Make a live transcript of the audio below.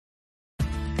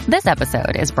This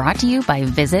episode is brought to you by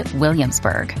Visit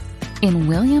Williamsburg. In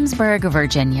Williamsburg,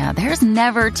 Virginia, there's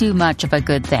never too much of a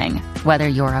good thing. Whether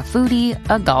you're a foodie,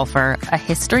 a golfer, a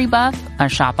history buff, a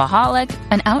shopaholic,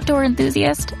 an outdoor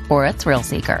enthusiast, or a thrill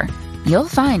seeker, you'll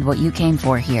find what you came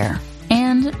for here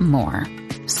and more.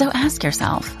 So ask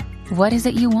yourself, what is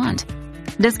it you want?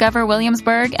 Discover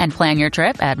Williamsburg and plan your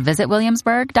trip at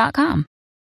visitwilliamsburg.com.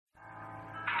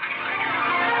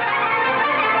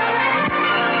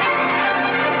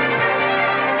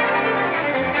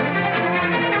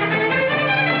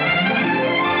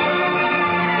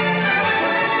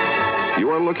 You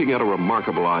are looking at a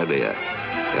remarkable idea.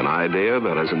 An idea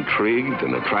that has intrigued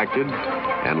and attracted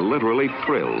and literally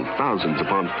thrilled thousands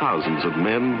upon thousands of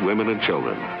men, women, and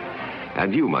children.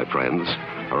 And you, my friends,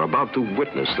 are about to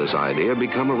witness this idea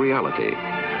become a reality.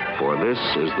 For this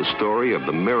is the story of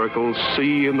the miracle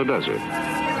sea in the desert.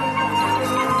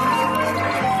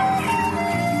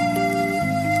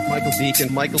 Michael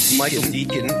Deacon. Michael Deacon.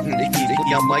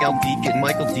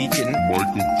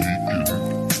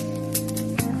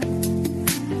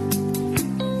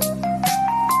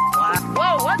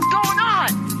 Whoa, what's going on?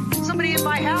 Somebody in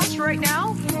my house right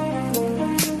now?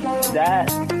 That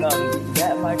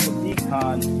Michael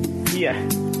Deacon, he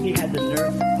had the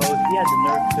nerve to post. He had the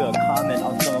nerve to comment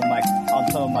on some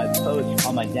of my posts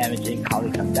on my Damaging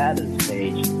Collie Combatants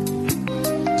page.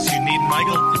 So you need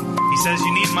Michael. He says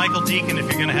you need Michael Deacon if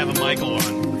you're going to have a Michael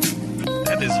on.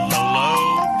 That is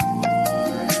below.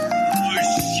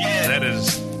 Oh shit! That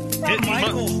is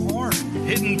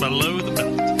hitting below the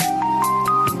belt.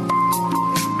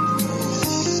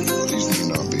 These may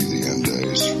not be the end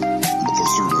days, but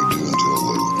they'll certainly do until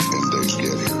the end days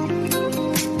get here.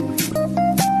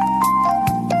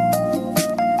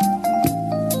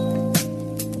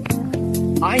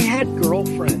 I had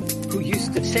girlfriends who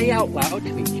used to say out loud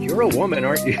to me, "You're a woman,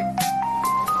 aren't you?"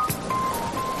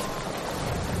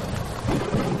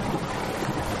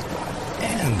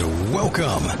 And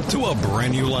welcome to a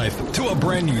brand new life, to a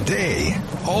brand new day,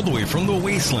 all the way from the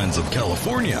wastelands of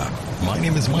California. My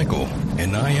name is Michael,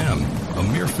 and I am a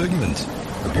mere figment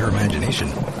of your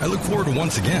imagination. I look forward to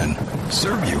once again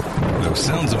serve you those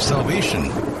sounds of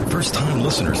salvation. First-time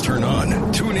listeners turn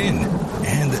on, tune in,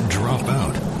 and drop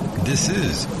out. This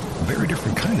is a very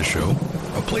different kind of show,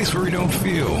 a place where we don't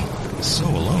feel so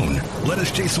alone. Let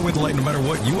us chase away the light no matter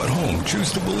what you at home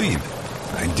choose to believe.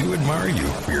 I do admire you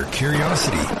for your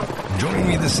curiosity. Joining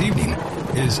me this evening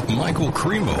is Michael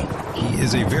Cremo. He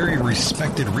is a very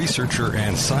respected researcher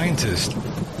and scientist,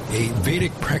 a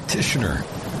Vedic practitioner,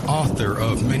 author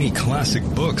of many classic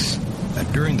books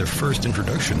that during their first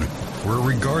introduction were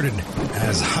regarded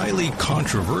as highly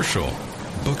controversial.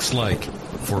 Books like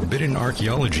Forbidden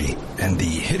Archaeology and The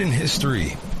Hidden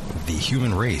History of the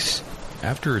Human Race.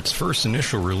 After its first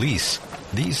initial release,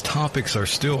 these topics are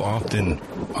still often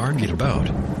argued about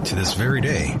to this very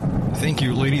day. Thank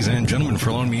you, ladies and gentlemen, for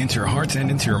allowing me into your hearts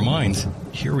and into your minds.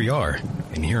 Here we are,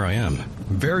 and here I am.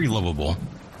 Very lovable.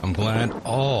 I'm glad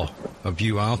all of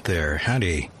you out there had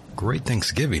a great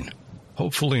Thanksgiving.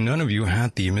 Hopefully none of you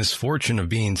had the misfortune of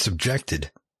being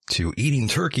subjected to eating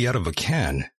turkey out of a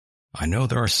can. I know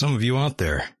there are some of you out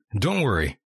there. Don't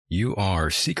worry, you are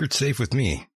secret safe with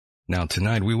me. Now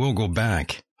tonight we will go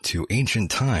back to ancient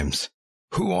times.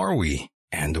 Who are we?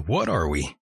 And what are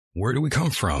we? Where do we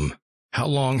come from? How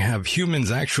long have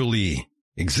humans actually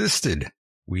existed?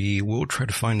 We will try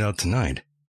to find out tonight.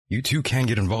 You too can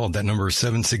get involved. That number is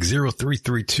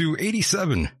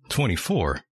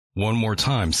 760-332-8724. One more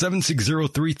time,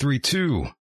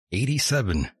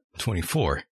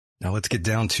 760-332-8724. Now let's get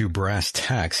down to brass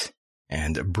tacks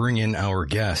and bring in our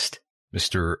guest,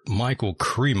 Mr. Michael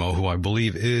Cremo, who I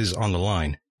believe is on the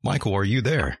line. Michael, are you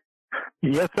there?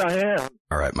 Yes, I am.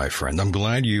 All right, my friend. I'm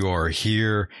glad you are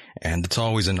here, and it's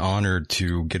always an honor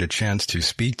to get a chance to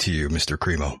speak to you, Mr.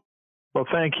 Cremo. Well,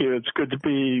 thank you. It's good to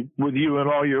be with you and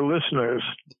all your listeners.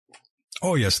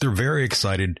 Oh, yes, they're very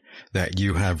excited that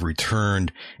you have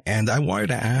returned. And I wanted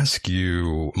to ask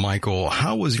you, Michael,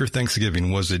 how was your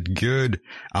Thanksgiving? Was it good?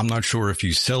 I'm not sure if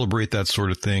you celebrate that sort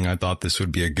of thing. I thought this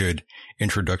would be a good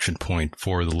introduction point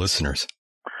for the listeners.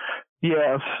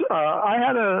 Yes, I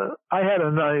had a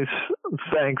nice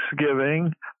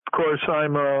Thanksgiving. Of course,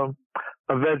 I'm a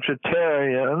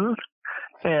vegetarian,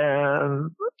 and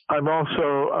I'm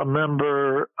also a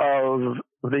member of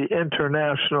the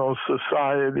International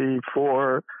Society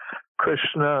for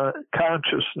Krishna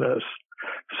Consciousness.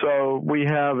 So we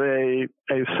have a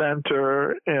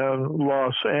center in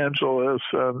Los Angeles,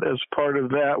 and as part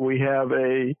of that, we have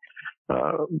a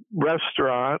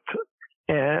restaurant.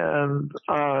 And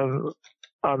on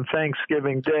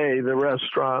Thanksgiving Day, the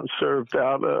restaurant served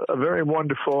out a very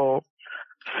wonderful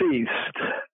feast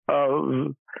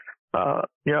of,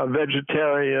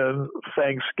 vegetarian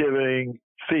Thanksgiving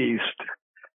feast,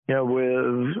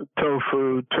 with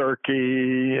tofu,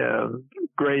 turkey, and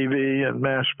gravy, and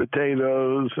mashed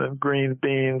potatoes, and green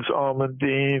beans,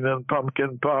 almondine, and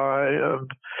pumpkin pie,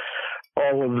 and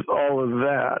all of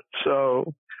that.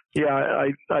 So, yeah,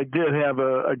 I did have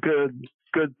a good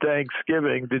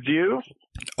Thanksgiving. Did you?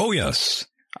 Oh, yes.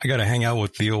 I got to hang out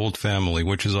with the old family,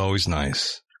 which is always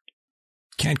nice.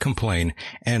 Can't complain.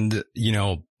 And,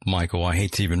 Michael, I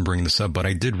hate to even bring this up, but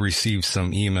I did receive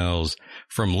some emails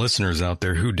from listeners out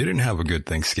there who didn't have a good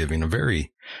Thanksgiving.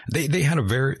 They have a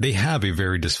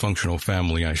very dysfunctional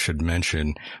family, I should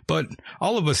mention. But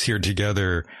all of us here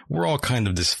together, we're all kind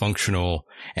of dysfunctional,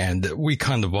 and we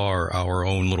kind of are our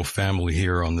own little family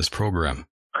here on this program.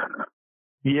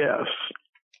 Yes.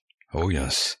 Oh,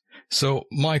 yes. So,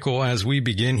 Michael, as we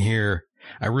begin here,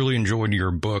 I really enjoyed your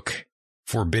book,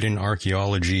 Forbidden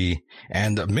Archaeology,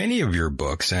 and many of your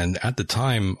books. And at the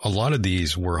time, a lot of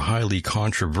these were highly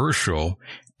controversial.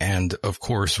 And of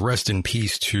course, rest in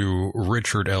peace to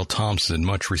Richard L. Thompson.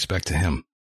 Much respect to him.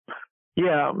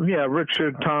 Yeah.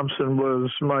 Richard Thompson was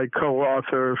my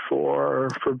co-author for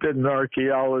Forbidden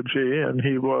Archaeology, and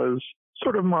he was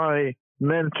sort of my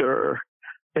mentor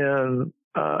in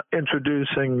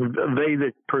introducing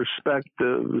Vedic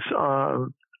perspectives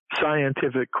on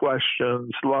scientific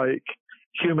questions like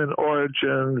human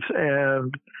origins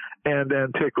and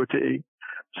antiquity.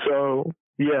 So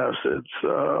yes, it's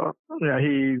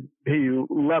he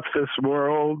left this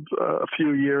world a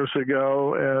few years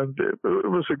ago, and it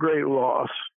was a great loss.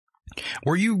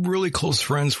 Were you really close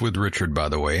friends with Richard, by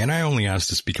the way? And I only ask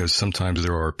this because sometimes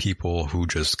there are people who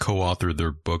just co-author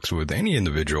their books with any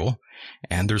individual,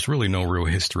 and there's really no real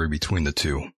history between the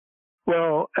two.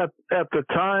 Well, at the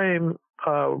time,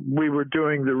 we were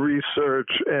doing the research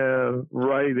and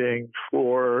writing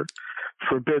for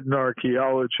Forbidden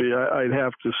Archaeology. I'd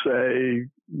have to say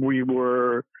we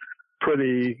were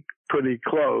pretty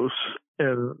close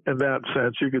in that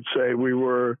sense. You could say we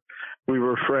were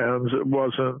friends. It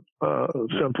wasn't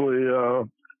simply a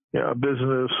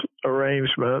business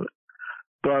arrangement,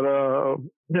 but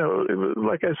it was,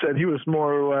 like I said, he was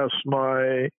more or less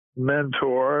my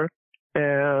mentor,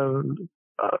 and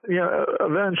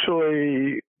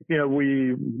eventually,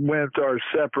 we went our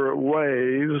separate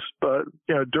ways, but,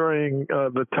 during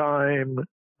the time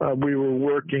we were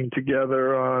working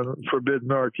together on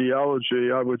Forbidden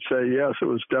Archaeology, I would say, yes, it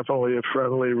was definitely a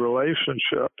friendly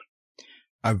relationship.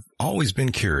 I've always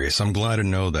been curious. I'm glad to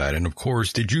know that. And of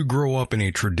course, did you grow up in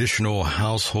a traditional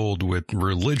household with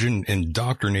religion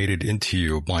indoctrinated into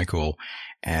you, Michael?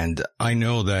 And I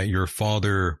know that your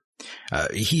father,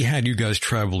 he had you guys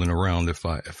traveling around, if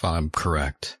I'm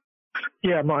correct.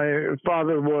 Yeah, my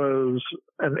father was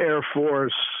an Air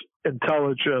Force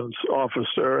intelligence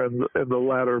officer in the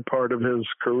latter part of his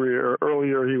career.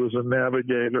 Earlier, he was a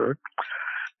navigator,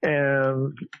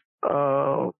 and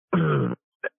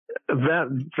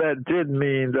that did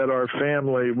mean that our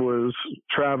family was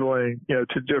traveling,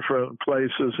 to different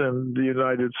places in the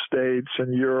United States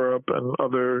and Europe and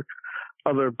other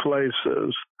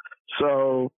places.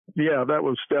 So yeah, that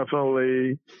was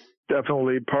definitely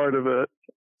part of it.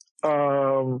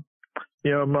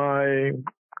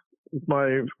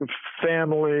 My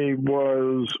family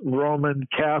was Roman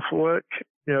Catholic.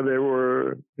 They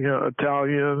were,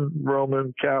 Italian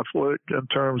Roman Catholic in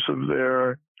terms of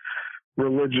their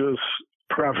religious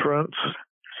preference.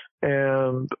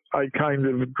 And I kind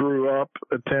of grew up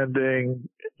attending,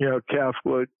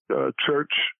 Catholic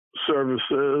church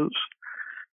services.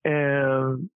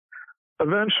 And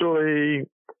eventually,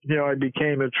 I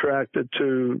became attracted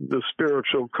to the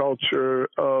spiritual culture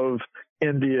of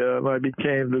India, and I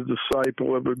became the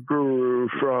disciple of a guru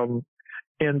from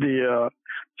India.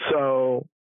 So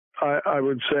I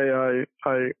would say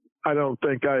I don't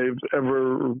think I've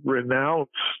ever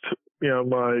renounced,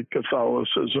 my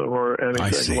Catholicism or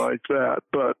anything like that,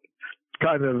 but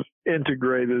kind of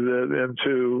integrated it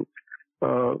into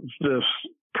this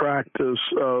practice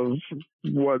of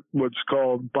what's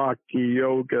called Bhakti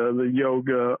Yoga, the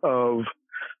yoga of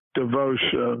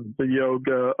devotion, the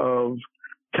yoga of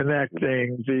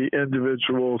connecting the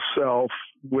individual self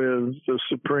with the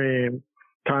supreme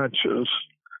conscious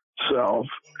self.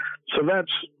 So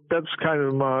that's kind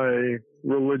of my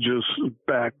religious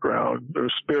background, or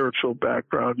spiritual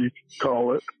background, you could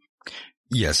call it.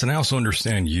 Yes, and I also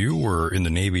understand you were in the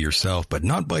Navy yourself, but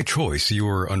not by choice. You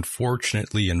were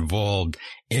unfortunately involved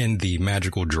in the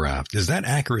magical draft. Is that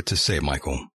accurate to say,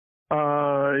 Michael?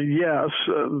 Yes,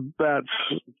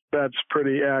 that's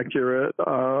pretty accurate.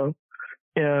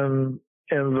 In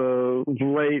the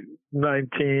late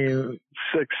 1960s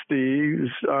 '60s,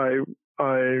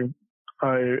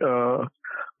 I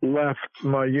left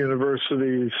my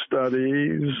university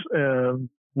studies and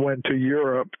went to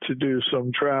Europe to do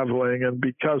some traveling, and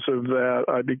because of that,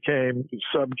 I became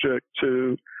subject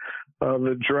to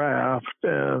the draft,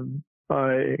 and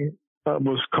I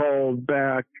was called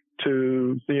back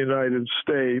to the United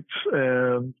States,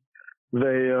 and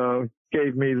they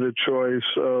gave me the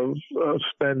choice of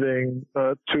spending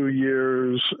 2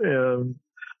 years in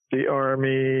the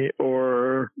Army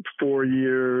or 4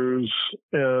 years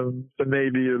in the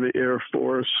Navy or the Air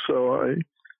Force. So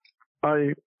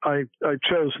I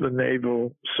chose the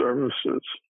naval services.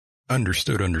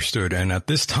 Understood. And at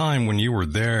this time when you were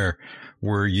there,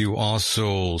 were you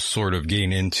also sort of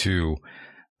getting into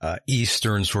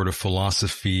Eastern sort of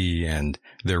philosophy and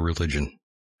their religion?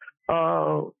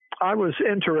 I was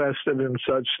interested in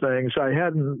such things. I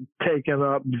hadn't taken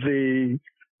up the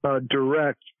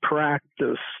direct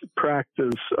practice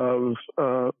of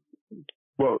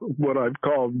what I've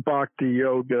called bhakti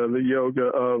yoga, the yoga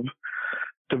of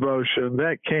devotion.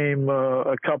 That came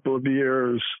a couple of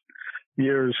years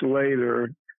later.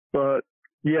 But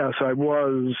yes, I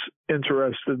was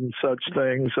interested in such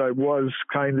things. I was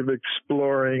kind of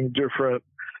exploring different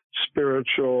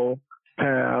spiritual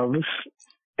paths,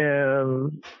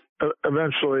 and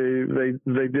eventually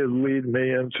they did lead me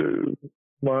into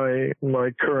my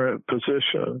current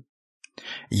position.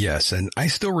 Yes, and I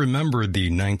still remember the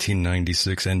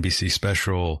 1996 NBC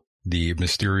special, The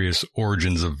Mysterious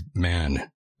Origins of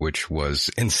Man, which was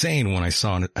insane when I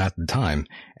saw it at the time,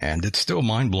 and it's still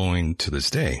mind-blowing to this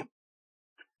day.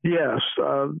 Yes,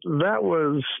 that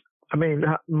was,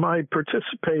 my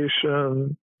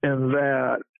participation in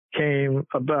that came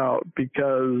about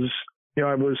because,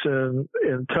 I was in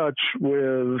touch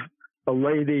with a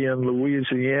lady in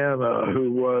Louisiana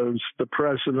who was the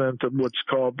president of what's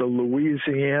called the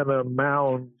Louisiana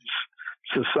Mounds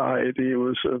Society. It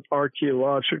was an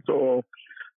archaeological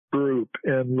group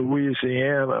in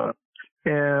Louisiana.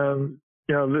 And,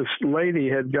 this lady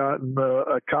had gotten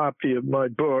a copy of my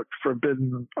book,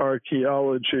 Forbidden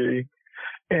Archaeology.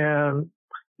 And,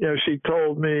 she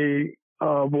told me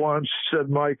once, said,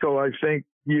 Michael, I think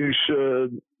you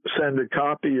should send a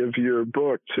copy of your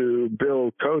book to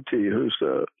Bill Coty, who's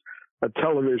a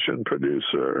television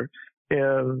producer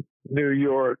in New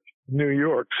York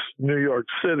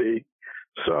City.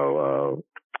 So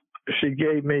she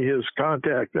gave me his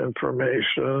contact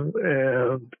information,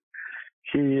 and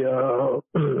he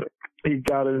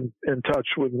got in touch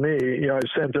with me. I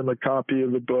sent him a copy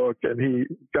of the book, and he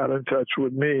got in touch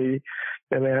with me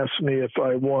and asked me if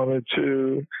I wanted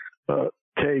to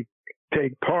take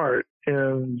part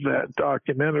in that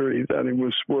documentary that he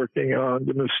was working on,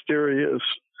 The Mysterious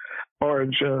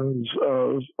Origins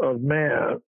of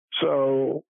Man.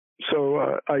 So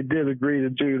I did agree to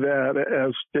do that,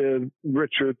 as did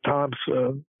Richard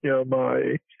Thompson,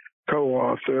 my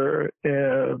co-author,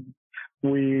 and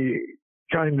we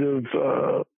kind of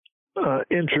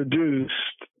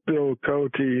introduced Bill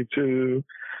Coty to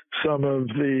some of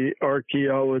the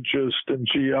archaeologists and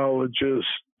geologists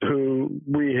who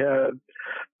we had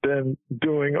been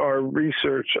doing our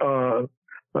research on.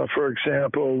 For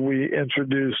example, we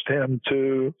introduced him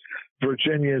to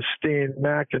Virginia Steen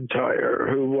McIntyre,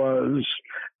 who was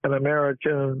an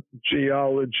American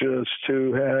geologist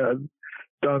who had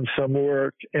done some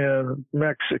work in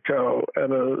Mexico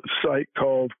at a site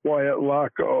called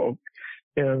Huayatlaco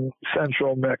in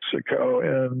central Mexico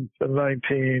in the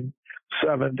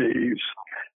 1970s.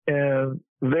 And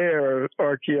there,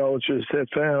 archaeologists had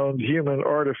found human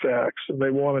artifacts, and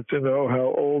they wanted to know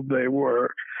how old they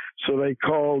were. So they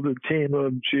called a team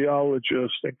of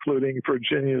geologists, including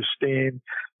Virginia Steen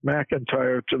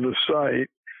McIntyre, to the site.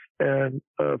 And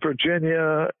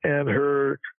Virginia and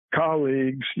her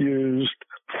colleagues used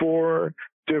 4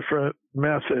 different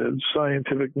methods,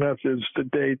 scientific methods, to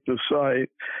date the site.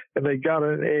 And they got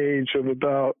an age of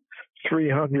about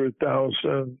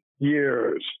 300,000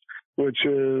 years, which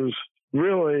is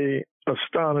really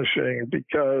astonishing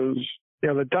because,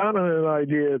 the dominant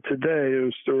idea today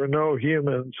is there were no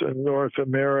humans in North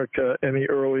America any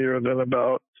earlier than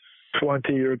about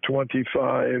 20 or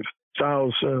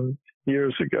 25,000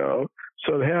 years ago.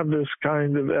 So to have this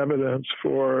kind of evidence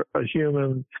for a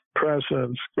human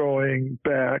presence going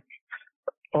back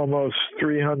almost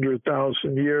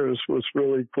 300,000 years was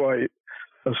really quite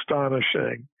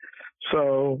astonishing.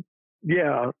 So,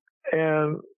 yeah,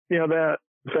 and,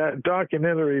 that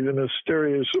documentary, The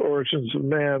Mysterious Origins of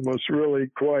Man, was really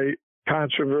quite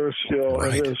controversial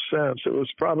in this sense. It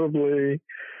was probably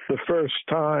the first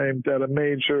time that a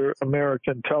major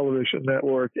American television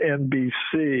network,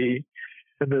 NBC,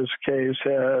 in this case,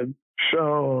 had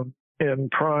shown in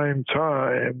prime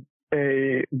time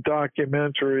a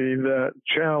documentary that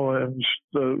challenged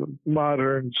the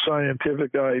modern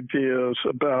scientific ideas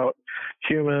about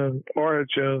human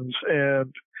origins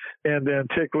and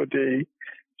antiquity.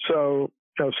 So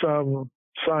some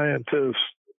scientists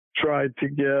tried to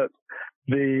get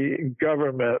the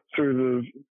government through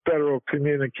the Federal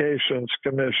Communications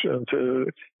Commission to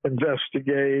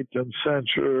investigate and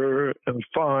censure and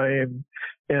fine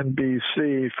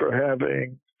NBC for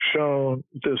having shown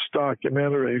this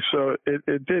documentary. So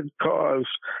it did cause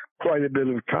quite a bit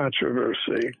of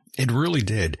controversy. It really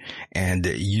did. And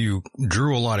you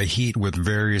drew a lot of heat with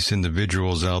various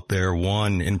individuals out there.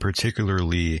 One in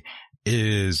particularly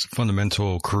is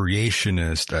fundamental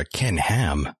creationist Ken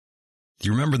Ham. Do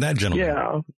you remember that gentleman?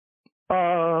 Yeah.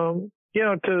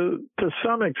 To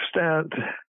some extent,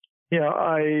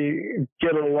 I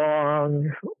get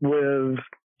along with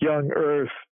young earth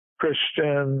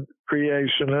Christian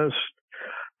creationists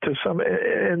to some,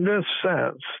 in this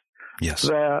sense, yes,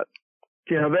 that,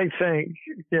 they think,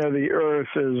 the earth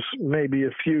is maybe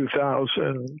a few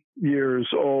thousand years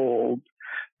old.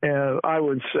 And I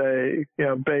would say,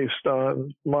 based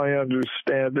on my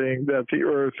understanding, that the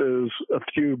earth is a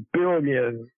few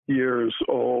billion years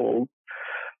old.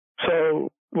 So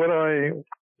what I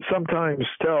sometimes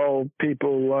tell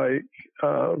people like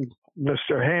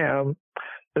Mr. Ham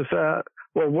is that,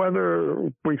 well, whether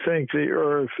we think the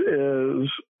earth is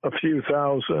a few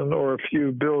thousand or a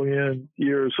few billion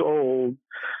years old,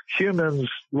 humans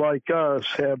like us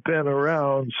have been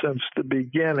around since the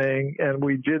beginning, and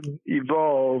we didn't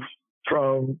evolve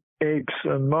from apes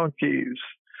and monkeys.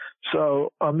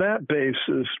 So on that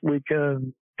basis, we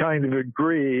can kind of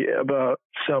agree about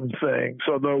some things,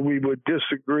 although we would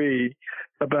disagree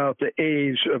about the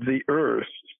age of the earth.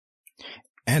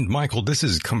 And Michael, this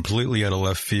is completely out of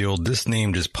left field. This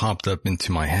name just popped up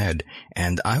into my head,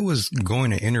 and I was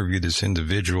going to interview this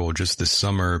individual just this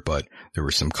summer, but there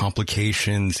were some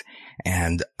complications,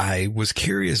 and I was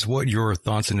curious what your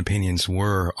thoughts and opinions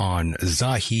were on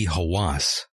Zahi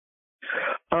Hawass.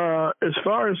 As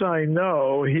far as I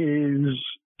know, he's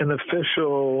an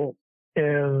official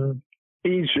in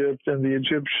Egypt and the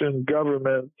Egyptian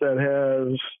government that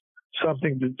has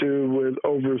something to do with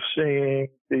overseeing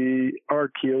the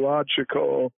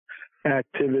archaeological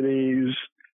activities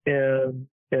in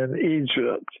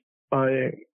Egypt.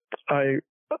 I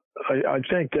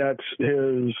think that's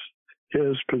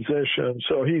his position.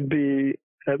 So he'd be,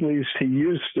 at least he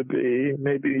used to be,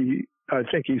 maybe I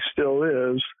think he still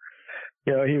is,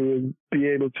 he would be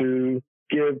able to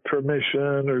give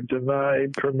permission or deny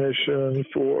permission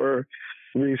for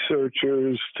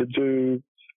researchers to do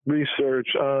research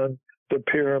on the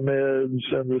pyramids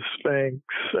and the Sphinx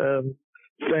and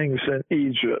things in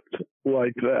Egypt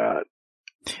like that.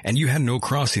 And you had no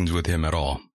crossings with him at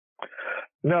all?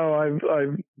 No,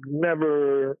 I've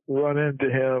never run into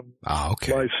him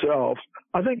myself.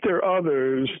 I think there are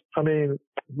others. I mean,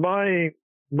 my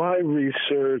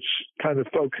research kind of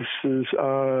focuses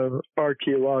on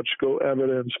archaeological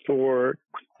evidence for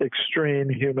extreme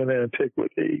human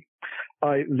antiquity.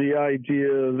 The idea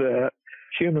that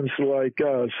humans like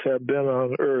us have been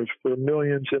on Earth for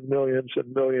millions and millions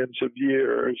and millions of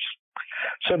years.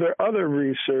 So there are other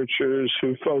researchers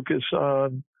who focus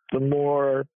on the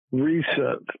more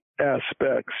recent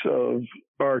aspects of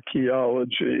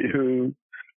archaeology, who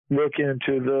look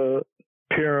into the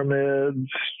pyramids,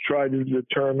 try to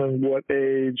determine what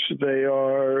age they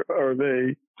are. Are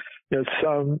they,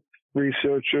 some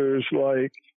researchers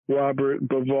like Robert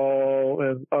Bauval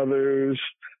and others,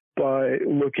 by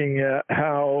looking at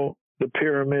how the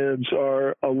pyramids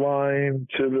are aligned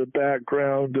to the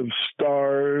background of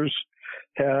stars,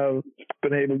 have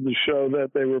been able to show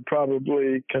that they were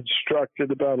probably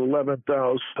constructed about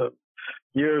 11,000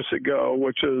 years ago,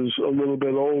 which is a little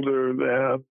bit older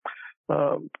than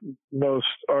most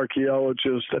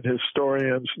archaeologists and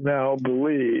historians now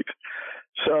believe.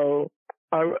 So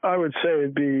I would say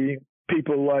it'd be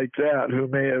people like that who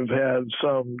may have had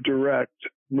some direct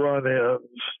run-ins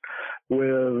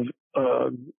with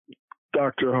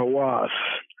Dr. Hawass,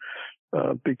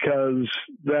 because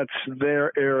that's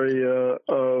their area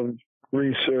of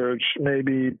research.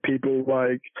 Maybe people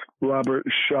like Robert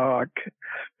Schock,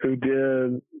 who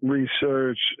did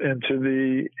research into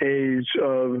the age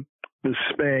of the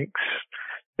Sphinx,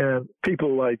 and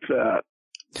people like that.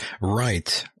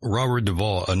 Right. Robert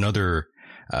Duvall, another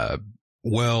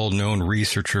well-known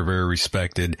researcher, very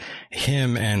respected.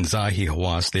 Him and Zahi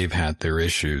Hawass, they've had their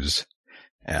issues.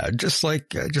 just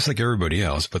like everybody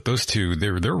else. But those two,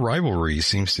 their rivalry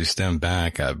seems to stem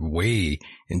back way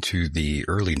into the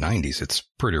early 90s. It's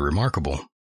pretty remarkable.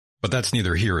 But that's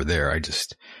neither here or there. I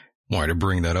just wanted to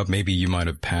bring that up. Maybe you might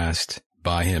have passed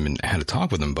by him and had a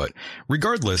talk with him. But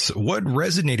regardless, what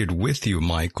resonated with you,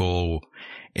 Michael,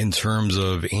 in terms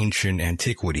of ancient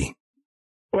antiquity?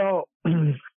 Well,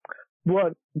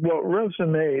 what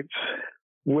resonates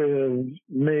with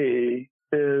me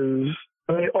is,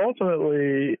 I mean,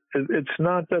 ultimately, it's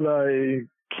not that I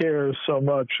care so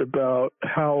much about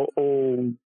how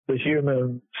old the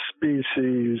human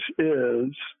species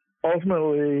is.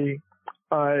 Ultimately,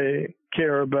 I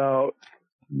care about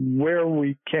where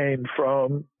we came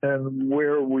from and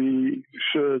where we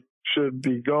should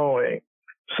be going.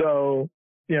 So,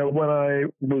 you know, when I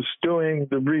was doing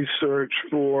the research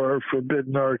for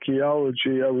Forbidden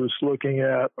Archaeology, I was looking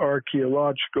at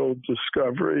archaeological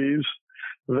discoveries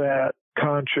that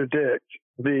contradict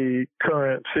the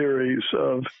current theories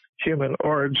of human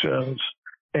origins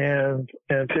and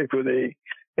antiquity.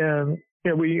 And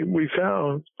you know, we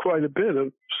found quite a bit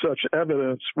of such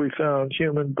evidence. We found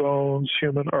human bones,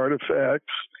 human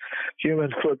artifacts,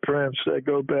 human footprints that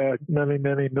go back many,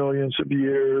 many millions of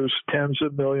years, tens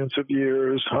of millions of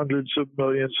years, hundreds of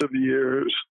millions of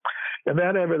years. And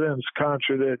that evidence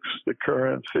contradicts the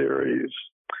current theories.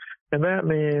 And that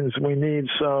means we need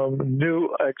some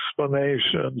new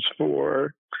explanations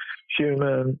for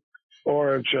human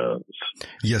origins.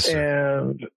 Yes, sir.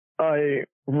 And I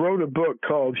wrote a book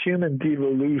called Human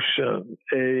Devolution,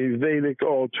 a Vedic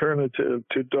alternative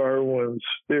to Darwin's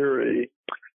theory,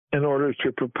 in order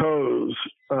to propose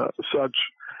such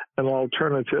an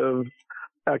alternative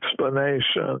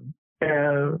explanation.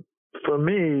 And for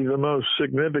me, the most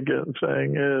significant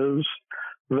thing is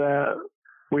that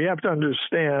we have to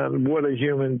understand what a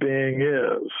human being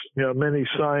is. You know, many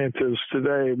scientists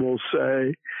today will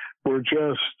say we're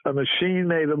just a machine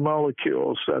made of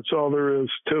molecules. That's all there is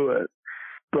to it.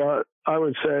 But I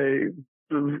would say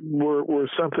we're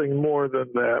something more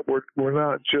than that. We're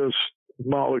not just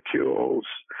molecules.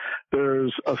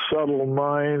 There's a subtle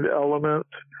mind element,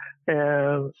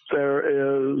 and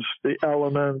there is the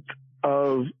element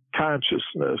of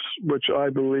consciousness, which I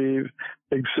believe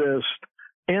exists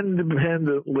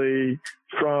independently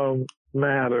from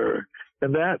matter.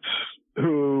 And that's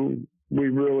who we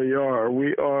really are.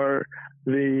 We are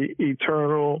the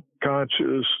eternal,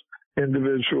 conscious,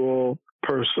 individual,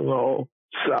 personal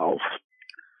self.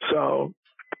 So,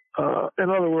 in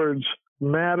other words,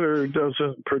 matter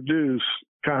doesn't produce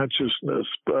consciousness,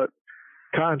 but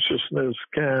consciousness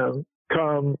can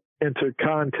come into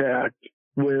contact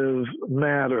with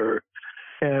matter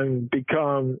and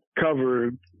become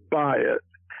covered by it.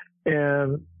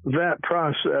 And that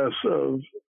process of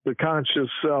the conscious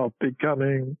self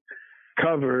becoming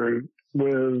covered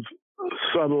with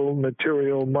subtle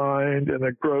material mind and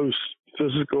a gross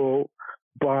physical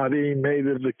body made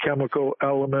of the chemical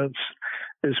elements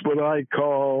is what I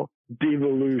call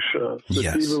devolution. The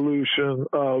devolution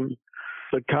of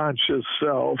the conscious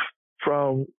self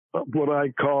from what I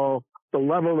call the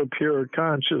level of pure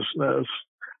consciousness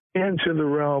into the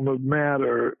realm of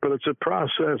matter. But it's a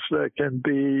process that can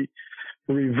be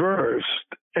reversed,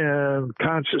 and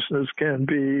consciousness can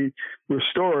be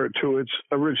restored to its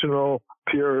original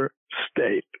pure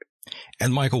state.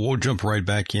 And Michael, we'll jump right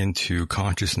back into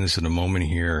consciousness in a moment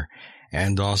here.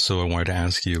 And also I wanted to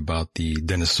ask you about the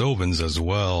Denisovans as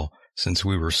well, since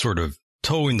we were sort of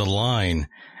towing the line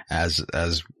as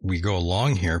we go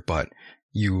along here, but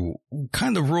you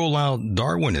kind of roll out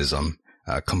Darwinism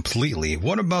completely.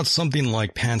 What about something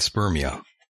like panspermia?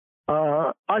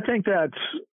 I think that's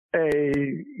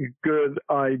a good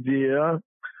idea.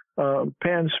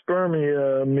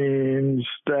 Panspermia means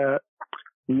that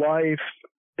life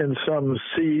in some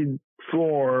seed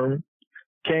form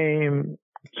came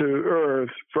to Earth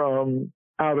from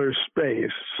outer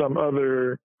space, some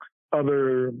other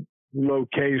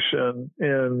location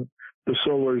in the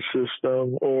solar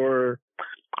system or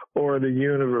the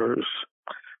universe.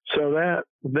 So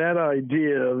that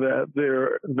idea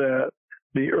that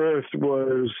the Earth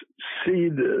was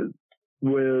seeded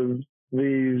with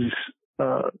these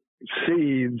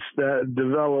seeds that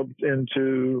developed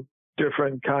into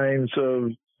different kinds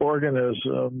of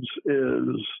organisms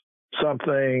is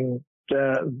something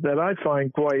that I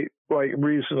find quite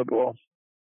reasonable.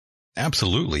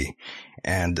 Absolutely.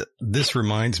 And this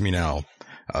reminds me now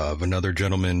of another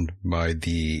gentleman by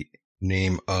the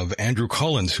name of Andrew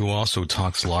Collins, who also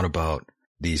talks a lot about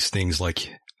these things like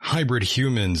hybrid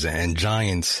humans and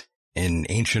giants in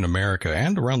ancient America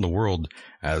and around the world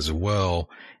as well.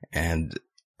 And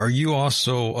Are you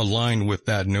also aligned with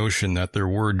that notion that there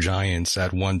were giants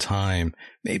at one time,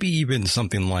 maybe even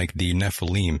something like the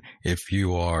Nephilim, if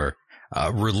you are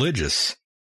religious?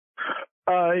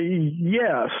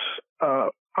 Yes.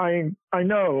 I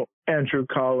know Andrew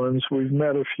Collins. We've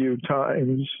met a few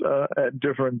times at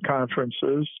different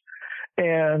conferences,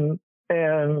 and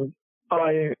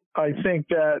I think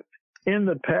that in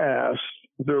the past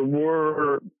there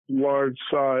were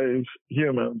large-sized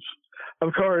humans.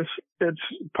 Of course, it's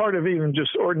part of even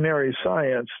just ordinary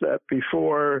science that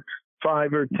before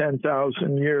 5,000 or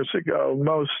 10,000 years ago,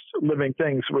 most living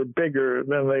things were bigger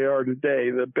than they are today.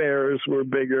 The bears were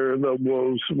bigger, the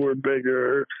wolves were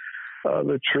bigger,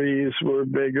 the trees were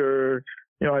bigger.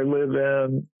 You know, I live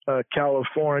in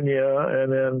California,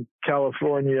 and in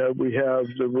California we have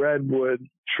the redwood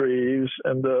trees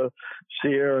and the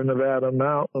Sierra Nevada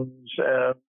mountains,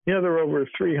 and you know, they're over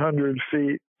 300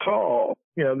 feet tall.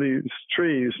 You know, these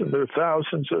trees, and they're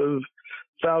thousands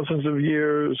of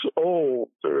years old.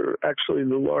 They're actually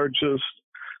the largest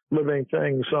living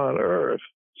things on Earth.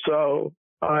 So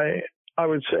I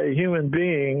would say human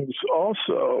beings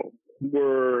also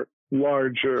were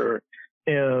larger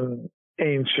in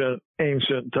ancient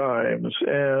times,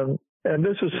 and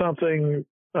this is something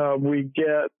we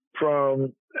get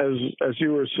from, as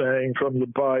you were saying, from the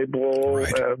Bible,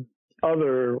 right, and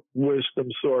other wisdom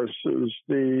sources.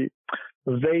 The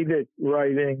Vedic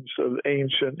writings of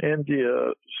ancient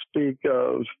India speak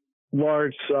of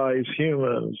large-sized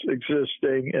humans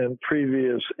existing in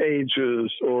previous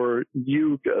ages, or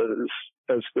yugas,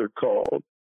 as they're called.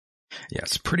 Yeah,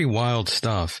 it's pretty wild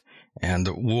stuff, and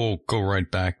we'll go right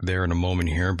back there in a moment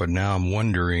here, but now I'm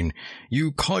wondering,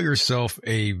 you call yourself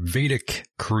a Vedic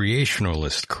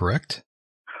creationalist, correct?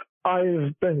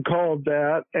 I've been called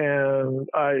that, and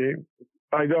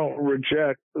I don't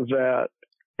reject that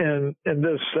in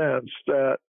this sense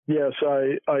that, yes,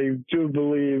 I do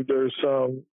believe there's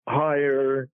some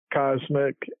higher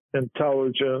cosmic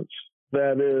intelligence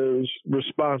that is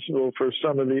responsible for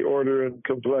some of the order and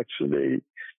complexity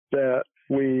that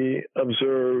we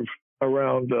observe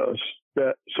around us.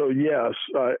 So yes,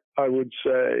 I would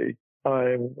say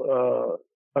I'm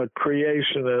a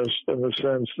creationist in the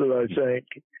sense that I think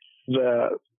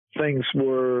that things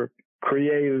were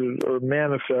created or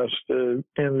manifested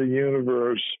in the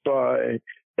universe by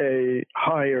a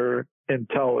higher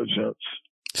intelligence.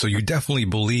 So you definitely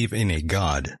believe in a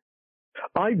God?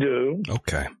 I do.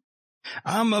 Okay.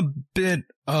 I'm a bit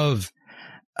of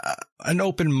an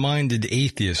open-minded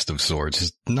atheist of sorts.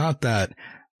 It's not that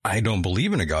I don't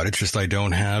believe in a God, it's just I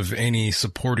don't have any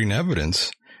supporting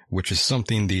evidence, which is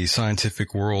something the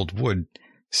scientific world would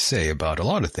say about a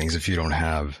lot of things. If you don't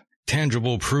have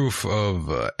tangible proof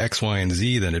of X, Y, and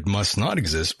Z, then it must not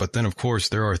exist. But then, of course,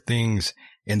 there are things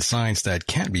in science that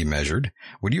can't be measured.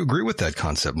 Would you agree with that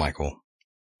concept, Michael?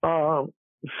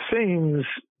 Seems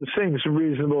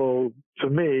reasonable to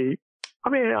me. I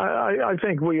mean, I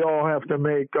think we all have to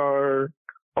make our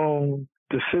own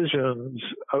decisions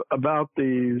about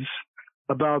these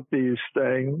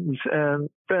things, and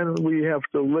then we have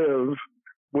to live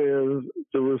with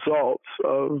the results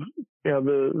of, you know,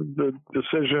 the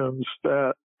decisions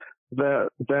that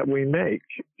we make.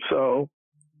 So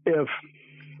if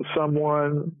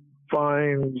someone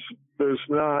finds there's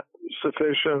not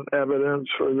sufficient evidence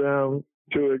for them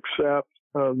to accept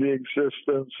the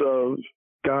existence of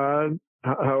God,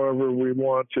 however we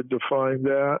want to define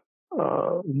that,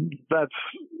 that's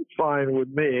fine with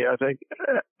me. I think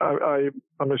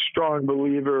I'm a strong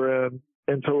believer in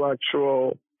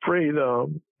intellectual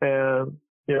freedom, and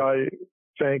you know, I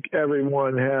think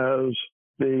everyone has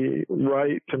the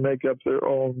right to make up their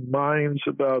own minds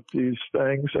about these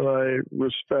things, and I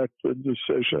respect the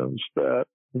decisions that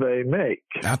they make.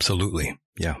 Absolutely.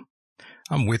 Yeah.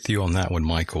 I'm with you on that one,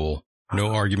 Michael.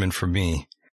 No argument from me.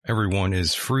 Everyone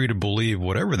is free to believe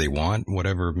whatever they want,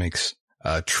 whatever makes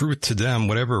truth to them,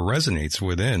 whatever resonates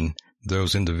within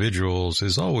those individuals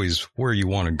is always where you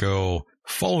want to go.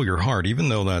 Follow your heart, even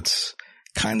though that's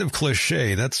kind of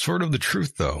cliche. That's sort of the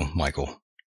truth, though, Michael.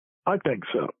 I think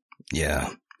so. Yeah.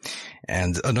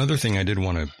 And another thing I did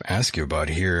want to ask you about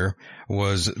here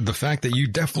was the fact that you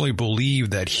definitely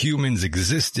believe that humans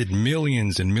existed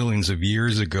millions and millions of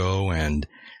years ago, and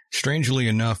strangely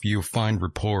enough, you find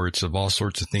reports of all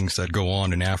sorts of things that go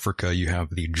on in Africa. You have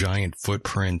the giant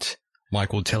footprint.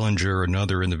 Michael Tellinger,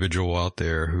 another individual out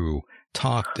there who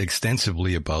talked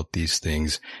extensively about these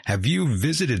things. Have you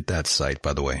visited that site,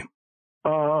 by the way?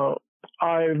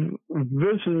 I've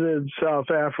visited South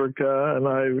Africa, and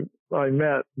I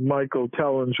met Michael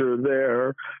Tellinger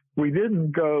there. We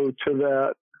didn't go to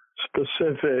that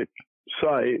specific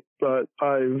site, but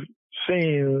I've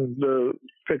seen the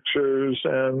pictures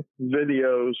and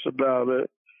videos about it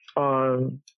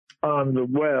on the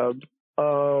web.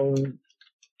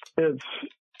 It's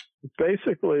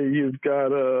basically you've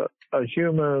got a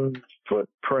human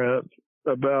footprint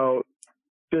about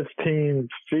 15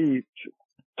 feet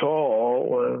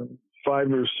tall and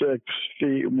 5 or 6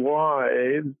 feet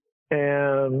wide,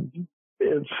 and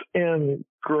it's in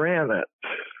granite.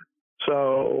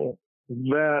 So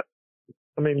that,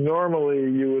 I mean, normally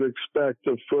you would expect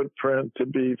a footprint to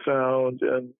be found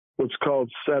in what's called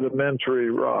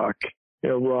sedimentary rock,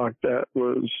 rock that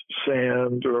was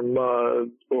sand or mud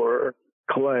or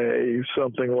clay,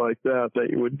 something like that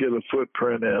you would get a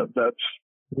footprint in. That's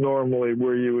normally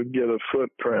where you would get a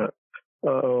footprint.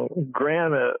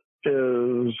 Granite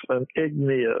is an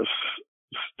igneous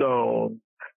stone.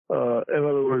 In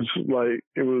other words, like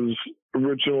it was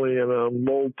originally in a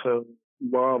molten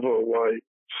lava-like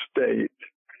state.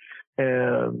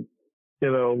 And,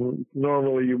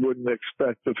 normally you wouldn't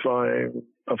expect to find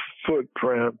a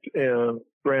footprint in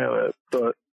granite,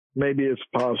 but maybe it's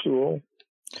possible.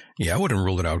 Yeah, I wouldn't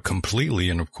rule it out completely.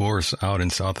 And of course, out in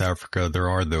South Africa, there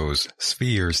are those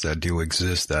spheres that do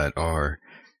exist that are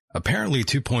apparently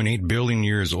 2.8 billion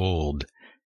years old.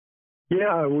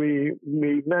 Yeah, we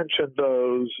mentioned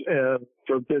those in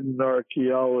Forbidden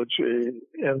Archaeology.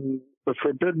 In the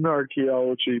Forbidden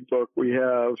Archaeology book, we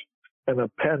have an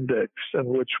appendix in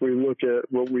which we look at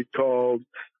what we call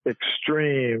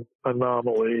extreme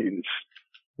anomalies.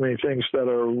 I mean, things that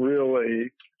are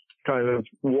really kind of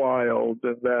wild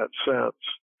in that sense.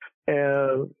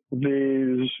 And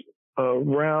these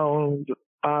round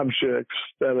objects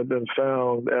that have been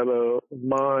found at a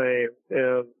mine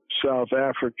in South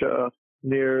Africa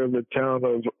near the town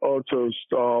of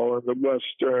Ottosdal in the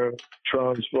western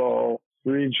Transvaal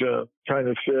region kind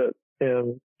of fit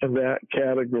in that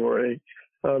category.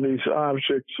 These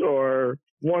objects are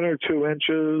 1 or 2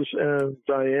 inches in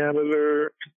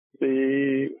diameter.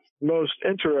 The most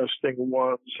interesting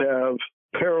ones have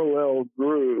parallel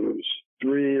grooves,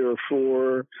 3 or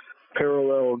 4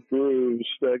 parallel grooves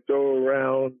that go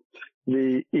around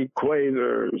the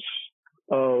equators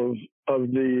of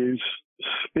these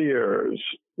spheres,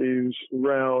 these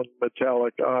round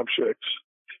metallic objects.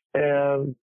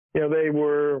 And they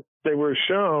were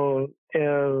shown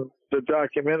in the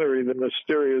documentary The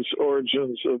Mysterious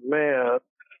Origins of Man.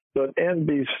 But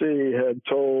NBC had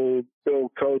told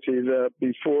Bill Coty that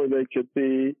before they could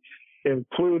be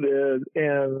included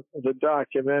in the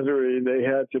documentary, they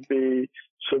had to be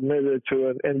submitted to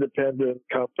an independent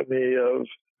company of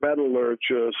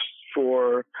metallurgists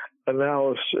for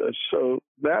analysis. So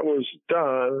that was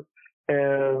done,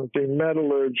 and the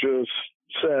metallurgists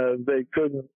said they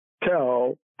couldn't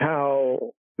tell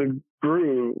how the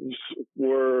grooves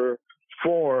were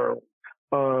formed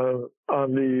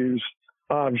on these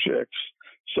objects.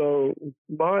 So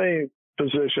my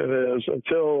position is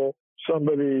until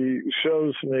somebody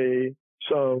shows me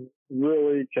some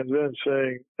really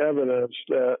convincing evidence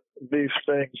that these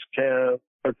things can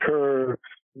occur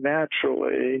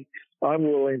naturally, I'm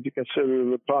willing to consider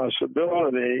the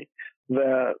possibility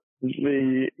that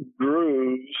the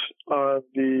grooves on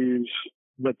these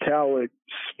metallic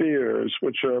spheres,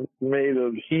 which are made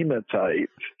of hematite,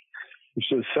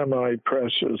 which is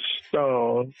semi-precious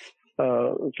stone,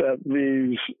 that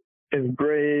these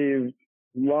engraved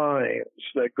lines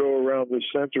that go around the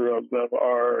center of them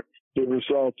are the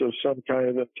result of some kind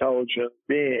of intelligent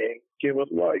being,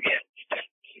 human-like.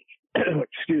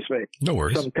 Excuse me. No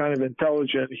worries. Some kind of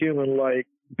intelligent human-like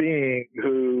being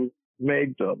who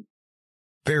made them.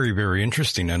 Very, very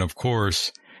interesting. And of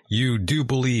course, you do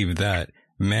believe that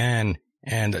man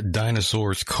and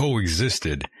dinosaurs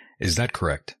coexisted. Is that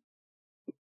correct?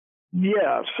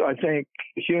 Yes, I think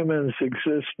humans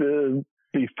existed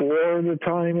before the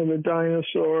time of the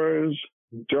dinosaurs,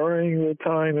 during the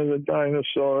time of the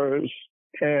dinosaurs,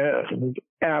 and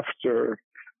after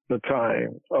the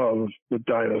time of the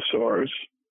dinosaurs.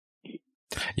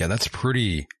 Yeah, that's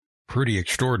pretty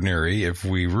extraordinary. If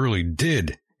we really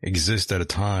did exist at a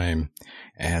time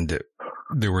and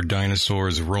there were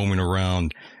dinosaurs roaming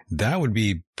around, that would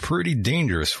be pretty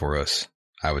dangerous for us,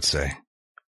 I would say.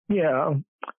 Yeah.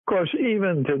 Of course,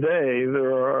 even today,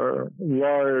 there are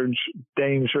large,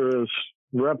 dangerous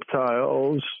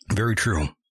reptiles. Very true.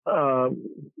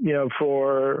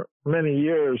 For many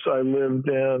years, I lived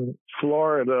in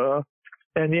Florida,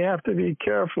 and you have to be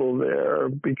careful there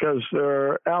because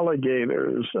there are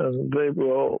alligators, and they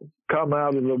will come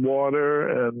out of the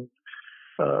water and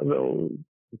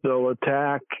they'll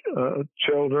attack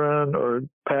children or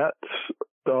pets,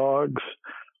 dogs,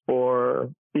 or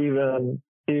even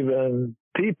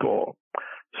people.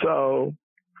 So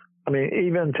I mean,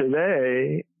 even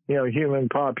today, human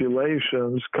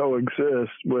populations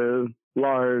coexist with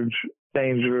large,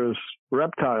 dangerous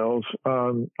reptiles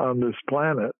on this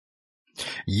planet.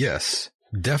 Yes,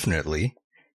 definitely.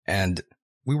 And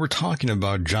we were talking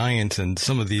about giants and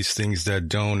some of these things that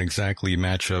don't exactly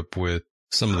match up with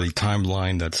some of the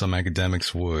timeline that some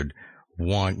academics would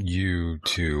want you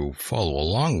to follow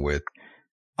along with.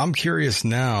 I'm curious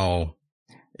now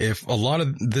if a lot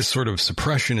of this sort of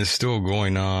suppression is still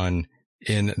going on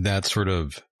in that sort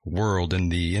of world, in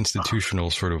the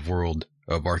institutional sort of world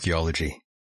of archaeology.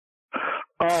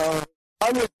 I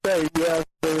would say yes,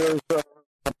 there is a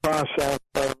process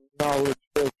of knowledge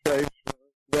filtration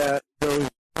that goes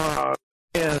on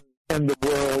in the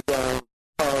world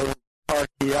of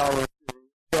archaeology.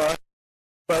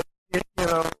 But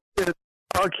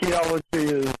archaeology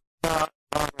is not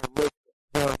monolithic.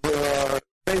 There are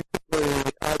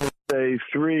basically, I would say,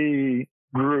 three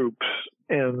groups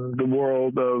in the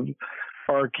world of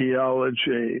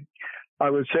archaeology. I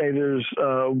would say there's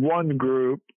one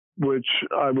group which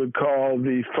I would call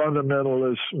the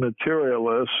fundamentalist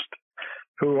materialist,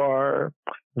 who are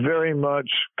very much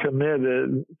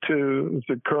committed to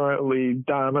the currently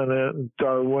dominant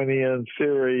Darwinian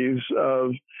theories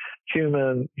of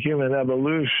human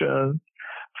evolution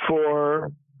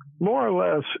for more or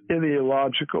less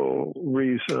ideological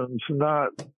reasons, not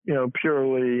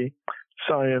purely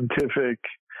scientific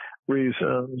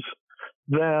reasons.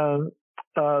 Then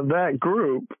that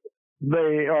group,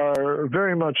 they are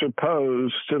very much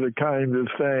opposed to the kind of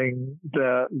thing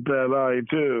that I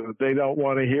do. They don't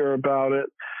want to hear about it.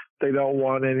 They don't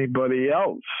want anybody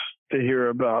else to hear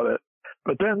about it.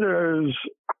 But then there's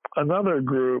another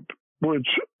group which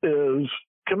is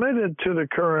committed to the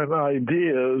current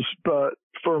ideas, but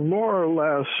for more or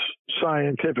less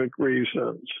scientific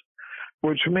reasons,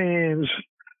 which means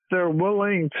they're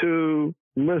willing to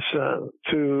listen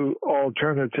to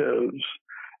alternatives.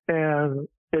 And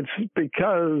it's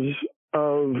because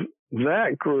of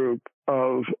that group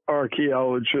of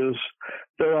archaeologists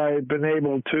that I've been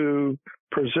able to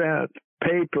present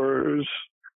papers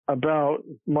about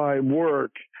my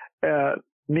work at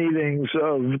meetings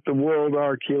of the World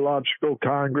Archaeological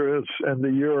Congress and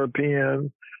the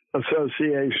European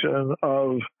Association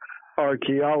of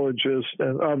Archaeologists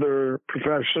and other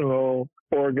professional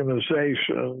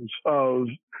organizations of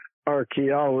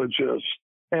archaeologists.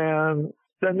 And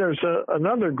then there's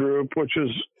another group which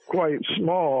is quite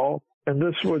small, and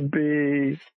this would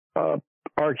be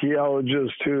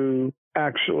archaeologists who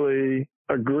actually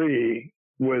agree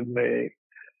with me.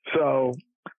 So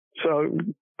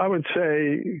I would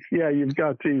say, yeah, you've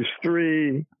got these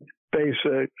three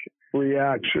basic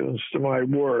reactions to my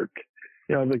work.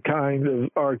 The kind of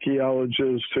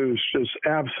archaeologist who's just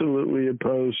absolutely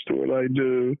opposed to what I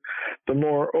do, the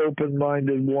more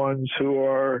open-minded ones who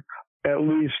are at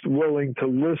least willing to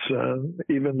listen,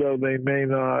 even though they may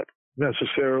not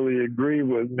necessarily agree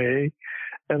with me.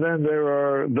 And then there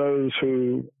are those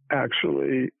who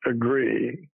actually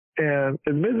agree. And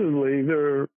admittedly,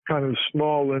 they're kind of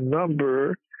small in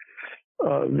number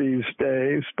these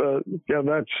days, but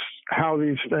that's how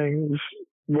these things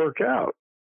work out.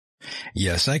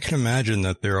 Yes, I can imagine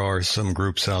that there are some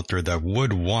groups out there that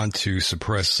would want to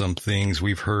suppress some things.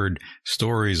 We've heard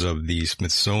stories of the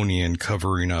Smithsonian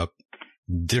covering up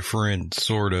different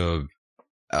sort of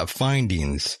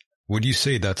findings. Would you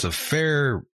say that's a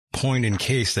fair point in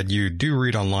case that you do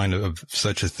read online of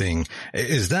such a thing?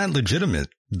 Is that legitimate,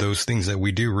 those things that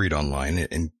we do read online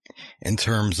in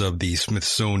terms of the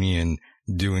Smithsonian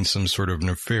doing some sort of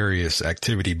nefarious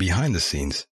activity behind the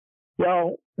scenes?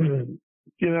 Well,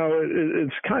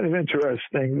 it's kind of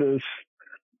interesting. This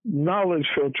knowledge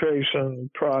filtration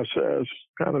process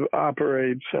kind of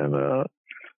operates in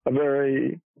a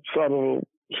very subtle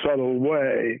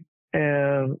way.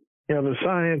 And, the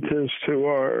scientists who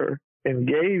are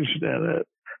engaged in it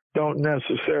don't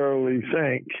necessarily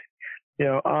think,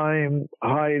 I'm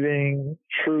hiding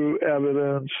true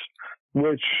evidence,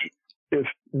 which, if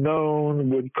known,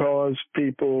 would cause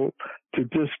people to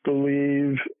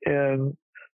disbelieve in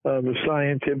the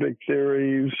scientific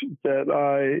theories that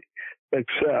I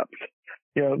accept.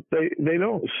 They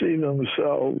don't see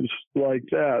themselves like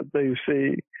that. They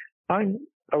see I'm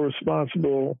a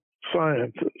responsible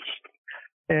scientist.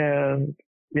 And,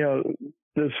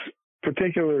 this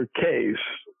particular case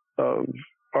of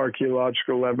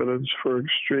archaeological evidence for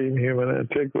extreme human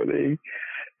antiquity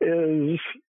it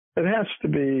has to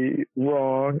be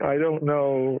wrong. I don't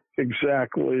know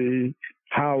exactly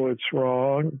how it's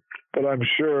wrong, but I'm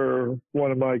sure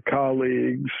one of my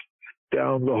colleagues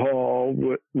down the hall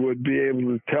would be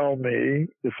able to tell me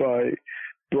if I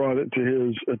brought it to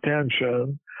his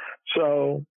attention.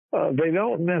 So they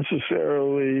don't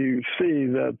necessarily see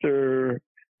that they're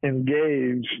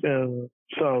engaged in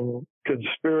some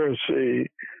conspiracy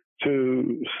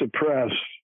to suppress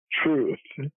truth.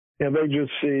 And they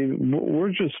just see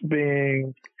we're just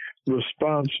being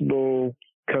responsible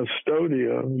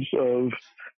custodians of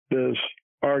this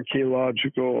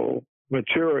archaeological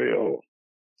material.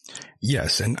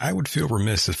 Yes, and I would feel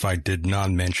remiss if I did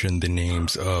not mention the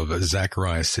names of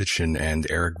Zecharia Sitchin and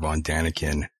Eric von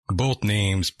Daniken. Both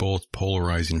names, both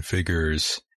polarizing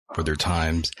figures for their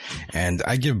times, and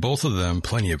I give both of them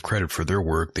plenty of credit for their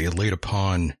work. They laid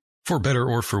upon, for better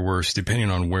or for worse,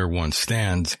 depending on where one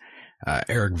stands.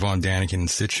 Eric von Daniken and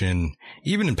Sitchin,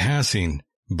 even in passing,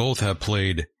 both have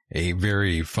played a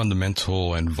very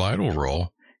fundamental and vital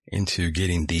role into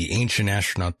getting the ancient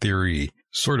astronaut theory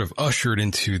sort of ushered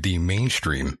into the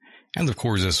mainstream, and of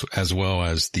course as well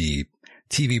as the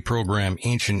TV program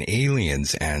Ancient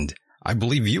Aliens, and I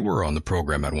believe you were on the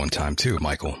program at one time too,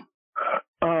 Michael.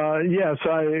 Yes,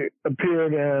 I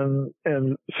appeared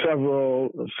in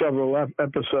several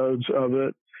episodes of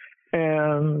it,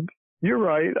 and you're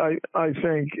right. I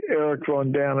think Eric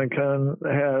von Daniken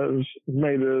has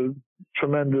made a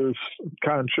tremendous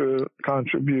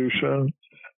contribution.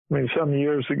 I mean, some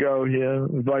years ago, he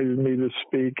invited me to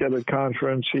speak at a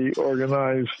conference he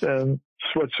organized in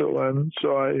Switzerland,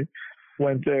 so I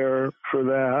went there for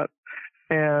that.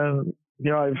 And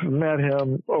I've met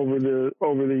him over the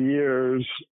years,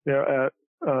 at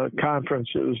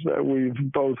conferences that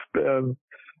we've both been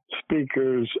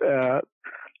speakers at.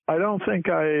 I don't think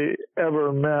I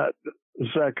ever met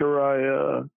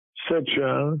Zecharia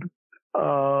Sitchin.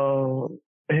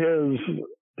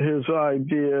 His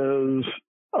ideas,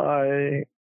 I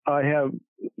have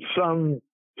some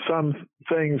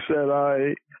things that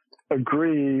I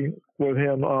agree with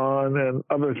him on, and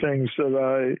other things that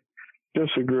I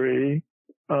disagree.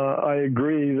 I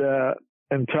agree that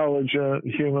intelligent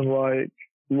human-like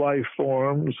life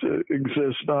forms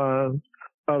exist on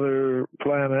other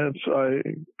planets. I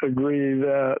agree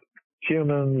that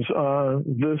humans on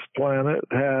this planet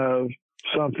have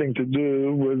something to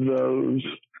do with those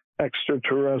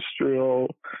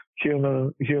extraterrestrial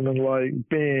human-like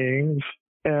beings.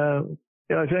 And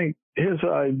I think his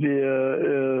idea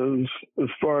is, as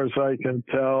far as I can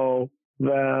tell,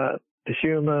 that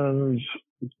humans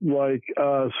like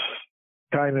us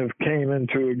kind of came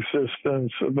into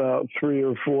existence about 300,000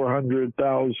 or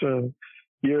 400,000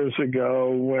 years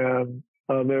ago, when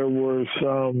there were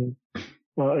some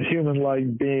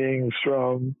human-like beings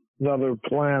from another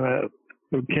planet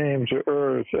who came to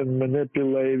Earth and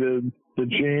manipulated the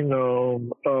genome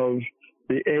of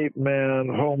the ape-man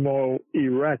Homo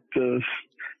erectus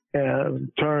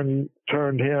and turned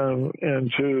him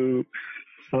into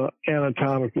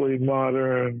anatomically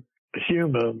modern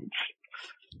humans.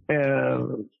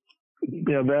 And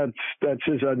that's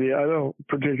his idea. I don't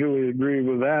particularly agree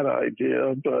with that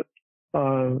idea, but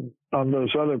on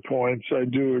those other points, I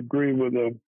do agree with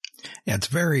him. Yeah, it's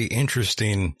very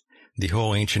interesting, the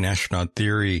whole ancient astronaut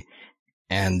theory.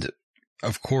 And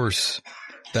of course,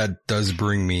 that does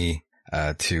bring me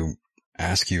to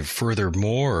ask you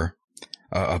furthermore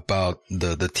about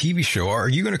the TV show. Are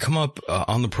you going to come up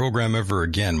on the program ever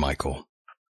again, Michael?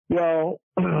 Well,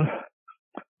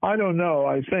 I don't know.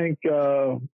 I think,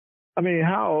 how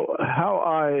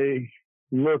I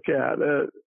look at it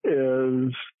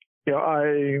is,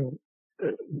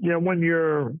 when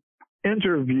you're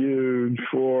interviewed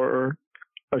for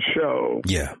a show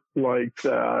like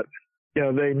that,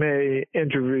 they may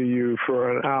interview you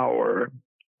for an hour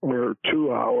or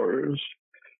 2 hours,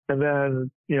 and then,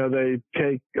 they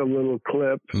take a little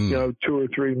clip, 2 or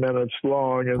 3 minutes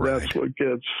long, and that's what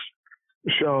gets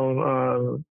shown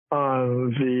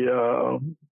on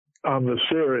the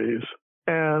series.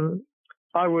 And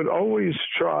I would always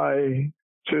try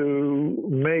to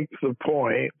make the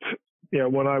point,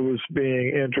 when I was being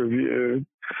interviewed,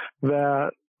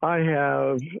 that I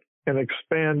have an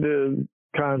expanded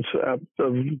concept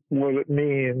of what it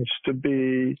means to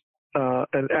be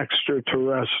an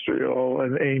extraterrestrial,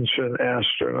 an ancient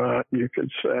astronaut, you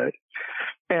could say.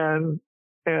 And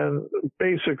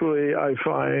basically I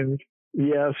find,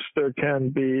 yes, there can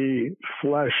be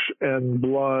flesh and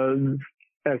blood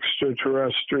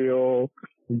extraterrestrial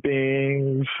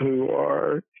beings who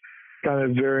are kind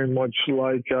of very much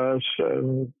like us,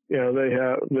 and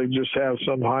they just have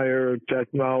some higher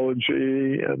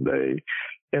technology, and they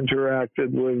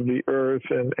interacted with the Earth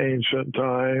in ancient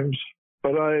times.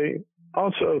 But I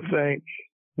also think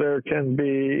there can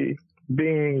be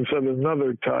beings of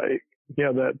another type,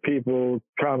 that people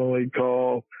commonly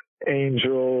call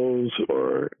angels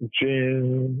or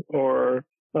jinn, or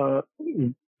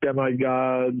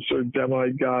demigods or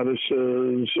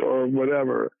demigoddesses or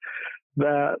whatever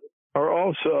that are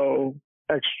also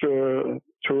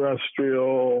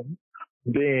extraterrestrial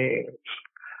beings.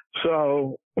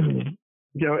 So,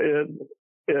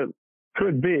 it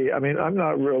could be. I mean, I'm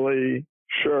not really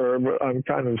sure, but I'm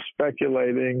kind of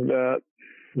speculating that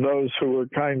those who were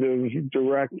kind of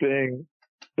directing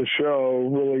the show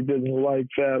really didn't like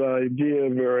that idea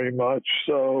very much.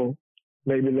 So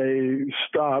maybe they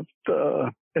stopped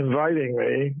inviting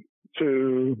me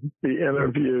to be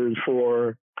interviewed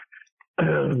for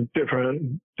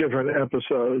different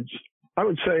episodes. I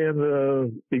would say in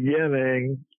the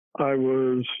beginning, I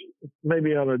was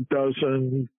maybe on a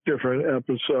dozen different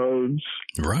episodes.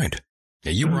 Right.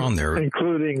 Yeah, you were on there.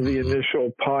 Including the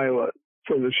initial pilot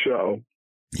for the show.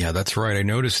 Yeah, that's right. I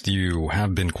noticed you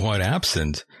have been quite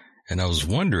absent, and I was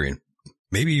wondering,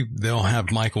 maybe they'll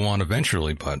have Michael on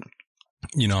eventually, but,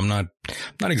 I'm not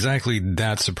exactly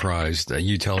that surprised at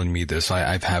you telling me this.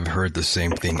 I have heard the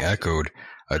same thing echoed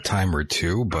a time or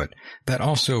two, but that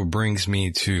also brings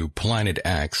me to Planet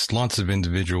X. Lots of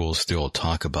individuals still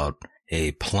talk about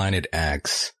a Planet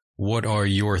X. What are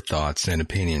your thoughts and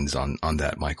opinions on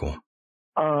that, Michael?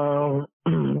 I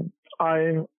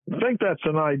think that's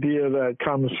an idea that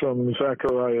comes from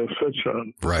Zecharia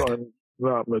Sitchin, right, if I'm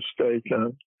not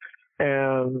mistaken.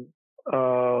 And,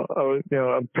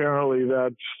 apparently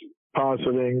that's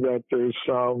positing that there's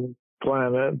some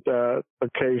planet that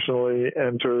occasionally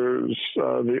enters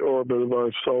the orbit of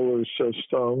our solar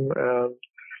system, and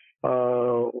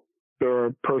there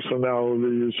are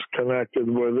personalities connected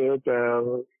with it,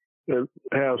 and it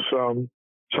has some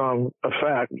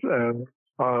effect and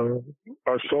on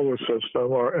our solar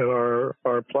system or in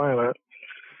our planet.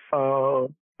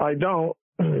 I don't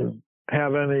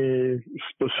have any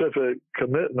specific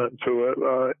commitment to it.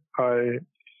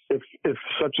 If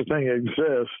such a thing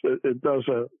exists, it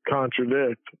doesn't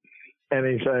contradict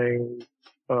anything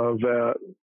that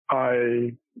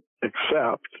I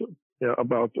accept,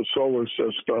 about the solar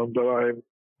system. But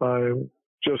I'm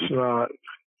just not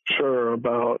sure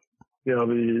about,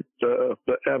 the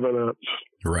evidence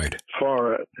right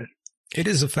for it. It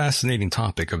is a fascinating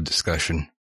topic of discussion.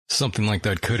 Something like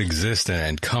that could exist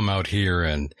and come out here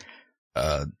and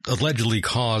allegedly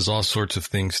cause all sorts of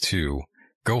things to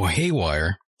go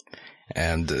haywire.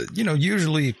 And,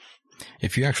 usually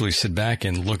if you actually sit back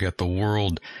and look at the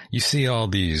world, you see all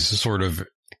these sort of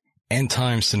end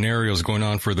time scenarios going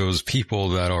on for those people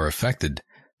that are affected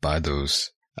by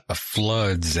those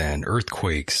floods and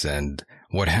earthquakes and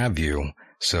what have you.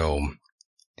 So,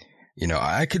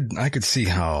 I could see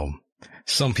how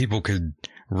some people could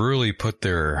really put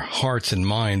their hearts and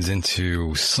minds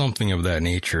into something of that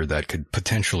nature that could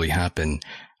potentially happen.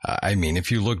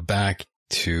 If you look back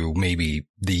to maybe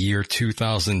the year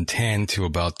 2010 to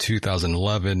about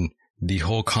 2011, the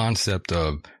whole concept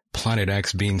of Planet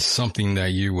X being something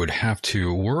that you would have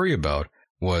to worry about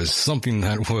was something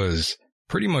that was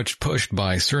pretty much pushed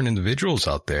by certain individuals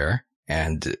out there.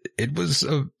 And it was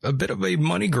a bit of a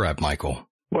money grab, Michael.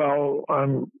 Well,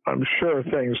 I'm sure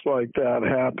things like that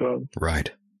happen.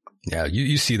 Right. Yeah,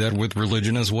 you see that with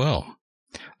religion as well.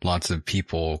 Lots of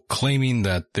people claiming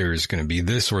that there's going to be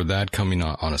this or that coming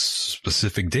on a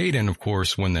specific date. And of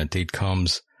course, when that date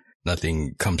comes,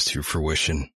 nothing comes to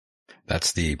fruition.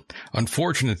 That's the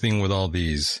unfortunate thing with all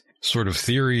these sort of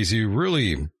theories. You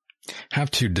really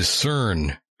have to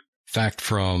discern fact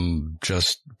from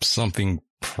just something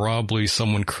probably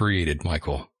someone created,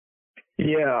 Michael.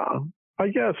 Yeah, I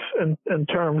guess in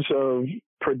terms of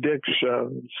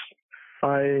predictions,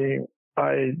 I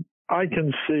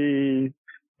can see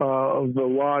the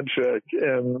logic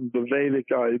in the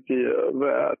Vedic idea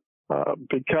that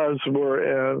because we're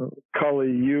in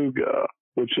Kali Yuga,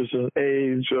 which is an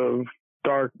age of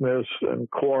darkness and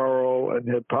quarrel and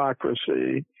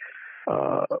hypocrisy,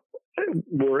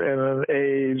 we're in an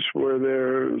age where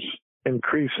there's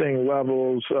increasing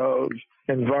levels of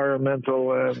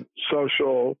environmental and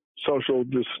social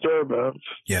disturbance.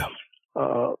 Yeah.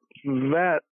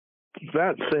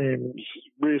 That seems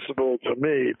reasonable to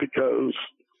me, because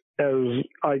as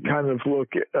I kind of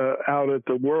look out at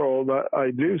the world,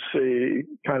 I do see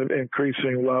kind of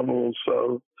increasing levels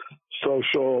of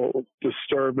social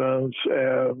disturbance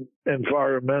and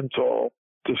environmental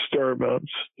disturbance.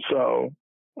 So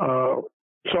I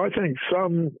think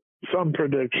some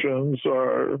predictions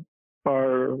are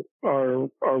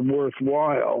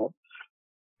worthwhile.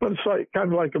 But it's like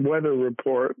kind of like a weather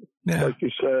report, like you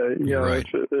say. Right.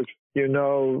 If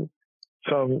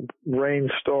some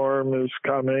rainstorm is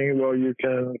coming, well, you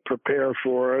can prepare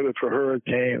for it. If a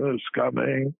hurricane is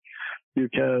coming, you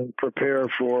can prepare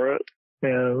for it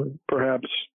and perhaps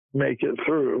make it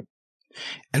through.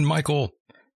 And Michael,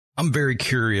 I'm very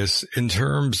curious in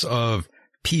terms of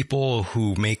people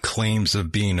who make claims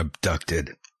of being abducted.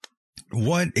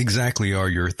 What exactly are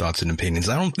your thoughts and opinions?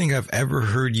 I don't think I've ever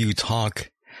heard you talk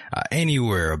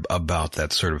anywhere about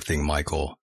that sort of thing,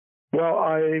 Michael. Well,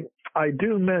 I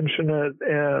do mention it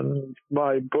in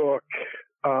my book,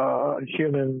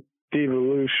 Human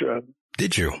Devolution.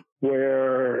 Did you?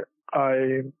 Where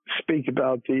I speak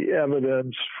about the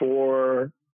evidence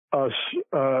for us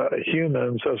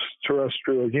humans, us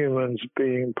terrestrial humans,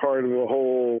 being part of a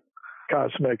whole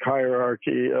cosmic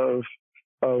hierarchy of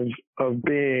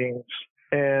beings.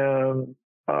 And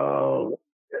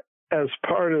as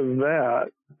part of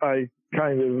that, I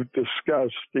kind of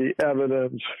discuss the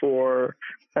evidence for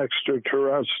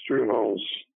extraterrestrials,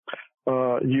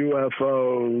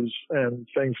 UFOs, and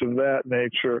things of that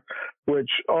nature, which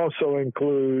also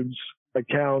includes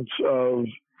accounts of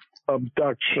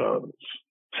abductions.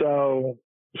 So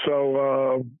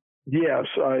yes,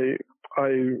 I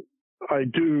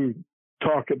do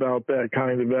talk about that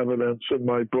kind of evidence in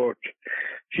my book,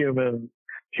 Human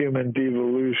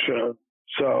Devolution.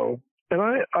 So, and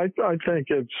I think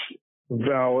it's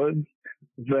valid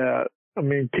that, I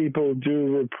mean, people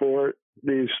do report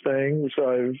these things.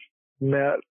 I've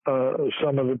met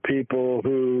some of the people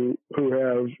who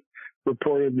have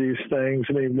reported these things.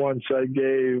 I mean, once I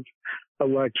gave a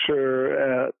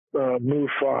lecture at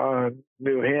MUFON,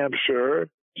 New Hampshire,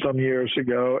 some years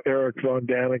ago. Eric von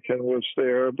Daniken was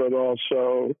there, but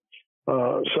also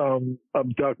some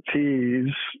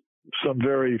abductees, some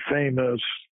very famous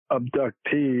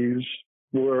abductees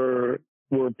were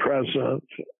present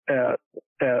at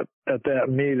that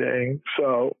meeting.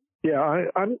 So yeah,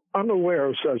 I'm aware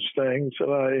of such things,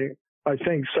 and I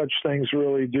think such things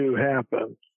really do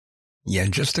happen. Yeah,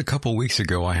 just a couple weeks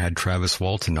ago, I had Travis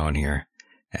Walton on here,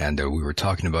 and we were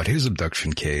talking about his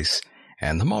abduction case.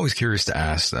 And I'm always curious to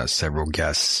ask several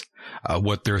guests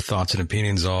what their thoughts and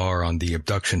opinions are on the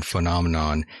abduction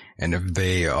phenomenon, and if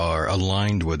they are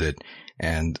aligned with it.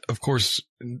 And of course,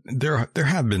 there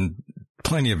have been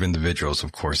plenty of individuals,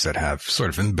 of course, that have sort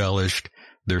of embellished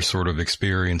their sort of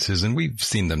experiences, and we've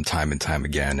seen them time and time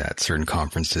again at certain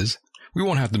conferences. We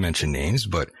won't have to mention names,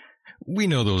 but we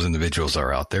know those individuals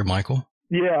are out there, Michael.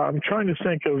 Yeah, I'm trying to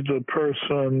think of the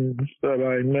person that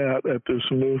I met at this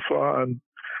MUFON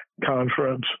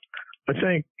conference. I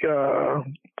think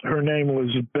her name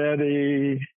was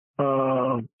Betty,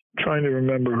 trying to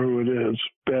remember who it is,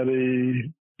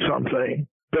 Betty something.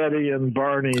 Betty and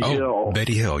Barney Hill.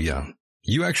 Betty Hill, yeah.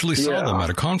 You actually saw them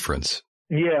at a conference.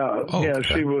 Yeah, okay.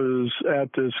 She was at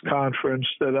this conference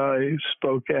that I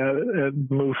spoke at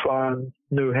MUFON,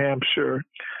 New Hampshire,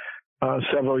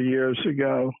 several years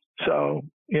ago. So,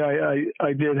 yeah,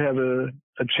 I did have a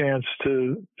chance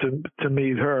to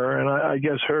meet her, and I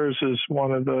guess hers is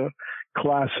one of the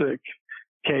classic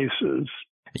cases.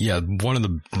 Yeah, one of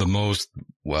the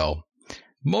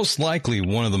most likely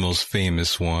one of the most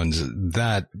famous ones,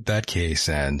 that case,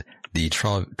 and the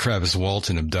Travis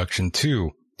Walton abduction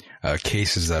too.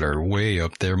 Cases that are way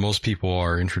up there. Most people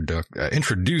are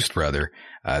introduced to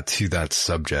that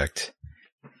subject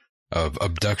of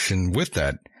abduction with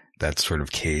that sort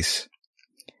of case.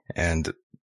 And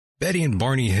Betty and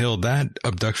Barney Hill, that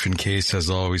abduction case has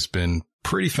always been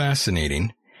pretty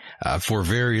fascinating, for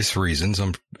various reasons.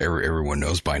 Everyone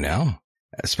knows by now,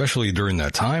 especially during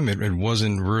that time. It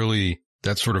wasn't really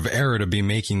that sort of era to be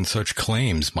making such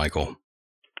claims, Michael.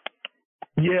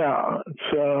 Yeah,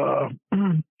 it's,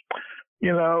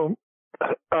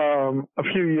 a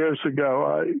few years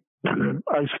ago,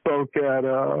 I spoke at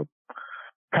a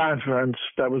conference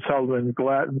that was held in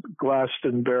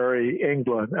Glastonbury,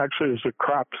 England. Actually, it was a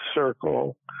crop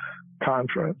circle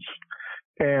conference.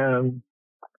 And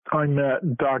I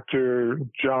met Dr.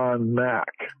 John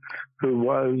Mack, who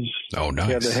was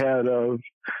the head of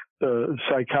the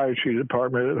psychiatry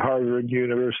department at Harvard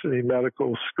University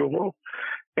Medical School.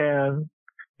 And,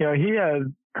 he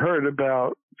had heard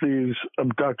about these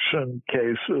abduction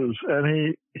cases,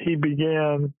 and he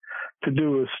began to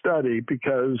do a study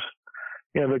because,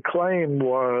 the claim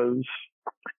was,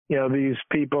 these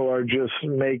people are just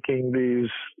making these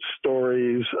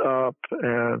stories up,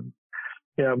 and,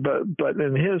 but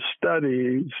in his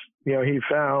studies, he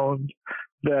found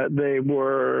that they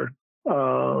were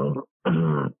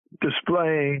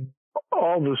displaying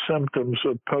all the symptoms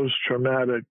of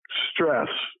post-traumatic stress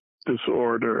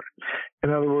disorder.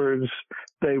 In other words,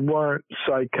 they weren't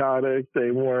psychotic, they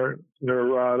weren't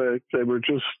neurotic, they were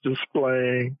just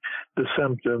displaying the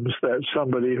symptoms that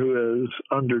somebody who has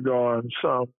undergone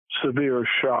some severe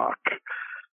shock,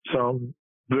 some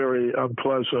very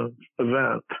unpleasant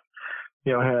event.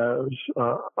 has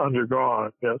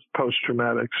undergone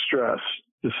post-traumatic stress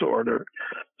disorder.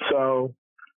 So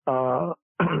I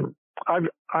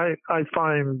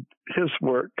find his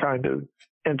work kind of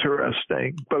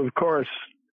interesting. But of course,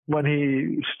 when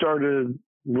he started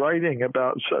writing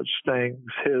about such things,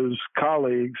 his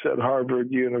colleagues at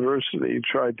Harvard University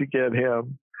tried to get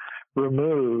him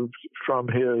removed from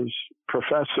his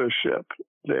professorship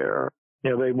there.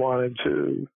 They wanted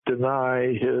to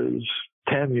deny his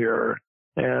tenure,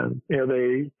 and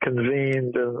they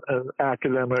convened an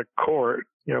academic court,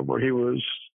 where he was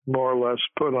more or less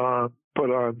put on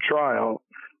trial.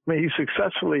 I mean, he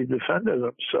successfully defended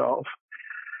himself,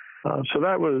 so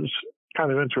that was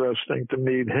kind of interesting to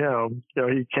meet him.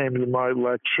 He came to my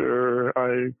lecture,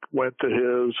 I went to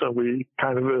his, and we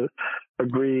kind of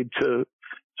agreed to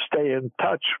stay in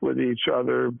touch with each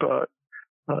other, but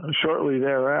shortly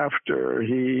thereafter,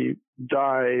 he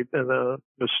died in a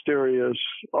mysterious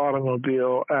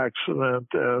automobile accident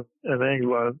in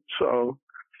England. So,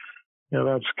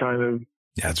 that's kind of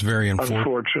it's very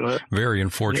unfortunate. Very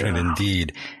unfortunate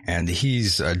indeed. And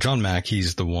he's John Mack.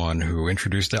 He's the one who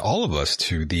introduced all of us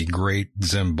to the Great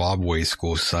Zimbabwe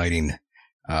School sighting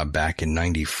back in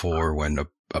 '94, when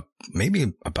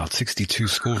maybe about 62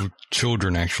 school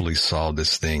children actually saw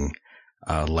this thing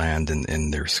land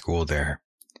in their school there.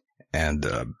 And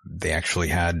they actually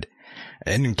had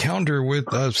an encounter with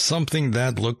something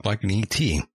that looked like an ET,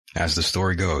 as the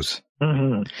story goes.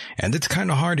 Mm-hmm. And it's kind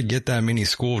of hard to get that many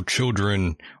school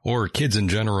children or kids in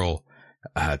general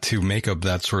to make up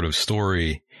that sort of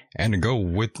story and to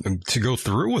go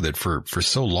through with it for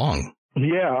so long.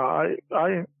 Yeah,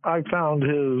 I found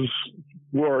his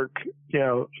work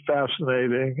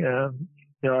fascinating, and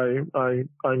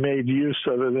I made use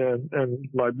of it in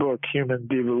my book Human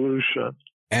Devolution.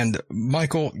 And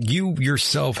Michael, you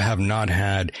yourself have not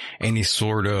had any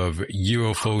sort of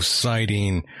UFO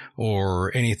sighting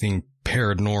or anything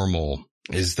paranormal.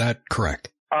 Is that correct?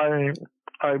 I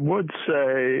would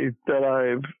say that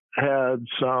I've had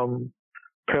some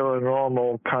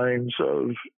paranormal kinds of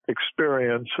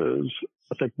experiences.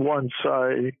 I think once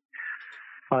I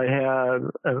had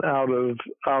an out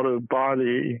of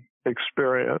body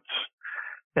experience,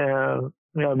 and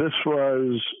this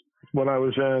was when I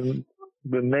was in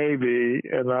the Navy,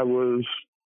 and I was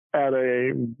at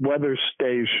a weather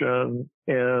station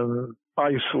in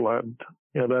Iceland.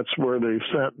 That's where they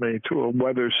sent me, to a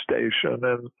weather station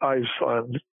in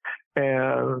Iceland.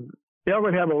 And I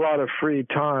would have a lot of free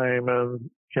time,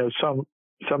 and some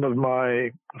of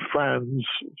my friends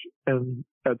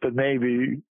at the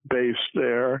Navy base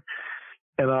there,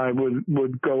 and I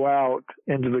would go out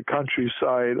into the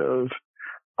countryside of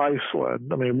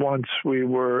Iceland. I mean, once it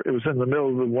was in the middle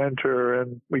of the winter,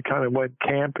 and we kind of went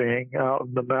camping out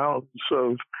in the mountains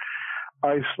of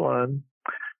Iceland,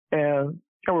 and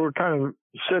we were kind of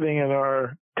sitting in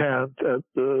our tent at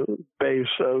the base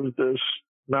of this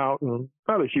mountain,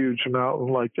 not a huge mountain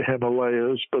like the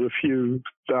Himalayas, but a few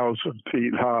thousand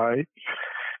feet high.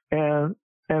 And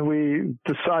we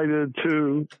decided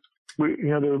there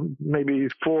were maybe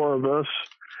four of us,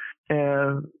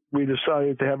 and we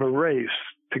decided to have a race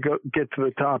to get to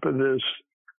the top of this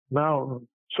mountain.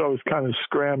 So I was kind of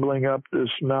scrambling up this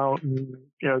mountain,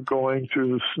 going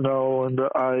through the snow and the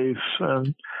ice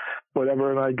and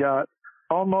whatever. And I got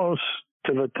almost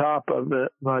to the top of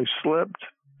it, and I slipped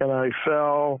and I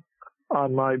fell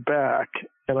on my back,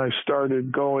 and I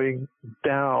started going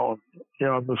down,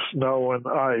 on the snow and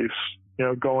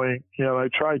ice, going, I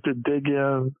tried to dig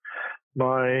in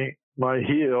my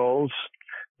heels,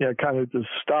 kind of to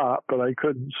stop, but I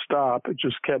couldn't stop. It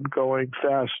just kept going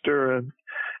faster and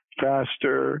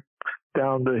faster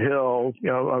down the hill.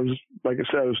 I was, like I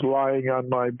said, I was lying on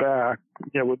my back,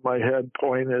 with my head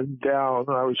pointed down.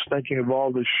 And I was thinking of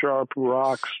all the sharp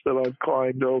rocks that I've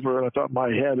climbed over, and I thought my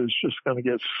head is just going to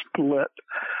get split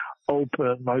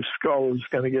open. My skull is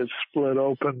going to get split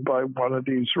open by one of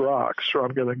these rocks, or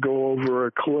I'm going to go over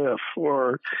a cliff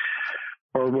or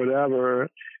whatever.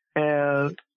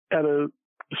 And at a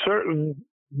certain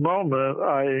moment,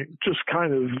 I just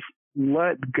kind of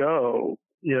let go.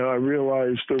 I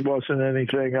realized there wasn't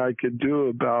anything I could do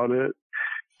about it.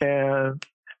 And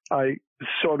I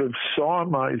sort of saw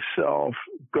myself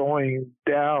going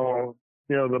down,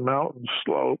 the mountain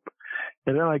slope.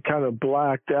 And then I kind of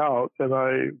blacked out, and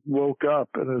I woke up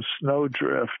in a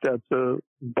snowdrift at the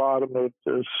bottom of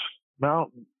this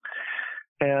mountain.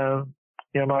 And,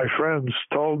 my friends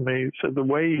told me, said the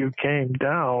way you came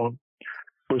down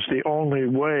was the only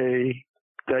way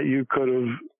that you could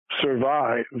have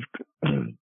survived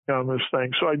on this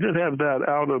thing. So I did have that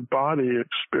out of body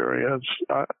experience.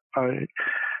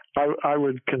 I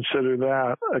would consider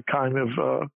that a kind of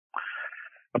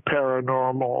a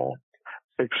paranormal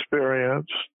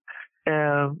experience.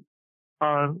 And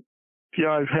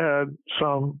I've had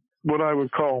some what I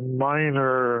would call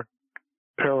minor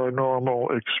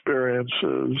paranormal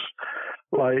experiences.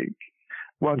 Like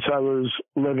once I was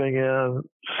living in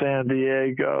San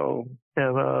Diego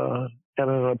in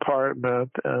an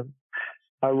apartment, and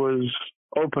I was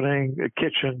opening a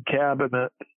kitchen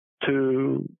cabinet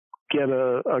to get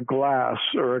a glass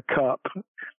or a cup.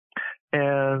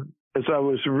 And as I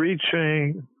was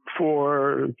reaching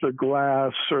for the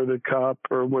glass or the cup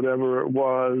or whatever it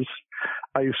was,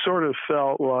 I sort of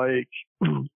felt like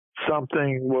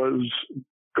something was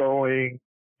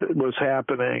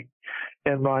happening,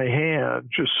 and my hand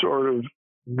just sort of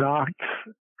knocked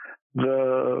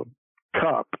the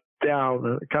cup down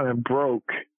and it kind of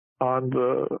broke on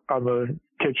the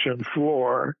kitchen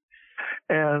floor.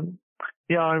 And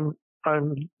I'm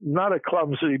not a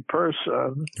clumsy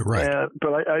person, right?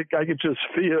 But I could just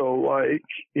feel like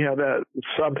that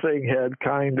something had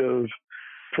kind of,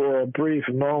 for a brief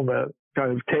moment,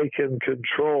 kind of taken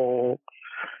control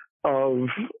of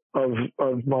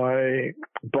my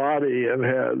body and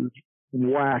had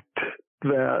whacked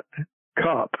that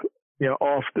cup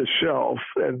off the shelf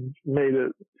and made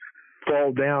it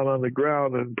fall down on the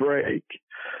ground and break.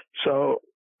 So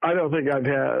I don't think I've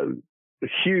had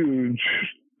huge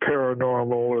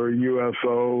paranormal or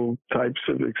UFO types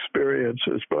of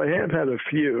experiences, but I have had a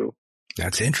few.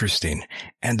 That's interesting.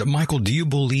 And Michael, do you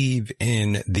believe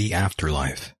in the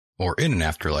afterlife, or in an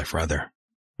afterlife rather?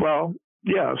 Well,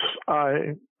 yes,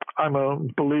 I'm a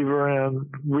believer in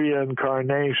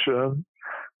reincarnation.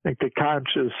 I think the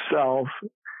conscious self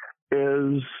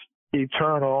is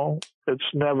eternal. It's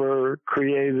never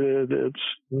created. It's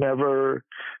never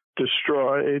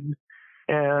destroyed.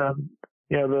 And,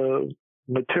 the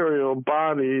material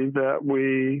body that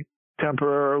we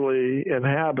temporarily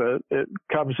inhabit, it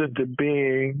comes into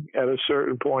being at a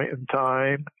certain point in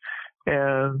time.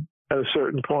 And at a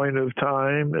certain point of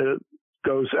time, it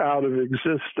goes out of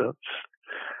existence.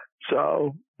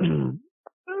 So, and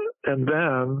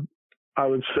then I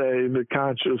would say the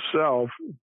conscious self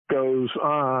goes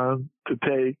on to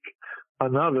take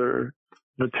another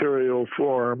material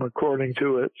form according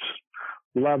to its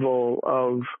level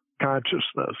of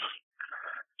consciousness.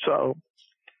 So,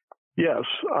 yes,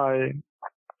 I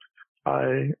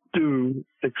do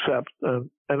accept an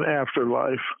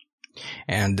afterlife.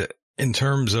 And in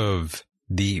terms of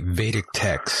the Vedic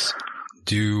texts,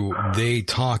 do they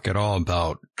talk at all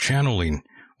about channeling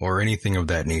or anything of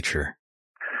that nature?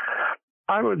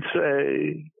 I would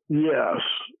say yes,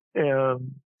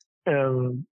 in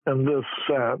this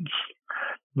sense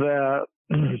that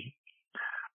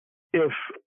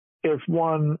if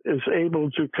one is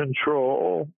able to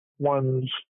control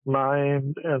one's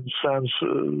mind and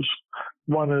senses,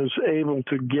 one is able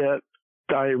to get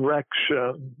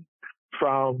direction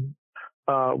from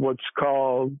what's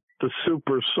called the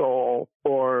super soul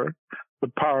or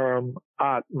the param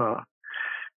atma.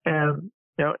 And,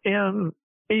 in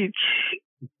each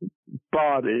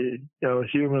body,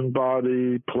 human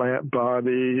body, plant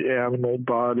body, animal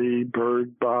body,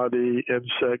 bird body,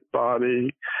 insect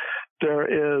body, there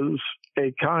is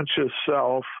a conscious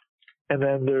self, and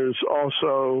then there's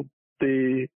also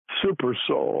the super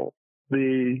soul,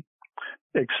 the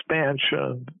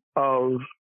expansion of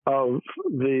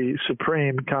the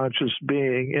supreme conscious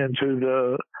being into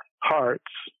the hearts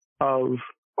of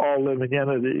all living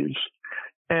entities.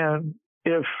 And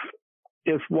if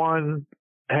one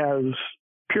has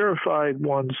purified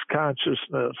one's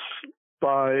consciousness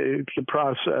by the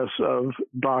process of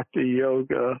bhakti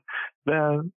yoga,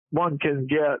 then one can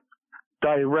get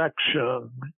direction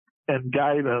and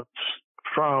guidance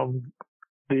from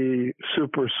the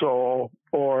super soul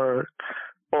or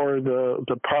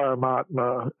the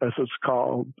Paramatma, as it's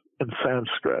called in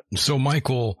Sanskrit. So,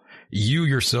 Michael, you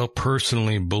yourself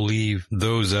personally believe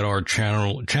those that are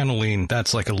channeling,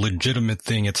 that's like a legitimate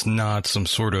thing. It's not some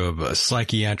sort of a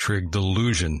psychiatric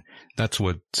delusion. That's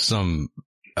what some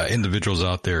individuals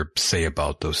out there say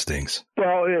about those things.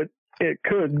 Well, it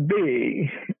could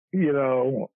be.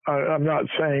 I'm not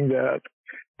saying that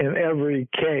in every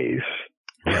case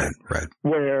right.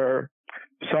 where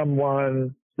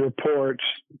someone reports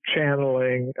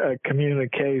channeling a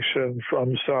communication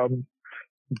from some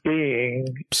being,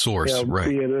 source, right,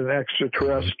 be it an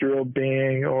extraterrestrial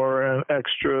being or an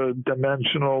extra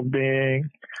dimensional being.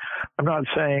 I'm not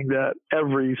saying that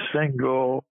every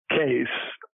single case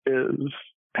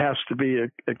has to be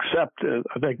accepted.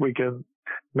 I think we can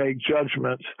make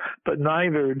judgments, but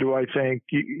neither do I think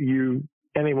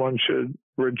anyone should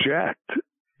reject,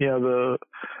 the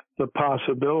the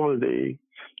possibility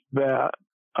that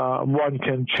one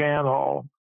can channel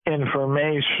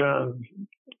information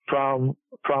from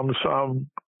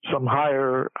some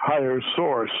higher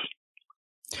source.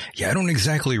 Yeah, I don't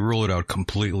exactly rule it out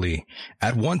completely.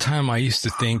 At one time, I used to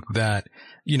think that,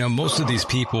 most of these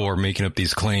people are making up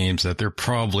these claims that they're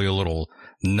probably a little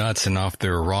nuts and off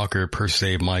their rocker per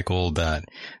se, Michael, that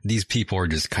these people are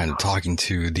just kind of talking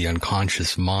to the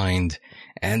unconscious mind,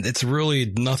 and it's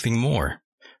really nothing more.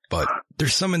 But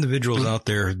there's some individuals out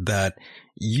there that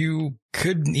you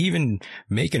could even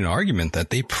make an argument that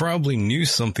they probably knew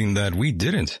something that we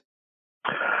didn't.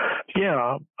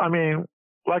 Yeah, I mean,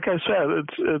 like I said,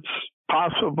 it's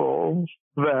possible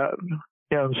that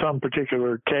in some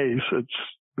particular case it's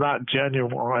not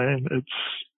genuine.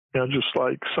 It's just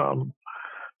like some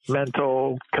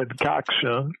mental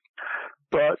concoction.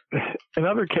 But in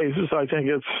other cases, I think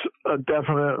it's a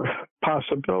definite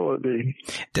possibility.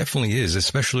 Definitely is,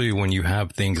 especially when you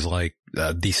have things like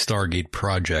the Stargate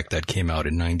project that came out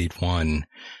in '91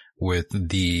 with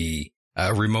the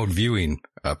remote viewing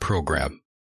program.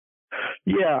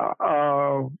 Yeah,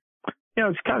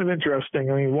 it's kind of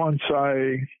interesting. I mean, once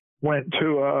I went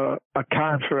to a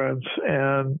conference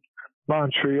in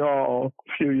Montreal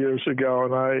a few years ago,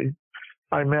 and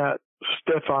I met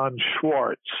Stefan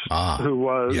Schwartz, who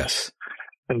was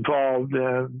involved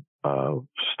in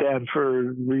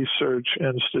Stanford Research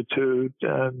Institute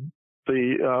and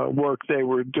the work they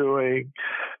were doing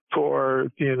for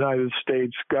the United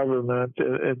States government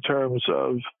in terms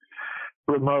of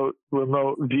remote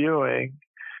viewing.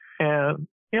 And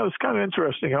it's kind of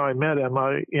interesting how I met him.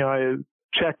 I had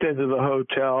checked into the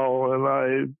hotel, and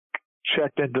I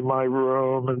checked into my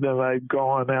room, and then I'd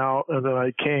gone out, and then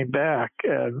I came back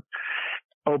and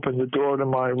opened the door to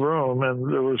my room,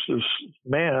 and there was this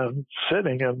man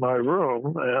sitting in my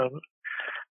room, and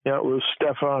it was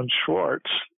Stefan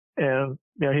Schwartz, and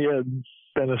he had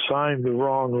been assigned the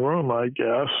wrong room, I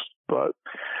guess, but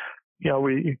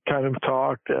we kind of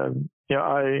talked, and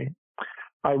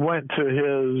I went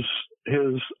to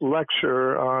his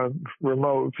lecture on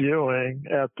remote viewing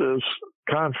at this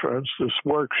conference, this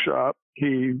workshop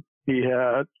he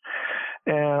had,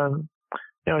 and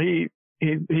he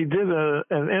did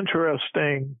an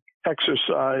interesting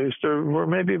exercise. There were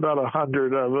maybe about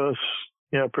 100 of us,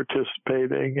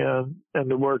 participating in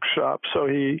the workshop. So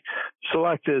he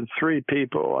selected 3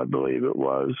 people, I believe it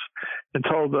was, and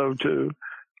told them to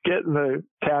get in the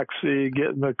taxi,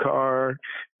 get in the car,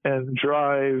 and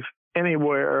drive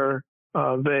anywhere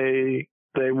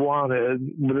they wanted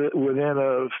within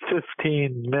a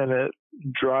 15-minute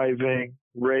driving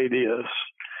radius.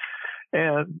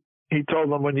 And he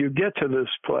told them, when you get to this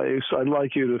place, I'd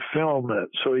like you to film it.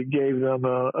 So he gave them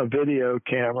a video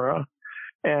camera,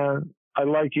 and I'd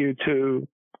like you to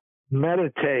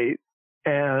meditate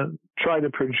and try to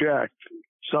project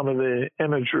some of the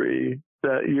imagery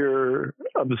that you're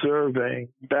observing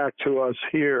back to us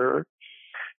here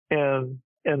in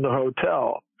the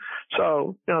hotel.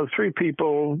 So, 3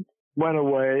 people went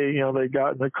away, they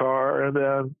got in the car, and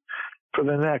then for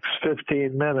the next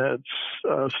 15 minutes,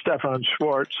 Stefan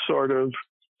Schwartz sort of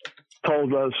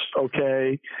told us,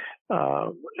 okay,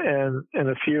 and in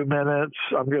a few minutes,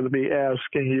 I'm going to be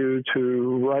asking you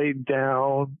to write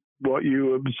down what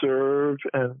you observe,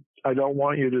 and I don't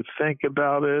want you to think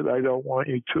about it. I don't want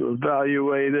you to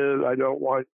evaluate it. I don't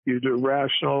want you to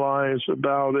rationalize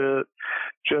about it.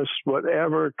 Just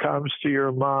whatever comes to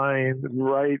your mind,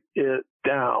 write it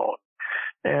down.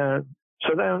 And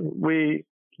so then we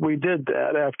did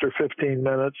that. After 15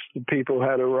 minutes, the people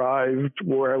had arrived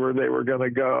wherever they were going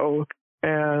to go.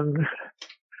 And,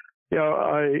 he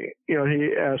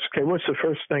asked, okay, what's the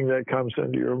first thing that comes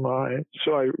into your mind?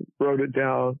 So I wrote it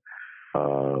down,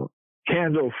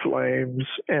 candle flames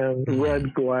and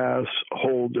red glass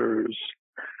holders.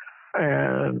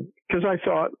 And because I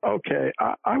thought, okay,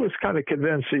 I was kind of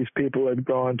convinced these people had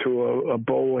gone to a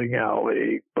bowling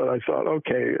alley, but I thought,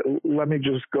 okay, let me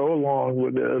just go along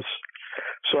with this.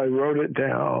 So I wrote it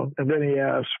down, and then he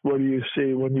asked, what do you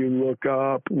see when you look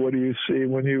up? What do you see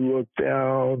when you look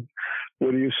down?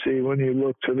 What do you see when you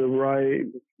look to the right?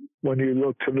 When you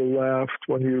look to the left?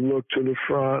 When you look to the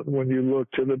front? When you look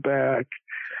to the back?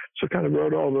 So I kind of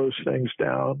wrote all those things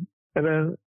down. And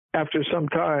then after some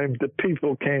time, the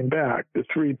people came back. The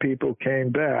 3 people came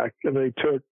back, and they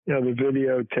took, the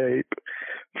videotape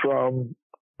from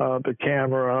the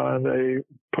camera, and they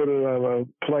put it on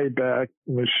a playback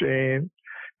machine.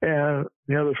 And,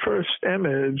 the first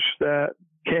image that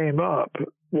came up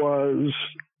was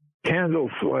candle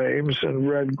flames and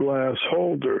red glass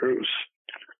holders,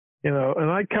 and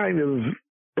I kind of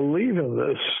believe in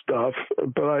this stuff,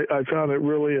 but I found it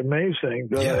really amazing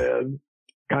that I had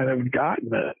kind of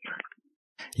gotten it.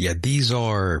 Yeah, these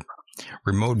are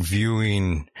remote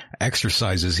viewing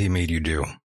exercises he made you do.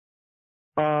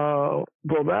 Well,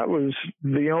 that was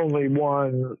the only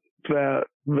one that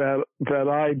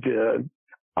I did.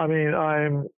 I mean,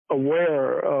 I'm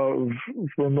aware of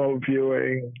remote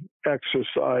viewing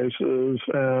exercises,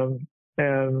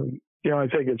 and I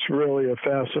think it's really a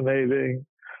fascinating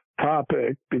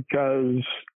topic because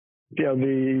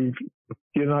the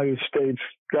United States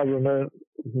government,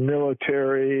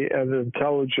 military, and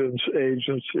intelligence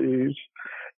agencies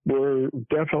were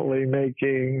definitely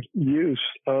making use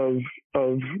of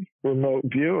remote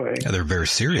viewing. Yeah, they're very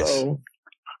serious. So,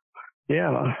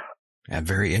 yeah. Yeah,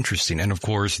 very interesting. And of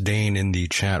course, Dane in the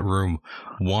chat room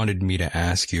wanted me to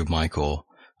ask you, Michael,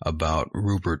 about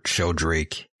Rupert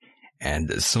Sheldrake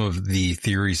and some of the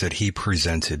theories that he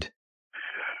presented.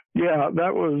 Yeah,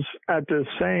 that was at the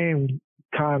same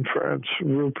conference.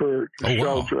 Rupert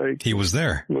Sheldrake. He was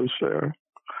there.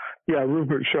 Yeah,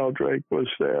 Rupert Sheldrake was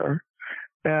there.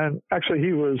 And actually,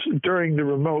 he was, during the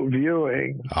remote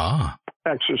viewing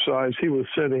exercise, he was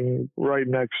sitting right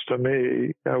next to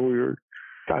me. We were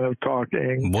kind of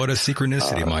talking. What a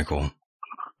synchronicity, Michael.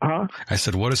 Huh? I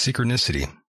said, what a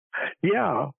synchronicity.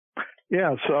 Yeah.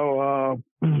 Yeah. So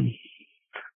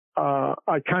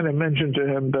I kind of mentioned to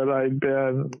him that I'd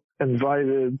been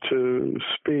invited to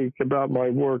speak about my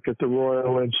work at the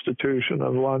Royal Institution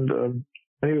in London.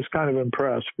 And he was kind of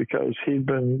impressed because he'd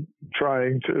been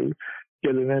trying to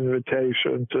get an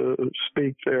invitation to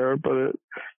speak there, but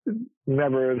it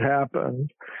never had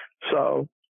happened. So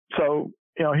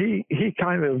he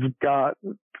kind of got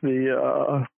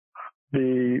the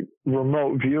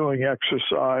remote viewing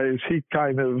exercise. He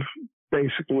kind of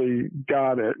basically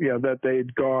got it, that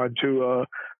they'd gone to a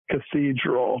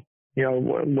cathedral,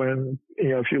 when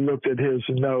if you looked at his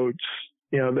notes,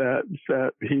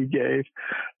 that he gave.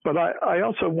 But I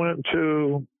also went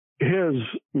to his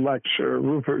lecture.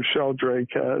 Rupert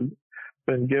Sheldrake had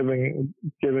been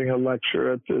giving a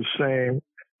lecture at the same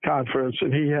conference,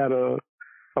 and he had a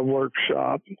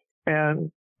workshop.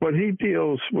 And what he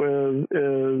deals with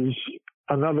is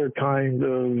another kind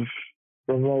of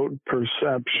remote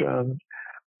perception.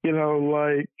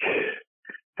 Like,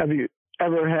 have you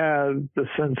ever had the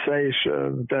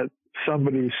sensation that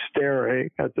somebody's staring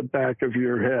at the back of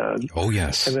your head? Oh,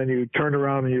 yes. And then you turn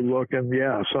around and you look, and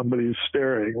somebody's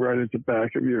staring right at the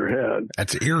back of your head.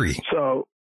 That's eerie. So,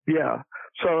 yeah.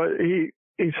 So he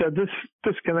said this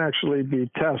can actually be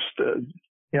tested.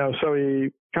 So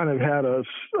he kind of had us,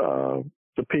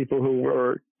 the people who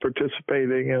were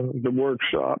participating in the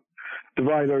workshop,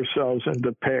 divide ourselves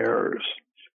into pairs.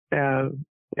 And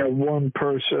one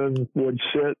person would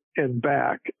sit in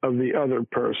back of the other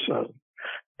person.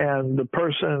 And the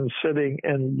person sitting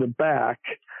in the back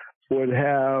would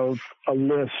have a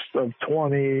list of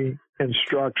 20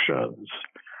 instructions.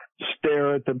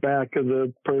 Stare at the back of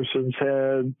the person's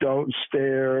head. Don't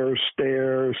stare,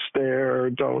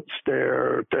 don't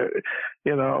stare,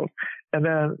 And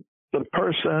then the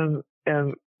person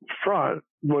in front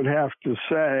would have to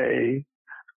say,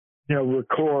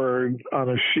 record on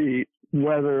a sheet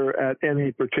whether at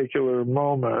any particular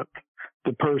moment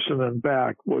the person in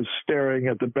back was staring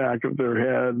at the back of their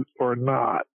head or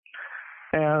not.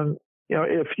 And,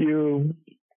 if you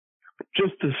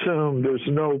just assume there's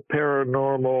no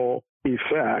paranormal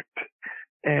effect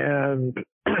and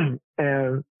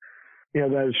that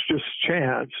it's just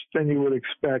chance, then you would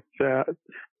expect that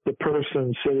the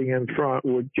person sitting in front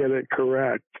would get it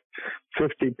correct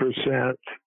 50%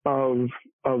 of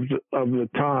the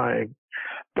time.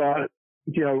 But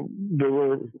there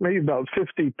were maybe about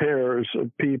 50 pairs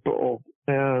of people,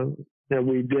 and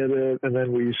we did it, and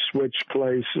then we switched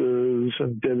places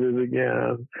and did it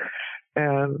again.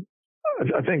 And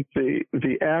I think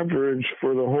the average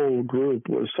for the whole group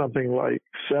was something like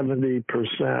 70%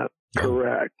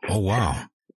 correct. Oh, wow.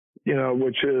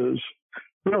 Which is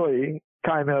really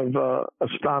kind of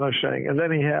astonishing. And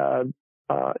then he had,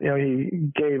 he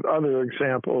gave other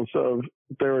examples of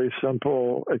very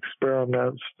simple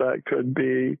experiments that could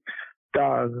be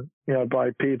done,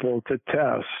 by people to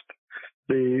test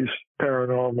these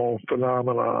paranormal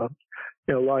phenomena.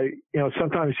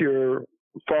 Sometimes your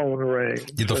phone rings.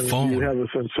 The phone. You have a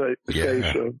sensation.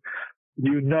 Yeah.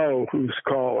 Who's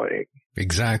calling.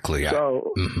 Exactly.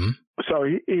 So, so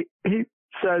he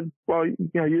said, well,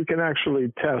 you can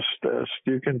actually test this.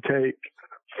 You can take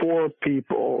 4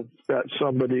 people that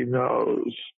somebody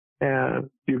knows, and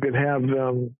you can have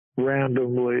them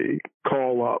randomly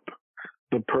call up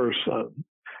the person.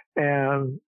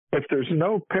 And if there's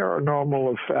no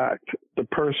paranormal effect, the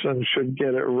person should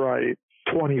get it right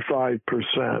 25%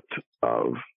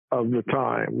 of the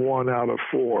time, 1 out of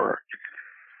 4.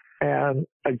 And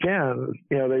again,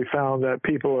 they found that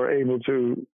people are able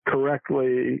to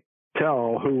correctly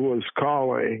tell who was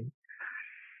calling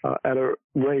at a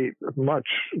rate much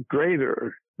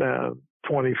greater than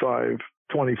 25%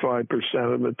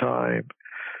 of the time.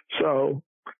 So,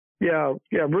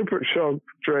 Rupert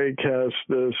Sheldrake has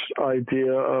this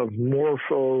idea of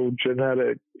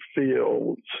morphogenetic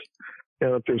fields,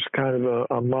 that there's kind of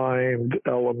a mind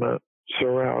element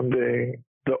surrounding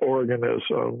the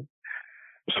organism,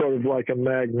 sort of like a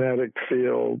magnetic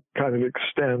field, kind of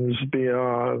extends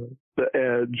beyond the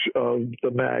edge of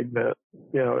the magnet.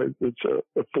 It's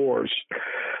a force.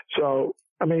 So,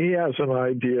 he has an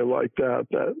idea like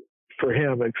that for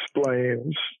him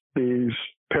explains these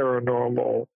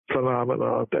paranormal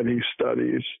phenomena that he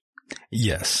studies.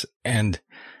 Yes. And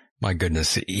my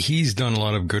goodness, he's done a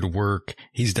lot of good work.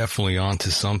 He's definitely onto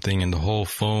something, and the whole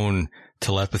phone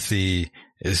telepathy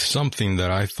is something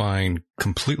that I find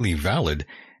completely valid.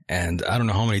 And I don't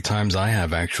know how many times I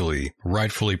have actually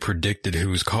rightfully predicted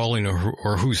who's calling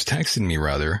or who's texting me,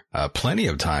 rather. Plenty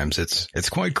of times. It's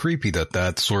quite creepy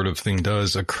that sort of thing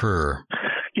does occur.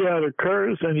 Yeah, it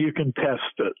occurs, and you can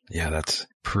test it. Yeah, that's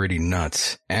pretty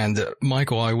nuts. And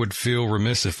Michael, I would feel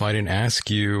remiss if I didn't ask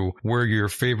you where your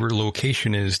favorite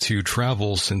location is to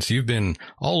travel, since you've been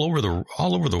all over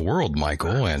the world,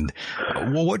 Michael. And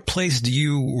what place do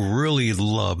you really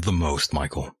love the most,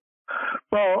 Michael?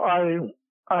 Well, I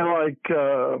like,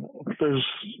 there's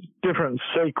different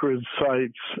sacred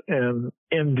sites in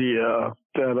India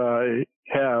that I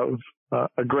have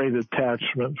a great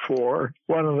attachment for.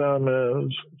 One of them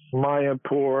is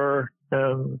Mayapur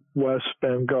in West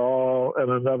Bengal,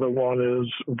 and another one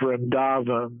is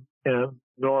Vrindavan in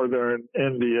northern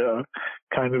India,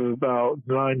 kind of about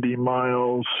 90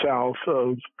 miles south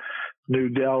of New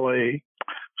Delhi.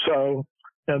 So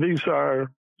these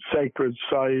are sacred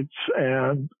sites,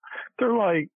 and they're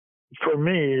like, for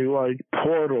me, like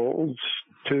portals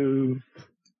to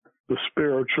the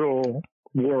spiritual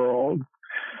world.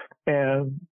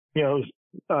 And,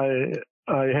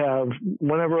 I have,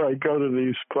 whenever I go to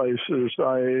these places,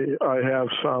 I have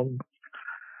some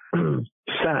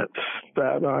sense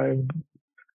that I'm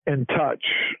in touch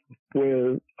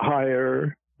with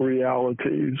higher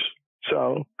realities.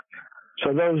 So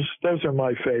those are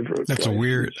my favorite. That's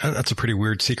a pretty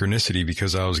weird synchronicity,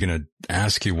 because I was going to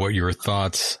ask you what your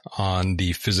thoughts on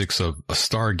the physics of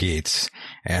stargates,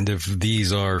 and if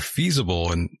these are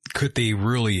feasible, and could they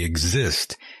really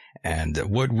exist? And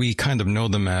what we kind of know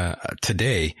them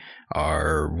today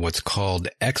are what's called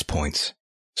X points.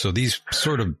 So these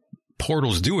sort of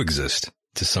portals do exist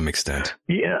to some extent.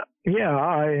 Yeah.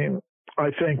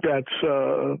 I think that's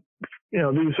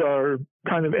these are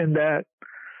kind of in that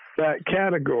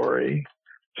category.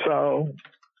 So,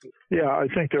 I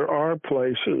think there are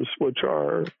places which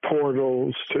are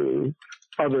portals to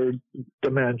other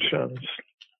dimensions.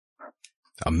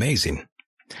 Amazing.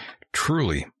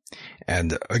 Truly.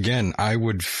 And again, I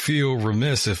would feel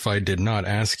remiss if I did not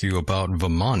ask you about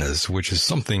Vimanas, which is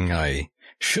something I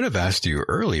should have asked you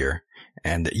earlier.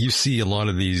 And you see a lot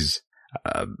of these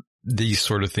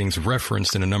sort of things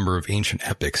referenced in a number of ancient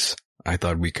epics. I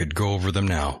thought we could go over them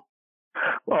now.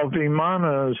 Well,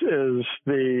 Vimanas is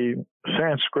the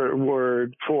Sanskrit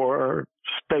word for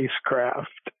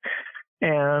spacecraft.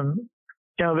 And,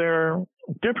 there are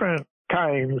different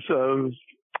kinds of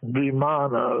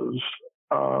Vimanas,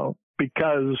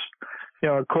 because,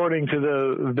 according to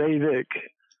the Vedic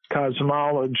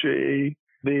cosmology,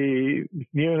 the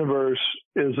universe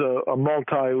is a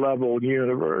multi-level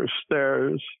universe.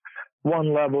 There's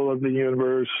one level of the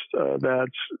universe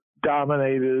that's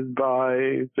dominated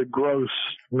by the gross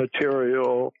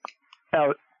material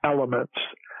elements.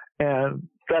 And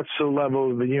that's the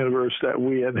level of the universe that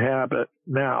we inhabit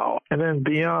now. And then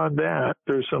beyond that,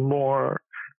 there's a more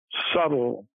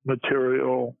subtle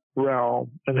material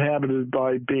realm inhabited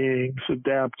by beings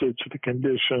adapted to the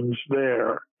conditions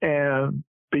there. And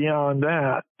beyond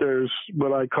that, there's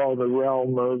what I call the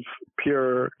realm of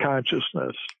pure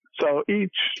consciousness. So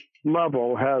each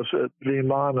level has its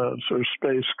Vimanas or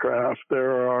spacecraft.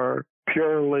 There are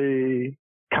purely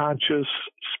conscious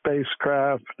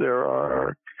spacecraft. There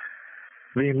are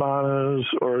Vimanas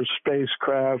or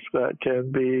spacecraft that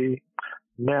can be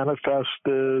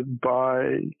manifested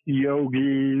by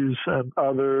yogis and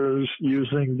others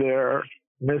using their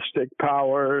mystic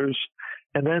powers.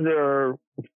 And then there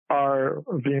are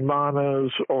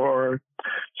Vimanas or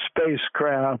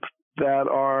spacecraft that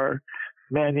are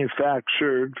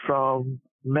manufactured from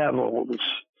metals.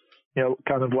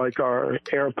 kind of like our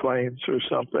airplanes or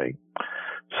something.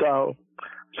 So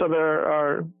there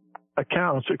are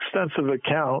extensive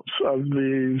accounts of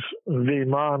these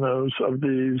Vimanas, of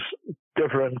these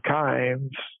different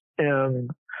kinds in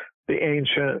the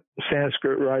ancient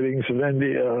Sanskrit writings of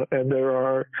India, and there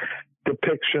are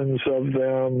depictions of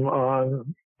them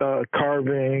on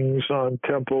carvings on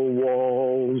temple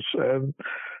walls and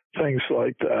things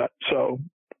like that. So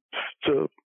it's a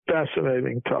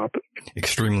fascinating topic.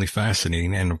 Extremely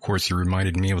fascinating. And of course, you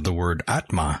reminded me of the word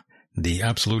Atma, the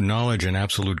absolute knowledge and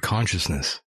absolute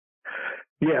consciousness.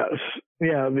 Yes.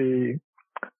 Yeah, the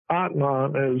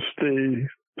Atman is the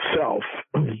self.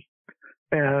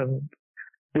 And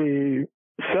the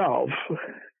self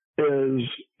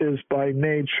is by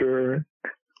nature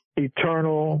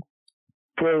eternal,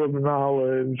 full of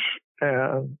knowledge,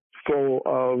 and full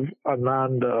of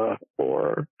ananda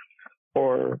or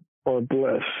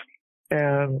bliss.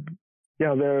 And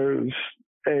there's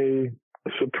a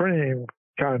supreme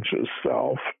conscious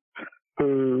self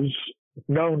who's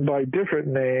known by different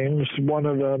names. One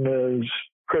of them is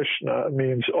Krishna. It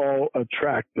means all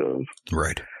attractive.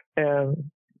 Right.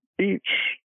 And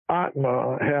each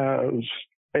Atma has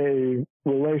a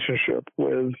relationship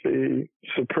with the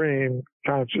supreme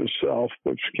conscious self,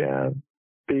 which can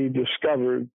be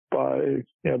discovered by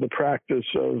the practice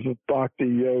of bhakti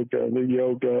yoga, the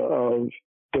yoga of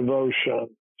devotion.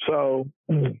 So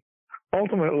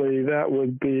ultimately, that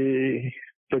would be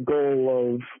the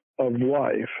goal of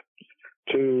life,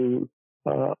 to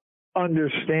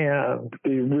understand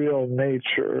the real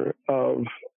nature of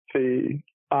the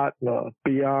Atma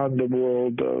beyond the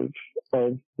world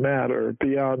of matter,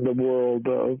 beyond the world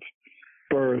of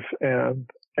birth and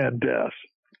death.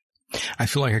 I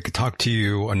feel like I could talk to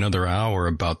you another hour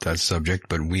about that subject,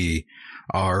 but we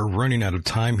are running out of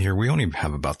time here. We only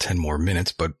have about 10 more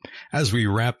minutes, but as we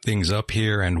wrap things up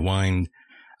here and wind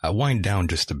down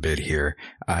just a bit here,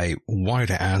 I wanted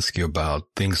to ask you about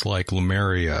things like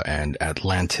Lemuria and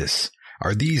Atlantis.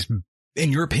 Are these,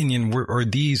 in your opinion, are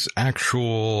these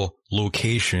actual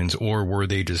locations, or were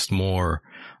they just more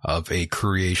of a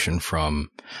creation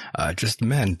from just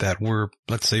men that were,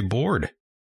 let's say, bored?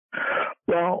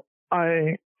 Well,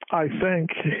 I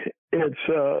think it's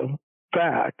a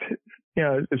fact.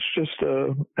 It's just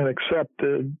an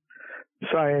accepted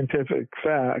scientific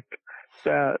fact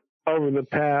that over the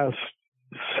past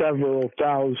several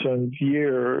thousand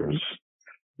years,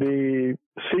 the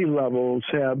sea levels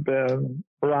have been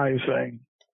rising.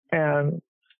 And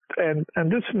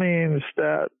this means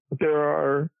that there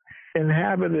are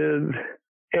inhabited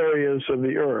areas of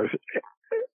the earth,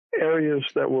 areas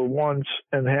that were once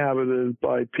inhabited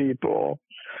by people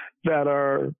that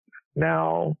are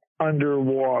now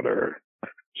underwater.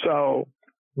 So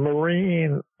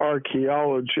marine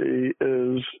archaeology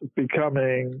is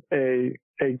becoming a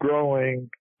growing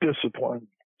discipline.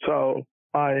 So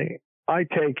I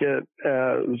take it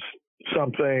as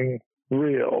something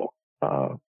real,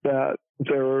 that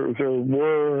there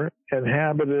were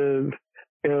inhabited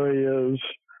areas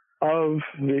of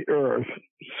the earth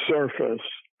surface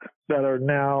that are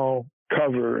now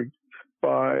covered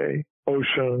by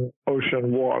ocean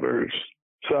waters.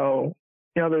 So,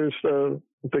 there's the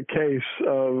case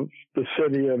of the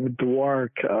city of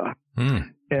Dwarka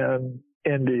in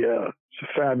India. It's a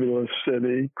fabulous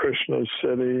city, Krishna's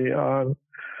city on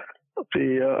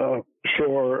the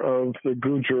shore of the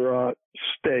Gujarat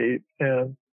state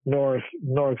in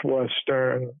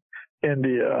northwestern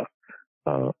India.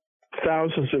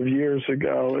 Thousands of years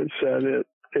ago, it said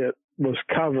it was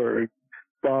covered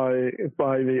by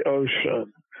the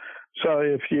ocean. So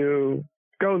if you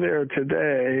go there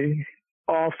today,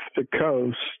 off the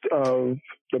coast of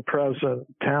the present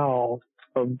town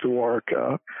of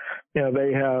Dwarka,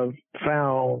 they have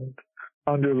found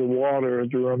under the water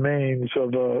the remains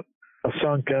of a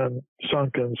sunken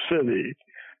city.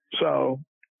 So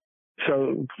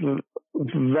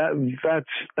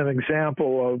that's an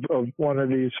example of one of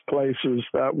these places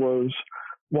that was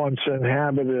once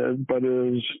inhabited but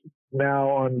is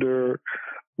now under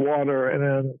water. And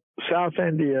in South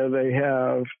India, they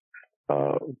have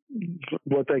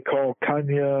what they call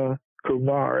Kanya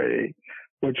Kumari,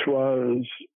 which was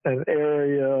an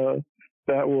area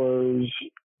that was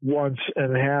once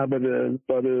inhabited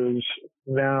but is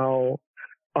now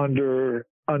under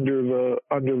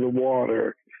the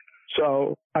water.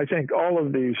 So I think all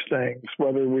of these things,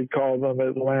 whether we call them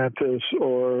Atlantis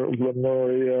or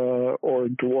Lemuria or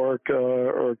Dwarka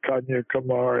or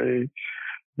Kanyakumari,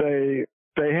 they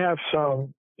have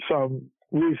some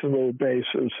reasonable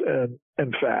basis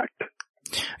in fact.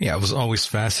 Yeah, I was always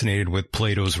fascinated with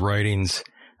Plato's writings,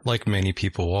 like many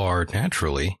people are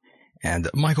naturally. And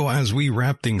Michael, as we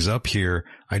wrap things up here,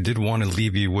 I did want to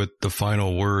leave you with the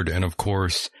final word. And of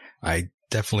course, I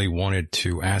definitely wanted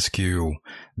to ask you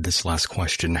this last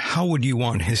question. How would you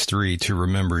want history to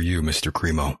remember you, Mr.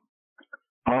 Cremo?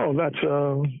 Oh, that's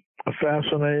a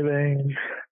fascinating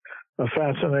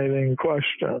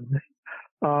question.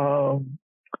 I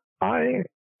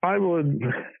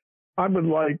would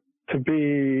like to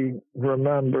be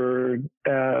remembered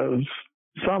as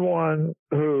someone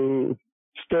who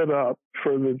stood up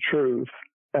for the truth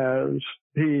as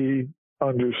he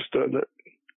understood it.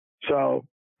 So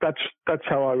that's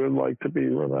how I would like to be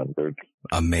remembered.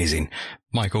 Amazing.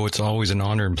 Michael, it's always an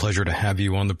honor and pleasure to have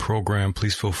you on the program.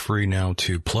 Please feel free now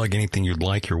to plug anything you'd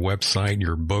like, your website,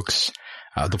 your books.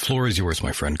 The floor is yours,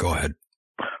 my friend. Go ahead.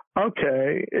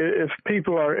 Okay. If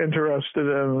people are interested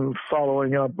in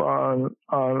following up on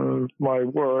my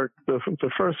work, the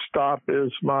first stop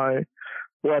is my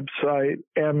website,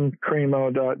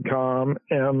 mcremo.com,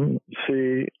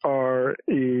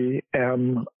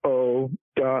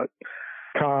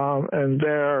 mcremo.com, and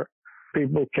there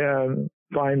people can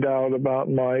find out about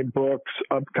my books,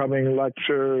 upcoming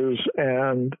lectures,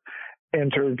 and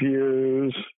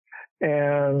interviews.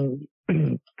 And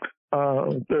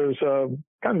there's a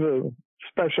kind of a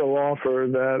special offer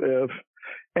that if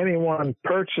anyone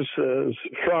purchases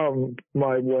from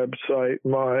my website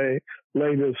my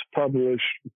latest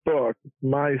published book,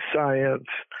 My Science,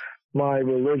 My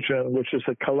Religion, which is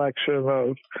a collection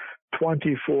of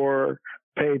 24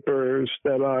 papers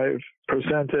that I've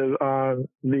presented on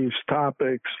these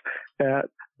topics at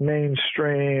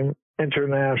mainstream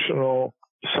international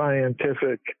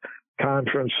scientific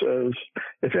conferences.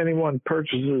 If anyone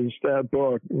purchases that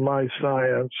book, My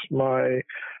Science, My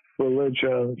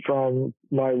Religion, from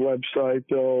my website,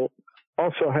 they'll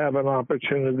also have an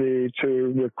opportunity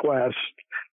to request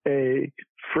a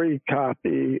free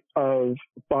copy of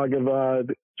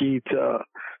Bhagavad Gita,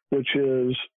 which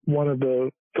is one of the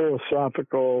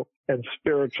philosophical and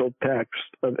spiritual texts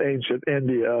of ancient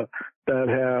India that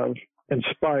have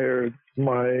inspired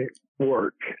my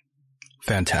work.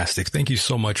 Fantastic. Thank you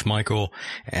so much, Michael.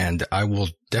 And I will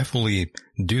definitely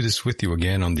do this with you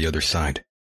again on the other side.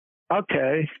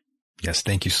 Okay. Yes,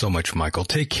 thank you so much, Michael.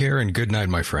 Take care and good night,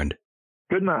 my friend.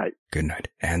 Good night. Good night.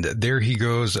 And there he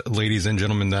goes, ladies and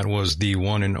gentlemen. That was the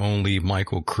one and only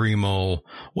Michael Cremo.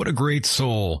 What a great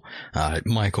soul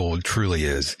Michael truly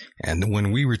is. And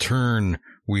when we return,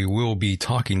 we will be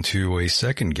talking to a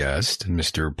second guest,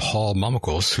 Mr. Paul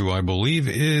Mamakos, who I believe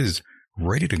is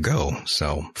ready to go.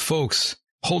 So, folks,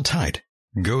 hold tight.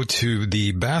 Go to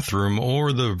the bathroom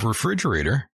or the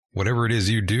refrigerator, whatever it is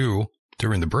you do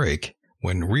during the break.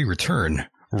 When we return,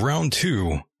 round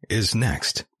 2 is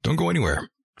next. Don't go anywhere.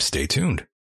 Stay tuned.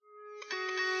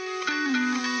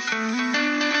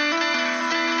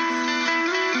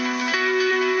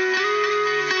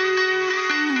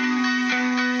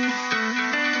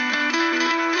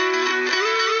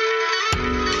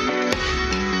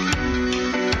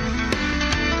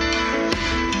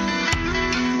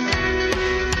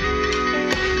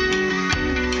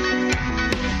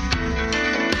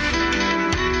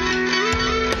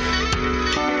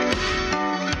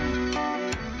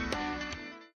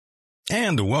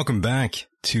 And welcome back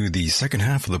to the second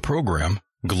half of the program.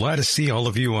 Glad to see all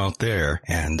of you out there.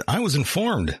 And I was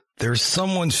informed there's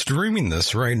someone streaming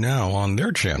this right now on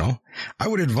their channel. I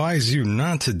would advise you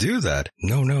not to do that.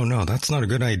 No, that's not a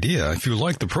good idea. If you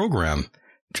like the program,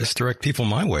 just direct people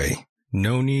my way.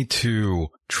 No need to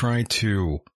try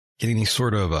to get any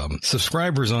sort of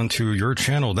subscribers onto your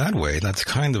channel that way. That's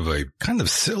kind of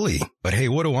silly. But hey,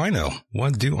 what do I know?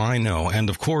 What do I know? And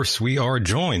of course, we are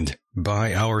joined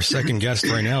by our second guest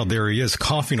right now. There he is,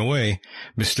 coughing away,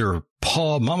 Mr.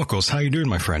 Paul Mamakos. How you doing,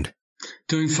 my friend?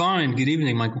 Doing fine. Good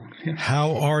evening, Michael. Yeah.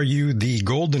 How are you, the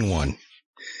golden one?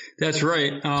 That's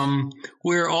right.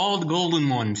 We're all the golden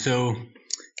one. So,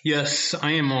 yes,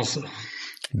 I am also.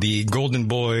 The golden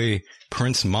boy,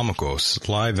 Prince Mamakos,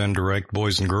 live and direct,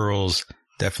 boys and girls.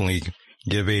 Definitely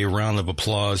give a round of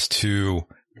applause to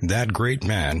that great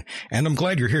man. And I'm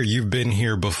glad you're here. You've been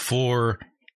here before.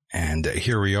 And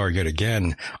here we are yet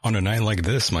again on a night like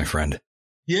this, my friend.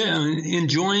 Yeah,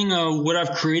 enjoying what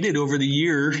I've created over the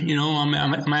year. You know, I'm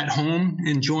at home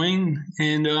enjoying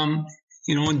and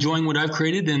enjoying what I've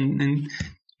created, and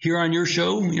here on your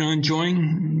show,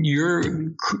 enjoying your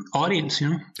audience.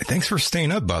 Thanks for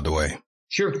staying up, by the way.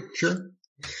 Sure.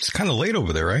 It's kind of late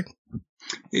over there, right?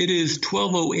 It is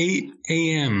 12:08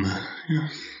 a.m. Yeah.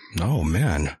 Oh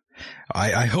man,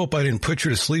 I hope I didn't put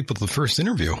you to sleep with the first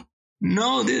interview.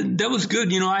 No, that was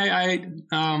good.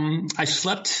 I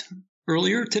slept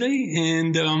earlier today,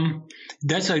 and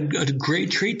that's a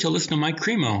great treat to listen to Mike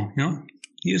Cremo. You know,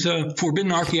 he's a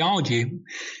forbidden archaeology.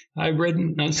 I've read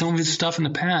some of his stuff in the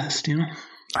past. You know,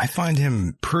 I find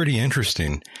him pretty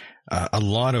interesting. A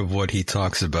lot of what he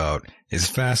talks about is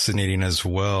fascinating, as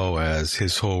well as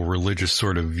his whole religious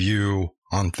sort of view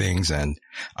on things, and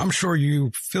I'm sure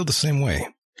you feel the same way.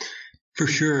 For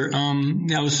sure.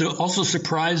 I was also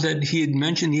surprised that he had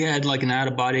mentioned he had like an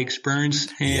out-of-body experience,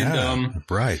 and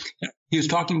right. He was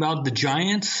talking about the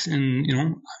giants, and you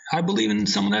know, I believe in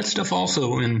some of that stuff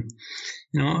also, and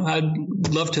you know, I'd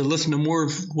love to listen to more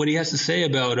of what he has to say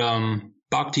about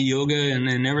Bhakti yoga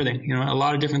and everything. You know, a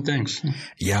lot of different things.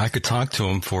 Yeah, I could talk to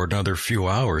him for another few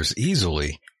hours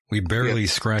easily. We barely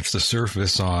scratched the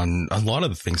surface on a lot of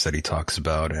the things that he talks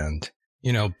about, and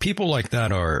you know, people like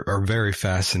that are very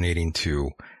fascinating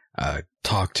to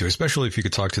talk to, especially if you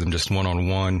could talk to them just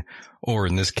one-on-one, or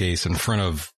in this case, in front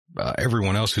of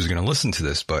everyone else who's going to listen to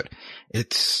this. But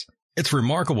it's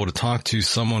remarkable to talk to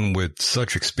someone with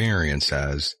such experience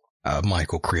as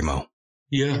Michael Cremo.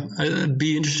 Yeah, I'd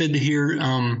be interested to hear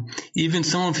even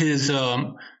some of his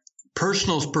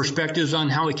personal perspectives on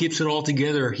how he keeps it all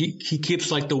together. He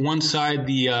keeps like the one side,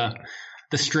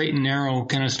 the straight and narrow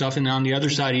kind of stuff, and on the other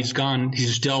side,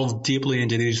 he's delved deeply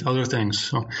into these other things.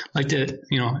 So I'd like to,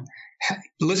 you know,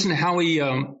 listen to how he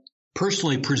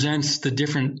personally presents the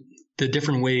different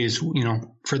ways, you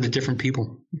know, for the different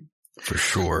people. For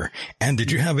sure. And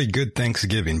did you have a good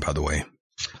Thanksgiving, by the way?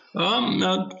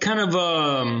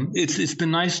 It's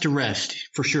been nice to rest,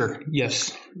 for sure.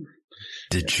 Yes.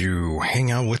 Did you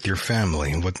hang out with your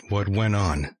family? What went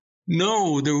on?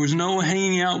 No, there was no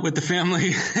hanging out with the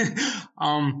family.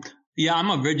 Yeah, I'm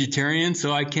a vegetarian,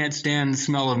 so I can't stand the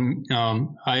smell of,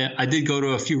 I did go to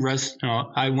a few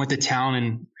I went to town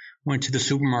and went to the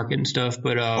supermarket and stuff,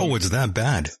 but, oh, it's that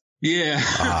bad. Yeah.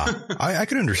 I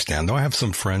can understand, though. I have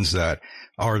some friends that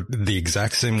are the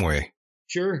exact same way.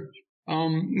 Sure.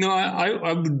 No,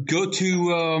 I would go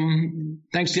to,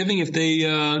 Thanksgiving if they,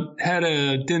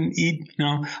 didn't eat, you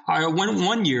know. I went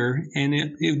one year, and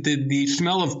the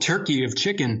smell of turkey,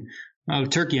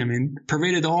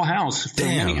 pervaded the whole house for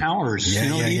many hours,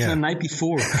 even the night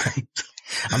before.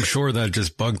 I'm sure that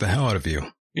just bugged the hell out of you.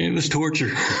 It was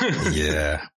torture.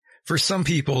 Yeah. For some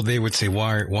people, they would say,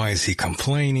 why is he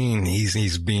complaining?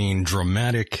 He's being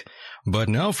dramatic. But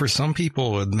no, for some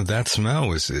people, that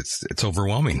smell it's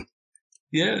overwhelming.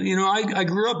 Yeah, you know, I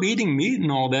grew up eating meat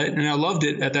and all that, and I loved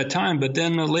it at that time. But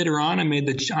then later on, I made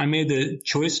the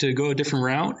choice to go a different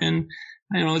route, and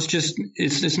you know,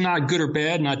 it's not good or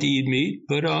bad not to eat meat,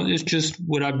 but it's just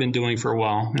what I've been doing for a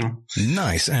while. You know.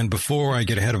 Nice. And before I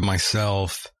get ahead of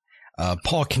myself,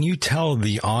 Paul, can you tell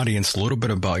the audience a little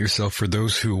bit about yourself for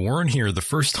those who weren't here the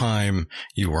first time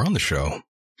you were on the show?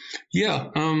 Yeah,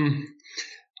 I'm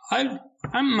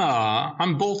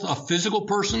both a physical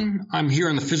person. I'm here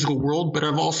in the physical world, but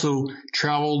I've also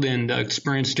traveled and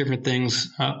experienced different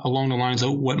things along the lines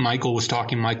of what Michael was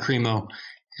talking, Mike Cremo,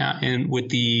 and with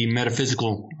the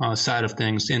metaphysical side of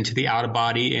things, into the out of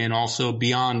body, and also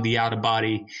beyond the out of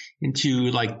body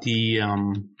into like the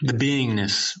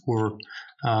beingness, or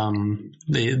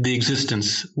the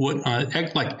existence,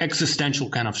 like existential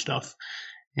kind of stuff.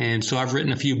 And so I've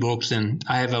written a few books, and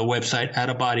I have a website,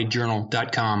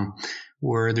 outofbodyjournal.com,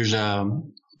 where there's a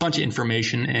bunch of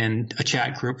information and a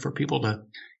chat group for people to,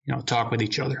 you know, talk with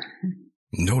each other.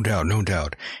 No doubt, no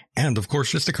doubt. And of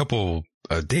course, just a couple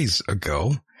days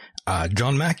ago,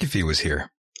 John McAfee was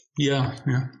here. Yeah.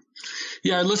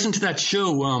 I listened to that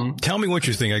show. Tell me what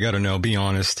you think. I got to know. Be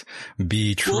honest.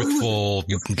 Be truthful.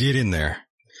 Get in there.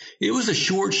 It was a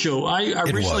short show. I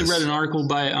recently read an article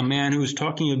by a man who was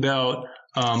talking about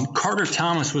Carter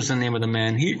Thomas was the name of the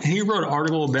man. He wrote an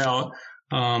article about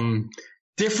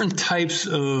different types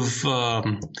of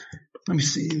let me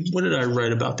see, what did I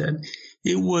write about that?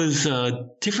 It was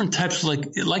different types, like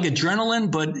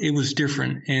adrenaline, but it was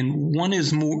different. And one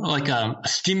is more like a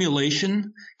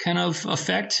stimulation kind of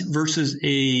effect versus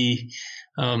a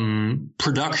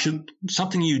production.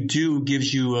 Something you do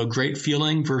gives you a great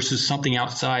feeling versus something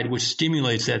outside which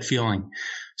stimulates that feeling.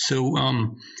 So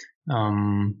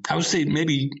I would say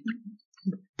maybe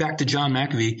back to John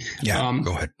McAfee. Yeah,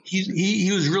 go ahead.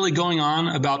 He was really going on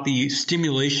about the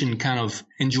stimulation kind of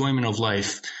enjoyment of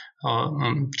life,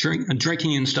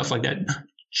 drinking and stuff like that.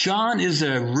 John is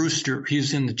a rooster.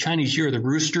 He's in the Chinese year of the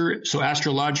rooster. So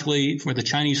astrologically, for the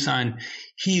Chinese sign,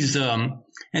 he's and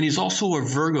he's also a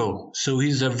Virgo. So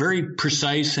he's a very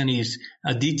precise, and he's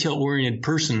a detail-oriented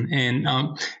person. And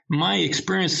my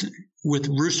experience with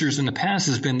roosters in the past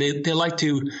has been they like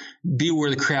to be where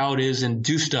the crowd is and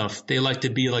do stuff. They like to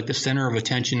be like the center of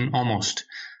attention almost.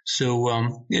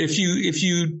 So if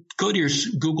you go to your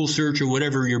Google search or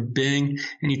whatever, your Bing,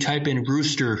 and you type in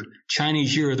rooster,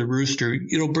 Chinese year of the rooster,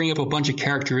 it'll bring up a bunch of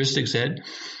characteristics that,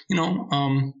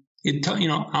 I'm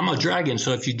a dragon.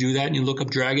 So if you do that and you look up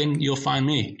dragon, you'll find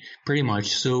me pretty much.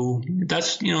 So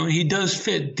that's, he does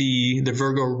fit the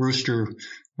Virgo rooster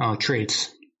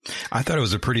traits. I thought it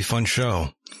was a pretty fun show.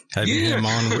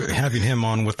 Having him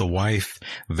on with the wife.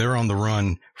 They're on the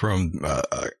run from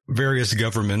various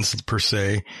governments per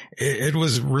se. It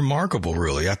was remarkable,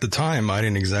 really. At the time, I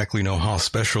didn't exactly know how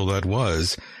special that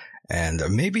was. And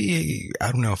maybe,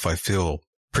 I don't know if I feel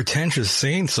pretentious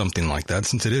saying something like that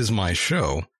since it is my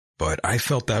show, but I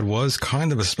felt that was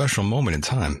kind of a special moment in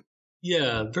time.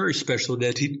 Yeah, very special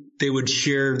that they would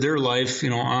share their life,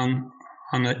 on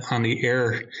the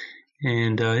air.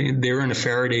 And they were in a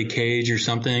Faraday cage or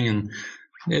something, and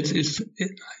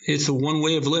it's a one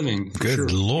way of living. Good sure.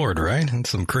 Lord, right? And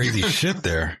some crazy shit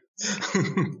there.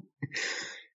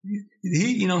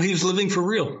 He's living for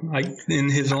real, like in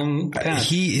his own path.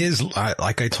 He is,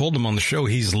 like I told him on the show,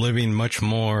 he's living much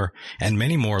more and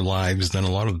many more lives than a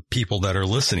lot of people that are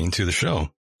listening to the show.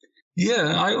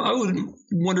 Yeah, I would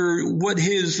wonder what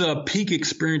his peak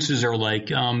experiences are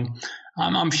like.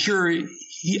 I'm sure.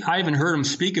 I haven't heard him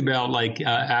speak about like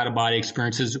out of body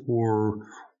experiences or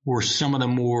some of the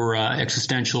more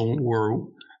existential or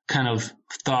kind of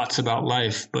thoughts about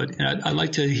life. But I'd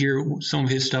like to hear some of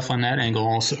his stuff on that angle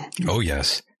also. Oh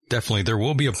yes, definitely. There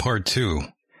will be a part 2.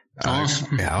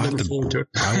 Awesome. I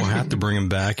will have to bring him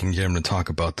back and get him to talk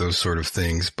about those sort of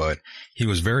things. But he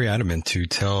was very adamant to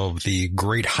tell the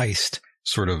great heist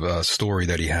sort of story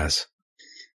that he has.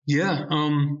 Yeah,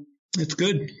 it's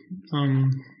good.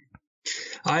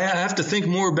 I have to think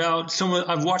more about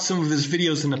I've watched some of his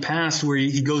videos in the past where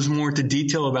he goes more into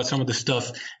detail about some of the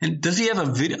stuff. And does he have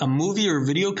a movie or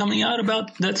video coming out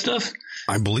about that stuff?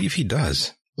 I believe he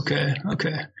does. Okay.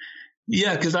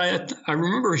 Yeah, because I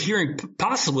remember hearing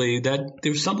possibly that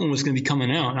there's something was going to be coming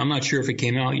out. I'm not sure if it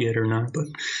came out yet or not, but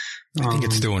I think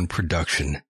it's still in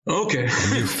production. Okay.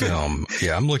 A new film.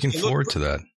 Yeah, I'm looking forward to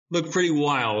that. Look pretty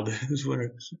wild is what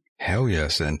it is. Hell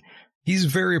yes, and he's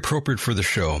very appropriate for the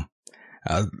show.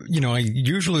 I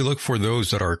usually look for those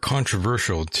that are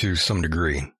controversial to some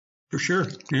degree. For sure.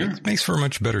 Yeah. It makes for a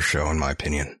much better show, in my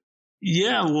opinion.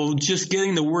 Yeah. Well, just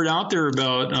getting the word out there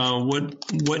about,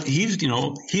 what he's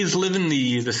living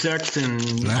the sex and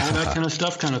all that kind of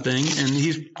stuff kind of thing. And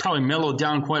he's probably mellowed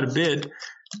down quite a bit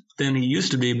than he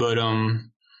used to be. But,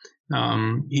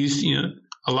 he's,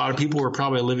 a lot of people are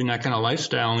probably living that kind of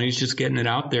lifestyle and he's just getting it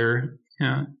out there,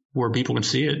 where people can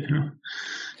see it.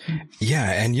 Yeah.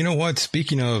 And you know what?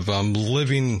 Speaking of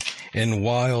living in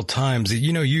wild times,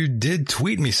 you did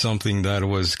tweet me something that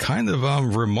was kind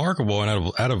of remarkable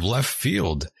and out of left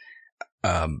field,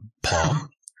 Paul.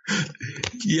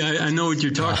 Yeah, I know what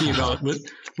you're talking about with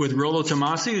Rollo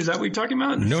Tomasi. Is that what you're talking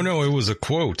about? No, it was a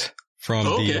quote from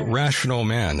the Rational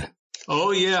Man.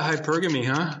 Oh, yeah. Hypergamy,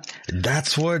 huh?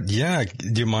 That's what. Yeah.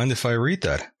 Do you mind if I read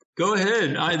that? Go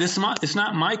ahead. It's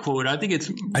not my quote. I think it's.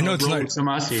 I know it's not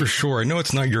Tomasi. For sure. I know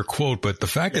it's not your quote, but the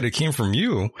fact that it came from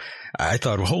you, I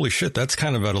thought, well, holy shit, that's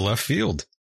kind of out of left field.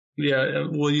 Yeah.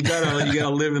 Well, you gotta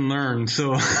live and learn.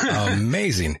 So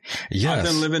amazing. Yes. I've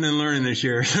been living and learning this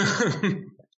year.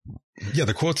 Yeah.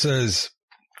 The quote says,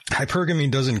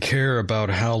 "Hypergamy doesn't care about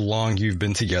how long you've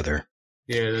been together."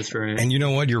 Yeah, that's right. And you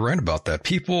know what? You're right about that.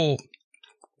 People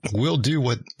will do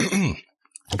what.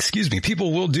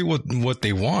 People will do what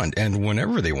they want and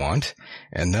whenever they want.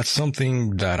 And that's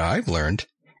something that I've learned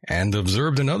and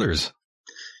observed in others.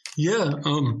 Yeah.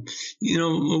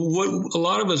 What a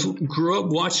lot of us grew up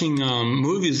watching,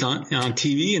 movies on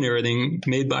TV and everything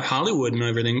made by Hollywood and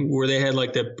everything where they had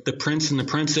like the prince and the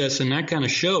princess and that kind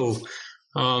of show.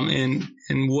 And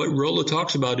what Rollo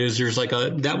talks about is there's like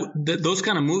those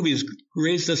kind of movies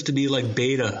raised us to be like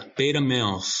beta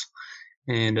males.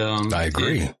 And, I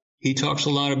agree. He talks a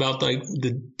lot about like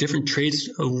the different traits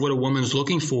of what a woman's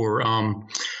looking for.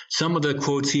 Some of the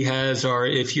quotes he has are,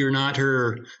 if you're not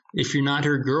her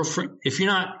girlfriend,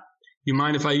 you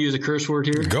mind if I use a curse word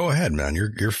here? Go ahead, man.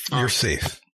 You're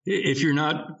safe. If you're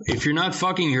not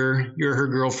fucking her, you're her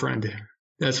girlfriend.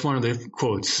 That's one of the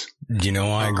quotes.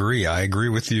 I agree. I agree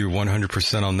with you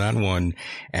 100% on that one.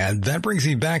 And that brings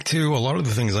me back to a lot of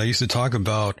the things I used to talk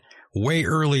about way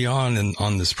early on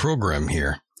this program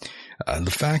here.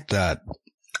 The fact that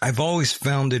I've always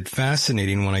found it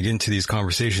fascinating when I get into these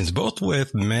conversations, both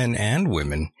with men and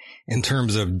women, in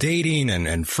terms of dating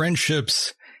and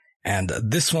friendships. And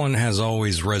this one has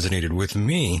always resonated with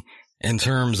me in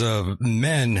terms of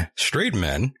men, straight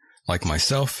men, like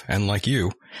myself and like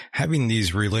you, having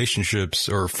these relationships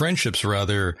or friendships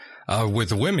rather,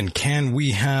 with women, can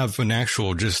we have an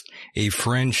actual, just a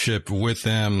friendship with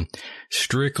them,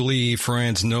 strictly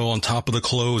friends, no on top of the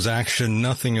clothes action,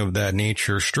 nothing of that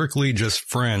nature, strictly just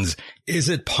friends? Is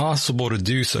it possible to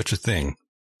do such a thing?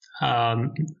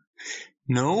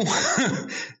 No,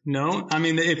 no. I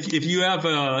mean, if you have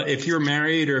if you're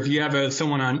married or if you have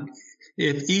someone on,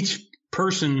 if each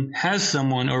person has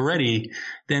someone already,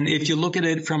 then if you look at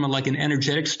it from like an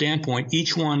energetic standpoint,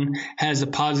 each one has a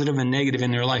positive and negative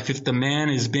in their life. If the man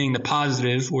is being the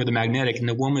positive or the magnetic and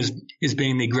the woman is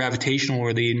being the gravitational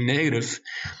or the negative,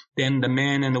 then the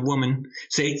man and the woman,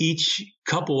 say each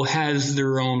couple has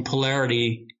their own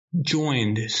polarity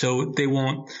joined, so they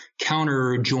won't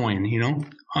counter join,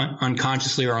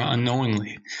 unconsciously or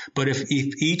unknowingly. But if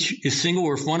each is single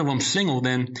or if one of them single,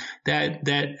 then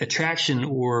that attraction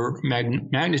or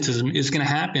magnetism is going to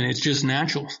happen. It's just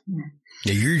natural.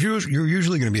 Yeah, you're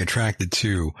usually going to be attracted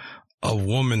to a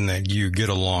woman that you get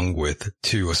along with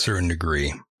to a certain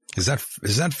degree. Is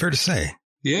that fair to say?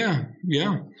 Yeah,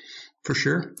 for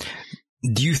sure.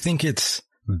 Do you think it's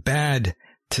bad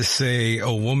to say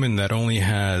a woman that only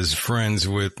has friends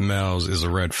with males is a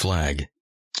red flag?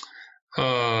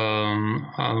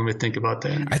 Let me think about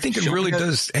that. I think it really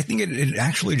does. I think it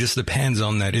actually just depends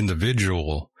on that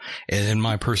individual. In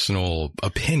my personal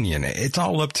opinion, it's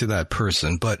all up to that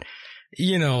person. But,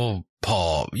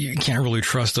 Paul, you can't really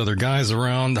trust other guys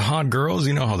around hot girls.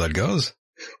 You know how that goes.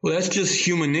 Well, that's just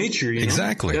human nature.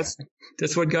 Exactly.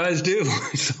 That's what guys do.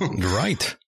 So,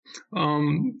 right.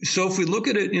 So if we look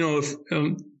at it,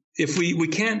 if we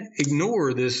can't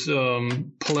ignore this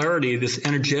polarity, this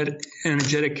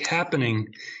energetic happening,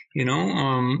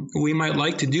 we might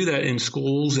like to do that in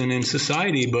schools and in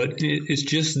society, but it's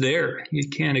just there. You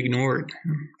can't ignore it.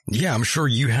 Yeah, I'm sure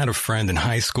you had a friend in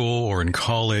high school or in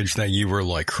college that you were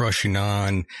like crushing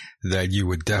on, that you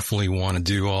would definitely want to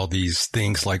do all these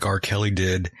things like R. Kelly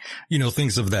did,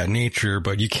 things of that nature,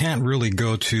 but you can't really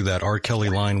go to that R. Kelly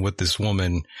line with this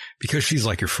woman because she's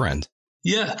like your friend.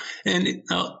 Yeah. And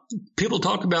people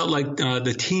talk about like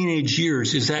the teenage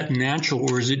years. Is that natural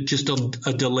or is it just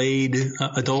a delayed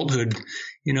adulthood?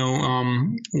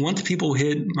 Once people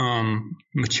hit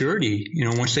maturity,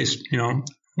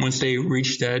 once they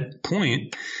reach that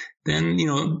point, then,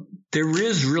 there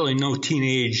is really no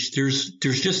teenage. There's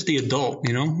just the adult,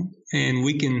 and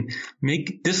we can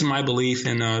make, this is my belief.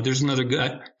 And there's another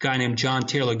guy named John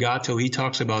Taylor Gatto. He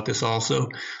talks about this also.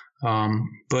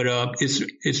 But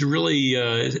it's really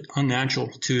unnatural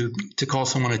to call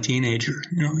someone a teenager,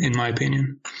 in my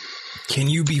opinion. Can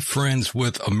you be friends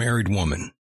with a married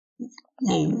woman?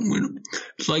 Well,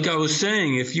 like I was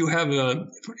saying, if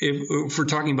we're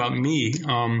talking about me,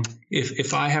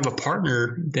 if I have a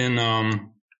partner, then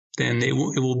it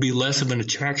will be less of an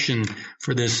attraction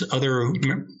for this other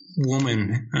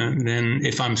woman than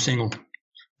if I'm single.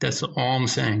 That's all I'm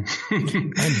saying.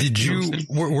 And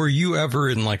were you ever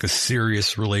in like a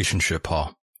serious relationship,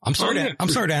 Paul? I'm sorry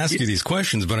to ask you these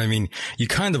questions, but I mean, you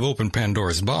kind of opened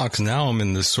Pandora's box. Now I'm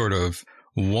in this sort of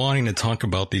wanting to talk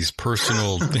about these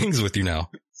personal things with you now.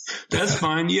 That's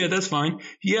fine. Yeah, that's fine.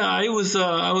 Yeah, I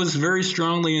was very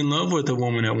strongly in love with a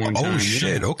woman at one time. Oh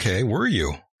shit. Okay. Were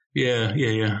you?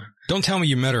 Yeah. Don't tell me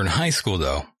you met her in high school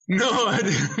though. No, I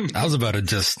didn't. I was about to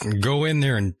just go in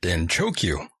there and choke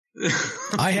you.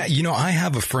 I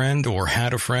have a friend or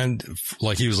had a friend,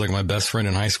 like he was like my best friend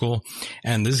in high school.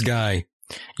 And this guy,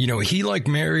 he like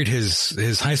married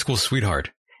his high school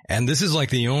sweetheart. And this is like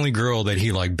the only girl that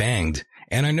he like banged.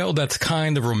 And I know that's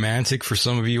kind of romantic for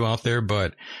some of you out there,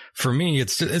 but for me,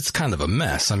 it's kind of a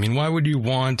mess. I mean, why would you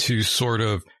want to sort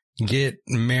of get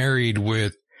married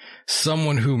with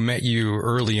someone who met you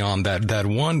early on, that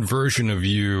one version of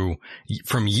you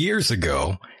from years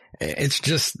ago? It's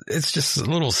just a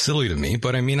little silly to me,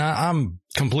 but I mean, I'm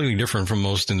completely different from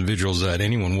most individuals that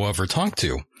anyone will ever talk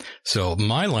to. So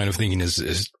my line of thinking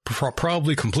is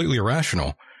probably completely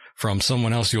irrational from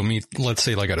someone else you'll meet, let's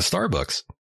say like at a Starbucks.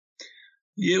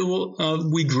 Yeah, well,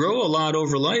 we grow a lot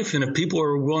over life, and if people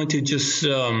are willing to just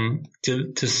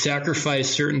to sacrifice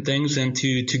certain things and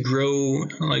to grow,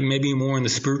 like maybe more in the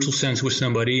spiritual sense with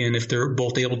somebody, and if they're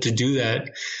both able to do that,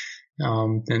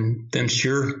 then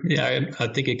sure, yeah, I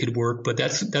think it could work. But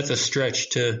that's a stretch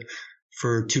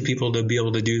for two people to be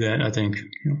able to do that. I think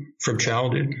from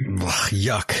childhood.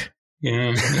 Yuck.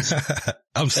 Yeah,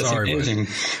 I'm sorry.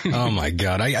 But, oh my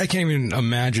God. I can't even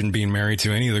imagine being married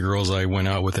to any of the girls I went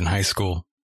out with in high school.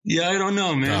 Yeah, I don't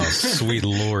know, man. Oh, sweet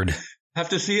Lord. Have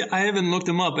to see. I haven't looked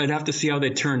them up. I'd have to see how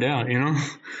they turned out,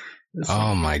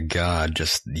 Oh my God.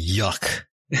 Just yuck.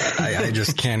 I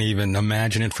just can't even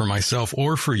imagine it for myself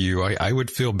or for you. I would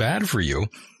feel bad for you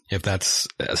if that's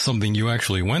something you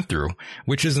actually went through,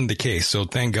 which isn't the case. So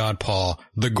thank God, Paul,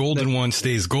 the golden one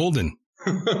stays golden.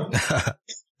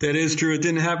 That is true. It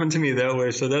didn't happen to me that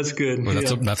way, so that's good. Well,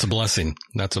 that's a blessing.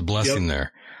 That's a blessing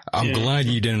there. I'm glad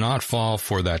you did not fall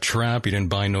for that trap. You didn't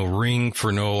buy no ring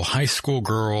for no high school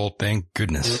girl. Thank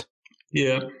goodness.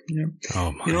 Yeah.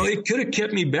 Oh my. You know, it could have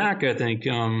kept me back, I think.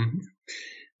 In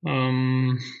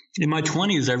my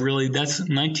 20s,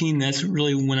 that's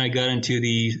really when I got into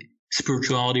the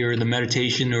spirituality or the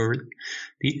meditation or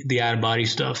the out of body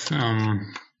stuff.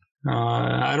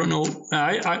 I don't know.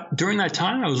 During that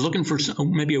time, I was looking for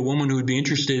maybe a woman who would be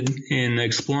interested in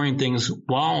exploring things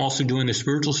while also doing the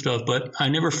spiritual stuff, but I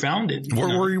never found it.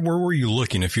 Where were you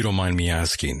looking, if you don't mind me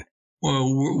asking?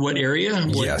 Well, what area?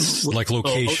 Yes, like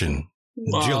location,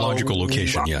 geological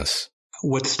location. Yes.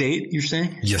 What state you're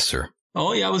saying? Yes, sir.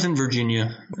 Oh yeah, I was in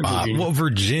Virginia.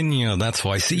 Virginia, that's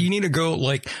why. See, you need to go,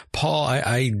 like, Paul,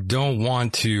 I don't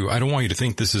want you to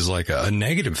think this is like a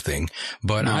negative thing,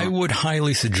 but no. I would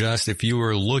highly suggest if you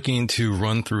were looking to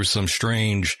run through some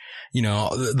strange,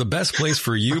 the best place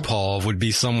for you, Paul, would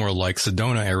be somewhere like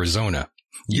Sedona, Arizona.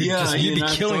 You'd be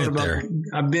killing it there.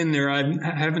 I've been there. I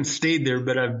haven't stayed there,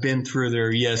 but I've been through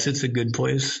there. Yes, it's a good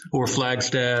place. Or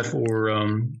Flagstaff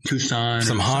or Tucson.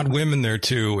 Some hot women there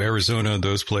too. Arizona,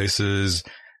 those places.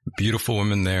 Beautiful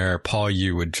women there. Paul,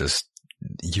 you would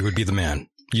be the man.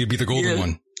 You'd be the golden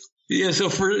one. Yeah, so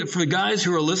for the guys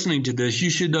who are listening to this,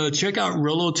 you should check out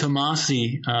Rollo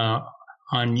Tomasi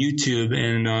on YouTube,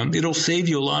 and it'll save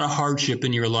you a lot of hardship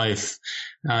in your life.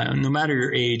 No matter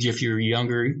your age, if you're a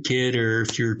younger kid or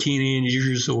if you're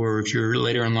teenagers or if you're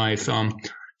later in life,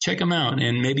 check them out.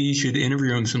 And maybe you should interview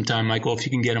them sometime, Michael, if you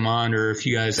can get them on, or if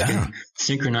you guys can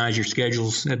synchronize your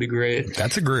schedules. That'd be great.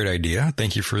 That's a great idea.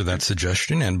 Thank you for that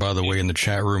suggestion. And by the way, in the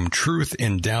chat room, Truth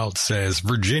in Doubt says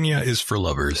Virginia is for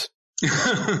lovers.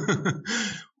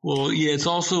 Well, yeah, it's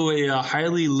also a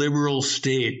highly liberal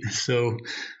state. So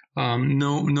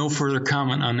no further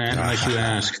comment on that unless you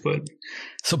ask. But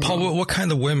so, Paul, what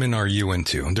kind of women are you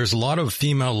into? There's a lot of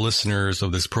female listeners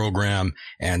of this program,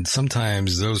 and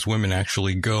sometimes those women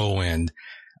actually go and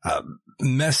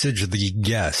message the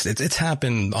guest. It's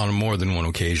happened on more than one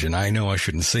occasion. I know I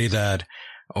shouldn't say that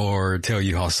or tell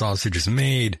you how sausage is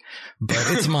made, but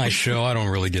it's my show. I don't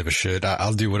really give a shit.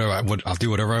 I'll do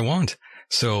whatever I want.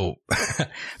 So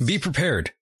be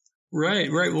prepared.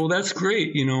 Right. Well, that's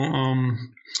great.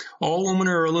 All women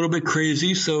are a little bit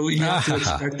crazy, so you have to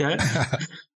expect that.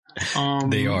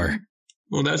 They are.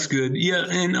 Well, that's good. Yeah.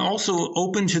 And also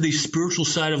open to the spiritual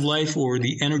side of life or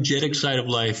the energetic side of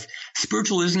life.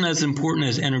 Spiritual isn't as important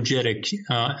as energetic,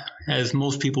 as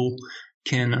most people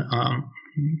can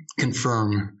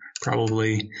confirm,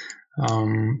 probably.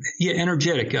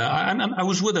 Energetic. I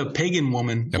was with a pagan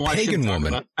woman.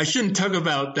 I shouldn't talk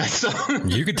about that stuff.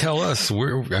 You could tell us.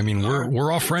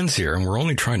 We're all friends here, and we're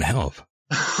only trying to help.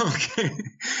 Okay.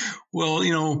 Well,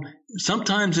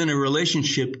 sometimes in a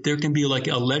relationship, there can be like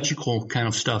electrical kind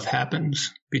of stuff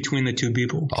happens between the two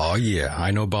people. Oh yeah,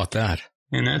 I know about that.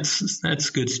 And that's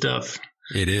good stuff.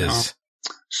 It is.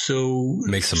 So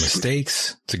make some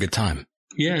mistakes. It's a good time.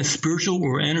 Yeah, spiritual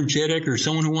or energetic or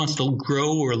someone who wants to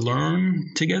grow or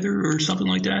learn together or something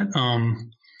like that.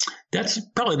 That's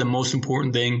probably the most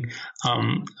important thing.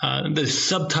 The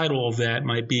subtitle of that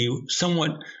might be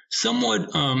somewhat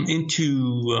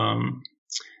into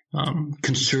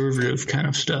conservative kind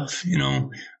of stuff,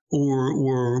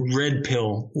 or red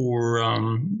pill, or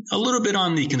a little bit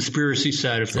on the conspiracy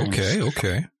side of things.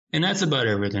 Okay. And that's about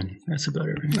everything.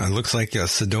 It looks like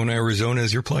Sedona, Arizona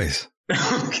is your place.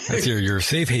 Okay. That's your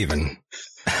safe haven.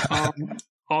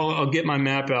 I'll get my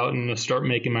map out and start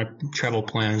making my travel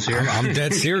plans here. I'm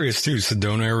dead serious too.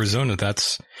 Sedona, Arizona.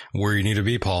 That's where you need to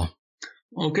be, Paul.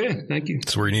 Okay. Thank you.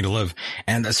 That's where you need to live.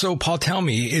 And so, Paul, tell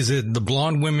me, is it the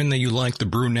blonde women that you like, the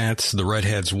brunettes, the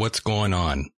redheads? What's going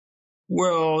on?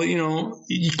 Well,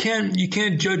 you can't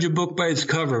judge a book by its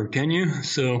cover, can you?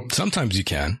 So sometimes you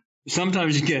can.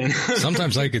 Sometimes you can.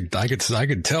 Sometimes I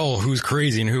could tell who's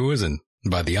crazy and who isn't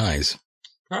by the eyes.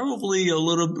 Probably a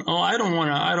little. Oh, I don't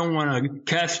want to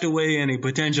cast away any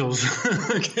potentials.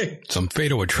 Okay. Some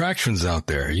fatal attractions out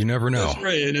there. You never know.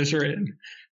 That's right.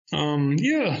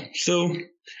 Yeah. So,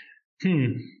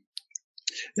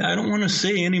 I don't want to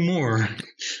say any more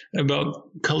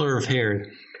about color of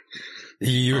hair.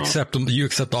 You accept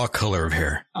all color of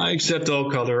hair. I accept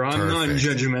all color. I'm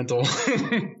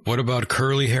non-judgmental. What about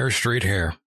curly hair, straight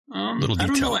hair? Little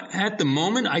detail. I don't know. At the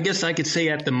moment, I guess I could say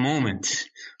at the moment,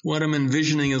 what I'm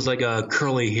envisioning is like a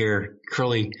curly,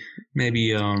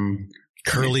 maybe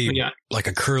like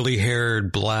a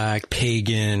curly-haired, black,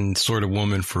 pagan sort of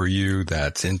woman for you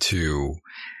that's into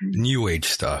New Age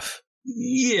stuff.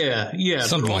 Yeah.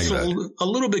 Something like that. A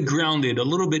little bit grounded, a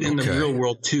little bit in the real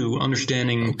world too,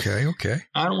 understanding. Okay.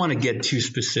 I don't want to get too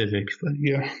specific, but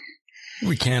yeah.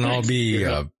 We can't all be,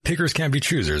 pickers can't be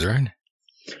choosers, right?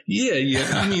 Yeah.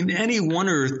 I mean, any one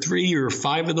or three or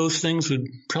five of those things would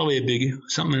probably be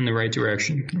something in the right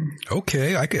direction.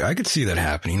 Okay. I could see that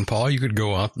happening. Paul, you could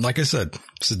go out, like I said,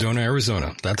 Sedona,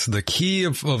 Arizona. That's the key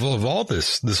of all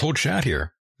this whole chat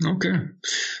here. Okay.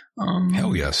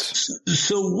 Hell yes.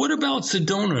 So what about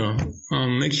Sedona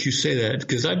makes you say that?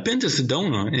 Because I've been to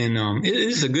Sedona and it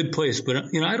is a good place, but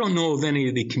I don't know of any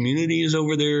of the communities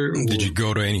over there. Did you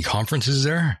go to any conferences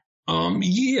there?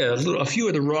 Yeah, a few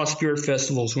of the raw spirit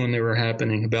festivals when they were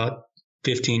happening about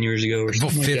 15 years ago or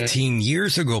something. 15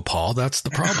 years ago, Paul. That's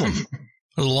the problem.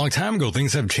 A long time ago,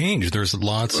 things have changed. There's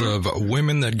lots of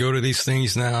women that go to these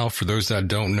things now. For those that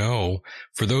don't know,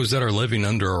 for those that are living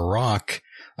under a rock,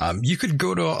 you could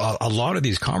go to a lot of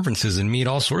these conferences and meet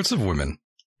all sorts of women.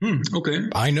 Okay.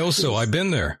 I know so. I've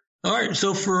been there. All right.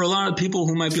 So for a lot of people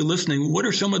who might be listening, what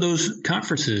are some of those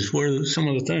conferences? What are some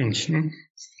of the things?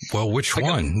 Well, which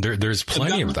one? There's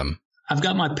plenty of them. I've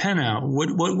got my pen out. What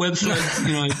website?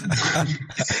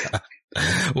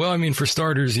 Well, I mean, for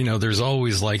starters, there's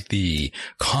always like the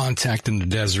Contact in the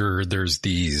Desert. There's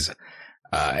these,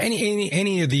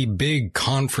 any of the big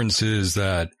conferences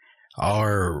that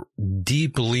are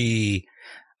deeply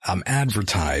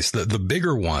advertised, the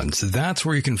bigger ones. That's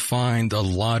where you can find a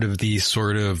lot of these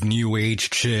sort of New Age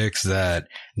chicks that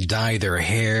dye their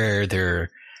hair. They're,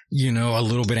 a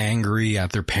little bit angry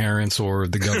at their parents or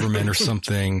the government or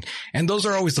something. And those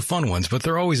are always the fun ones, but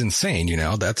they're always insane.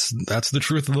 That's the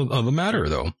truth of the matter,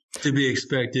 though. To be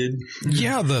expected.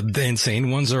 Yeah, the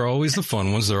insane ones are always the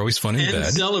fun ones. They're always fun in bed.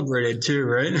 And celebrated too,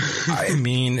 right? I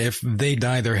mean, if they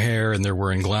dye their hair and they're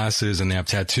wearing glasses and they have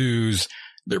tattoos,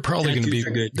 they're probably going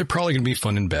to be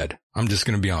fun in bed. I'm just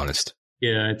going to be honest.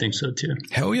 Yeah, I think so too.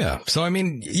 Hell yeah. So, I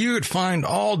mean, you would find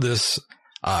all this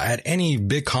at any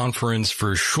big conference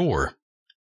for sure.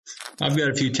 I've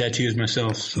got a few tattoos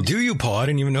myself. So. Do you, Paul? I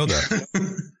didn't even know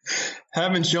that.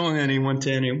 Haven't shown anyone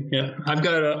to any. Yeah, I've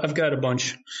got a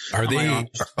bunch. Are they?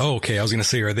 Oh, okay. I was going to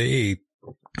say, are they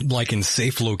like in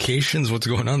safe locations? What's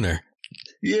going on there?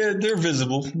 Yeah, they're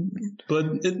visible, but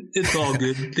it's all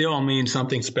good. They all mean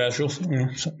something special.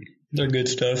 So they're good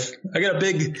stuff. I got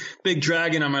a big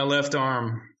dragon on my left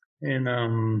arm, and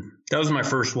that was my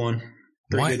first one.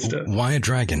 Why a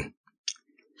dragon?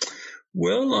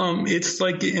 Well, it's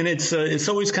like, and it's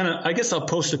always kind of, I guess I'll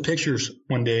post the pictures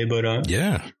one day, but,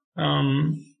 yeah.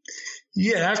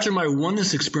 After my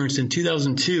oneness experience in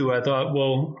 2002, I thought,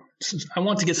 well, I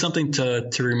want to get something to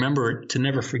remember it, to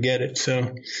never forget it. So,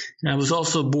 and I was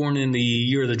also born in the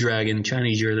Year of the Dragon,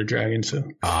 Chinese Year of the Dragon. So.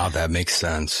 That makes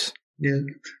sense. Yeah.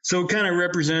 So it kind of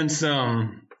represents,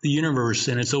 the universe,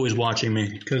 and it's always watching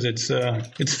me because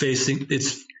its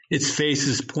face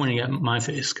is pointing at my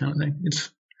face, kind of thing.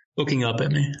 It's looking up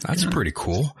at me. That's pretty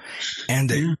cool.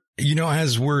 And,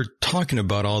 as we're talking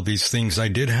about all these things, I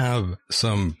did have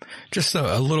just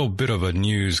a little bit of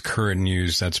current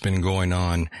news that's been going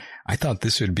on. I thought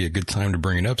this would be a good time to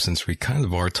bring it up since we kind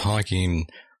of are talking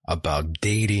about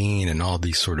dating and all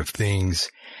these sort of things.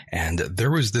 And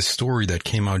there was this story that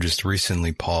came out just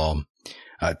recently, Paul.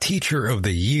 Teacher of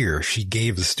the year, she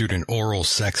gave the student oral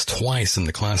sex twice in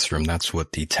the classroom. That's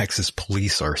what the Texas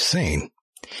police are saying.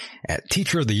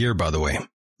 Teacher of the year, by the way.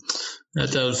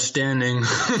 That's outstanding.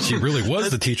 She really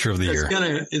was the teacher of the year.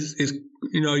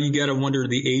 You got to wonder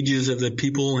the ages of the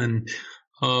people. And,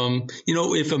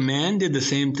 if a man did the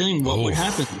same thing, what would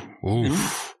happen?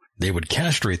 They would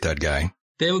castrate that guy.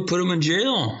 They would put him in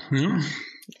jail.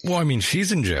 Well, I mean,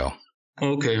 she's in jail.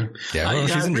 Okay. Yeah,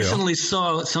 well, I recently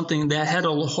saw something that had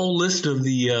a whole list of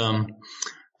the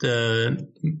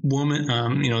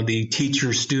woman, the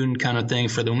teacher student kind of thing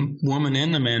for the woman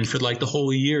and the men for like the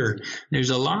whole year. There's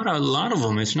a lot of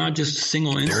them. It's not just a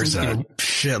single instance. There's a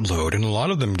shitload, and a lot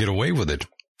of them get away with it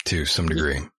to some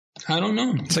degree. I don't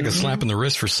know. It's like a slap in the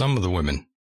wrist for some of the women.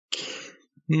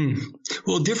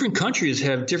 Well, different countries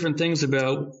have different things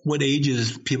about what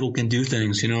ages people can do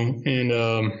things,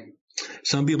 and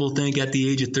some people think at the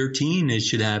age of 13 it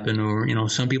should happen, or,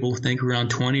 some people think around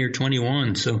 20 or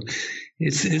 21. So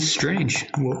it's strange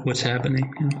what's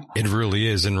happening. It really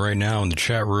is. And right now in the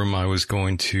chat room, I was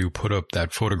going to put up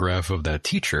that photograph of that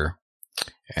teacher.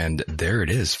 And there it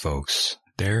is, folks.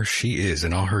 There she is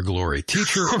in all her glory.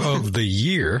 Teacher of the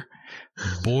year,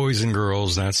 boys and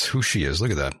girls. That's who she is.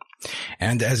 Look at that.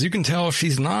 And as you can tell,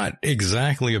 she's not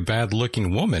exactly a bad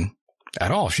looking woman.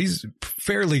 at all. She's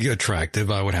fairly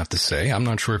attractive, I would have to say. I'm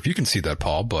not sure if you can see that,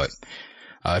 Paul, but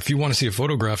if you want to see a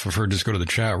photograph of her, just go to the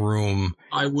chat room.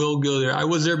 I will go there. I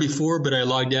was there before, but I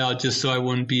logged out just so I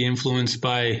wouldn't be influenced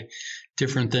by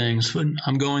different things. But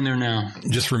I'm going there now.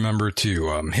 Just remember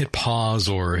to hit pause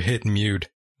or hit mute.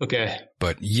 Okay.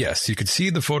 But yes, you could see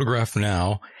the photograph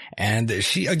now. And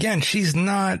she's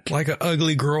not like an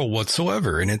ugly girl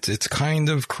whatsoever. And it's kind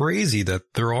of crazy that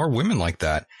there are women like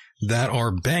that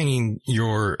are banging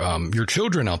your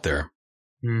children out there.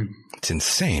 Mm. It's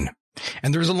insane.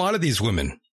 And there's a lot of these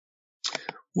women.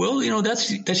 Well, that's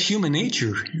human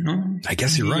nature, I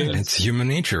guess you're right. It's human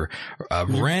nature.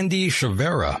 Randy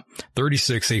Chavera,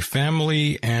 36, a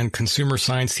family and consumer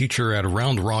science teacher at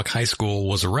Round Rock High School,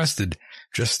 was arrested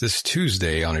just this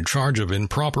Tuesday on a charge of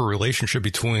improper relationship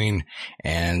between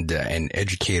an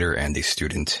educator and a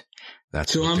student.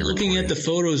 That's so I'm looking at the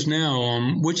photos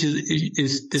now. Which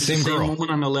is the same woman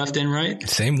on the left and right?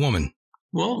 Same woman.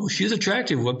 Well, she's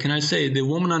attractive. What can I say? The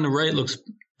woman on the right looks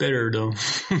better, though.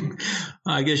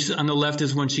 I guess on the left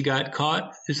is when she got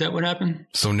caught. Is that what happened?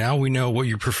 So now we know what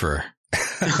you prefer.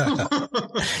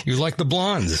 You like the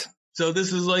blondes. So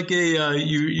this is like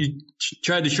you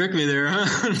tried to trick me there,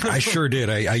 huh? I sure did.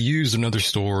 I used another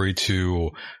story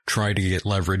to try to get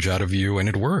leverage out of you, and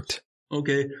it worked.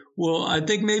 Okay. Well, I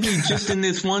think maybe just in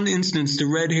this one instance, the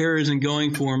red hair isn't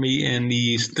going for me, and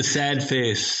the sad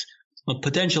face, a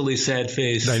potentially sad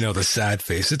face. I know, the sad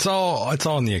face. It's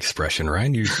all in the expression,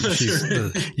 right? You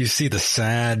see the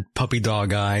sad puppy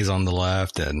dog eyes on the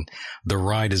left, and the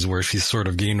right is where she's sort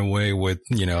of getting away with,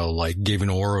 like giving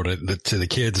oral to the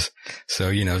kids.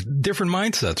 So, different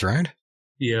mindsets, right?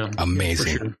 Yeah.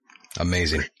 Amazing. For sure.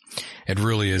 Amazing. It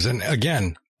really is. And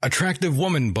again, attractive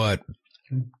woman, but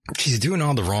she's doing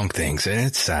all the wrong things, and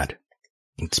it's sad.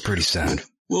 It's pretty sad.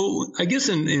 Well, I guess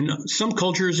in some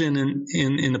cultures and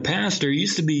in the past, there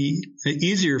used to be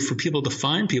easier for people to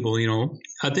find people,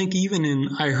 I think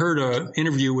I heard an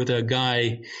interview with a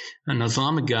guy, an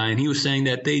Islamic guy, and he was saying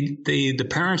that the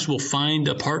parents will find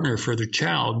a partner for their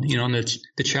child, and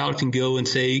the child can go and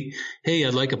say, hey,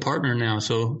 I'd like a partner now,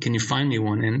 so can you find me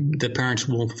one? And the parents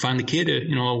will find the kid,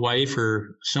 a wife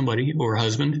or somebody or a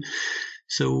husband.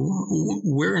 So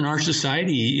where in our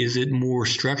society is it more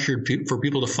structured for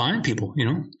people to find people,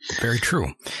 Very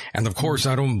true. And of course,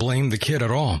 I don't blame the kid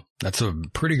at all. That's a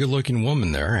pretty good looking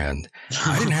woman there. And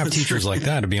I didn't have teachers like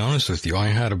that, to be honest with you. I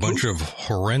had a bunch of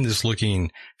horrendous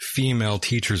looking female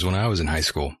teachers when I was in high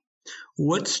school.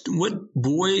 What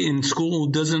boy in school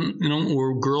doesn't,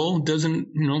 or girl doesn't,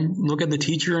 look at the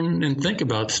teacher and think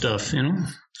about stuff,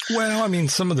 Well, I mean,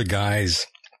 some of the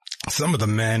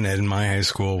men in my high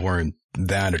school weren't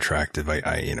that attractive.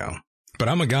 But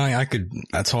I'm a guy,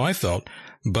 that's how I felt.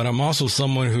 But I'm also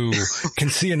someone who can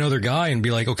see another guy and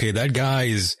be like, okay, that guy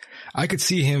I could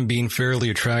see him being fairly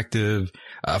attractive,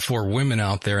 for women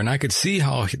out there. And I could see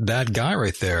how that guy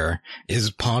right there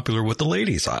is popular with the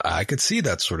ladies. I could see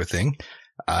that sort of thing.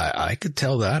 I could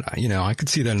tell that, I could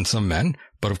see that in some men.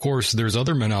 But of course, there's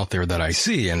other men out there that I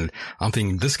see, and I'm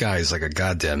thinking this guy is like a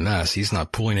goddamn mess. He's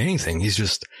not pulling anything. He's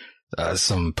just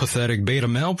some pathetic beta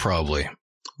male, probably.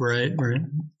 Right.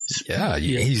 Yeah,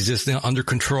 he's just under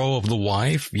control of the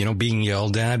wife, being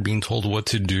yelled at, being told what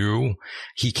to do.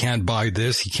 He can't buy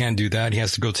this, he can't do that, he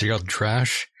has to go take out the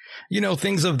trash.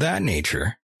 Things of that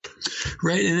nature.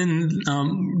 Right, and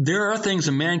then there are things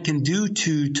a man can do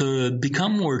to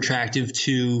become more attractive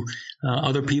to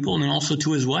other people and also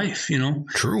to his wife,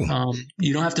 True.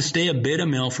 You don't have to stay a beta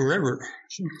male forever.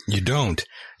 You don't.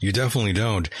 You definitely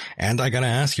don't. And I gotta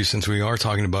ask you, since we are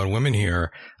talking about women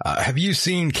here, have you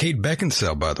seen Kate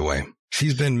Beckinsale, by the way?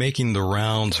 She's been making the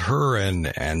rounds, her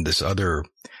and this other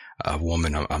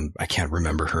woman, I can't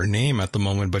remember her name at the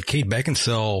moment, but Kate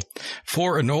Beckinsale,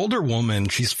 for an older woman,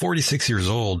 she's 46 years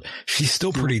old. She's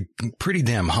still pretty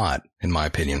damn hot, in my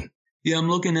opinion. Yeah, I'm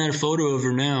looking at a photo of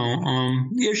her now.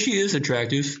 Yeah, she is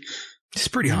attractive. She's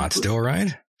pretty hot still,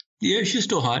 right? Yeah, she's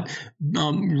still hot.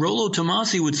 Rollo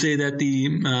Tomasi would say that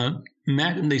the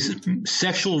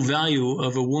sexual value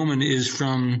of a woman is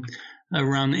from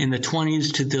around in the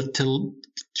 20s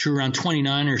to around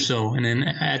 29 or so, and then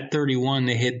at 31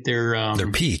 they hit their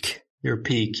peak. Their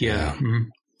peak, yeah. Mm-hmm.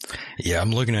 Yeah,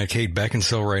 I'm looking at Kate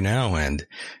Beckinsale right now, and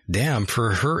damn,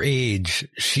 for her age,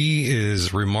 she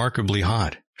is remarkably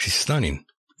hot. She's stunning.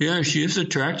 Yeah, she is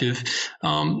attractive.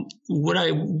 What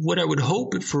I would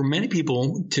hope for many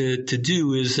people to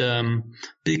do is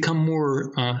become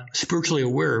more spiritually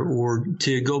aware, or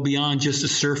to go beyond just the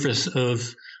surface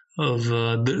of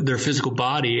their physical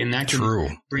body, and that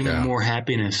can bring them more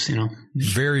happiness.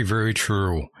 Very, very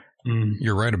true.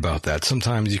 You're right about that.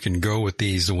 Sometimes you can go with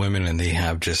these women and they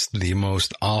have just the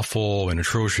most awful and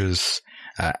atrocious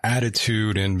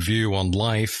attitude and view on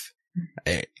life.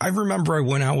 I remember I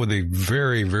went out with a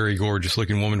very, very gorgeous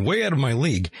looking woman, way out of my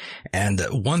league. And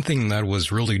one thing that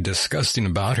was really disgusting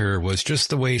about her was just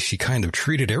the way she kind of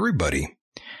treated everybody.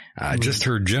 Just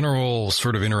her general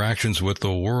sort of interactions with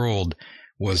the world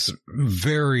was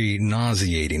very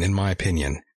nauseating, in my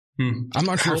opinion. I'm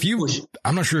not sure if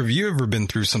you've ever been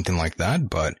through something like that,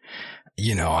 but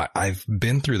you know, I've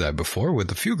been through that before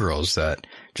with a few girls that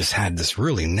just had this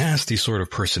really nasty sort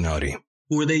of personality.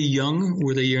 Were they young?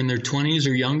 Were they in their 20s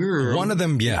or younger? Or? One of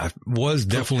them, was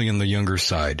definitely on the younger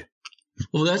side.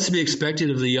 Well, that's to be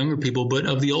expected of the younger people, but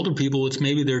of the older people, it's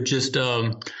maybe they're just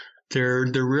they're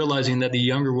realizing that the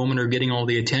younger women are getting all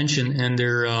the attention, and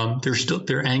they're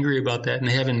angry about that, and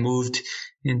they haven't moved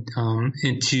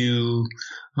into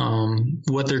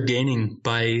what they're gaining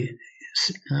by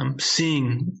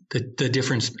seeing the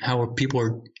difference, how people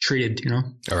are treated, you know?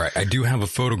 All right. I do have a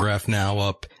photograph now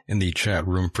up in the chat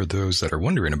room for those that are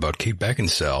wondering about Kate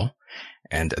Beckinsale.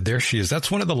 And there she is.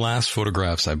 That's one of the last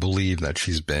photographs, I believe, that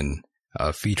she's been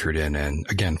featured in. And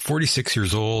again, 46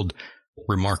 years old,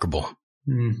 remarkable.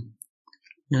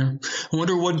 Yeah. I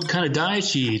wonder what kind of diet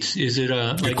she eats. Is it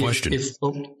Good question.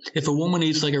 If a woman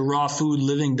eats like a raw food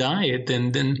living diet,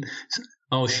 then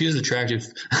oh, she is attractive.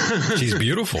 She's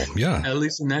beautiful. Yeah. At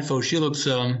least in that photo, she looks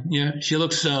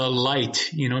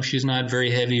light. You know, she's not a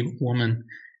very heavy woman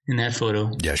in that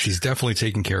photo. Yeah, she's definitely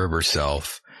taking care of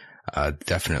herself.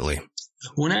 Definitely.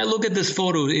 When I look at this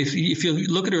photo, if you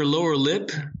look at her lower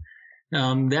lip,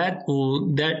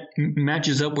 that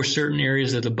matches up with certain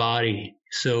areas of the body.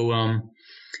 So,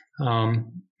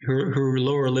 her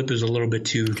lower lip is a little bit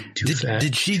too fat.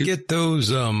 Did she get those,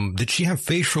 did she have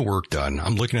facial work done?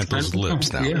 I'm looking at those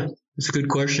lips now. Yeah, it's a good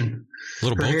question. A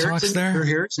little Botox there? Her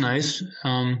hair is nice.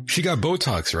 She got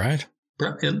Botox, right?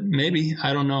 Maybe.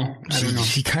 I don't know.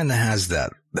 She kind of has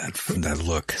that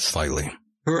look slightly.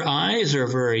 Her eyes are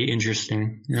very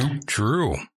interesting, you know?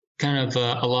 True. Kind of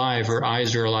alive. Her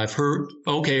eyes are alive. Her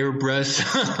breasts.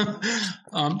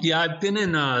 I've been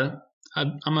in,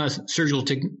 I'm a surgical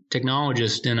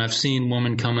technologist, and I've seen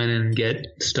women come in and get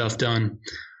stuff done.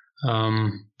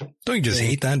 Don't you just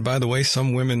hate that, by the way?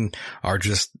 Some women are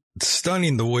just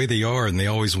stunning the way they are, and they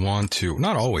always want to.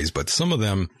 Not always, but some of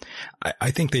them,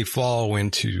 I think they fall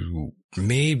into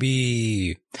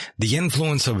maybe the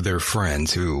influence of their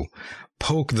friends who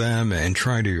poke them and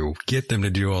try to get them to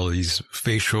do all these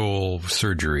facial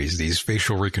surgeries, these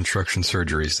facial reconstruction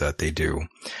surgeries that they do.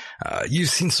 You've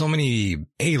seen so many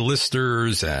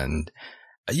A-listers, and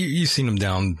you've seen them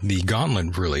down the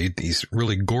gauntlet, really, these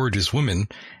really gorgeous women,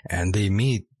 and they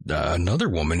meet another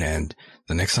woman, and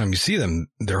the next time you see them,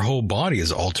 their whole body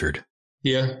is altered.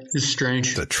 Yeah, it's strange.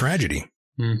 It's a tragedy.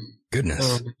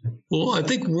 Goodness. Well, I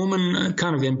think women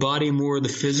kind of embody more of the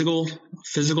physical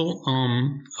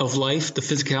of life, the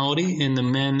physicality, and the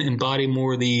men embody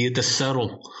more the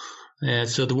subtle.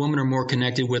 So the women are more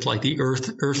connected with like the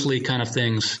earthly kind of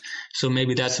things. So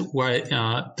maybe that's why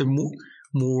they're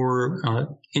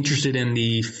more interested in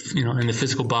the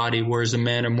physical body, whereas the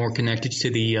men are more connected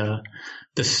to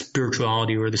the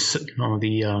spirituality or the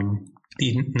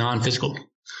non-physical.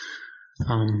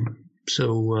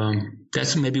 So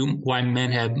that's maybe why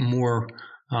men have more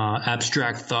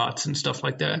abstract thoughts and stuff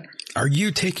like that. Are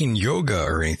you taking yoga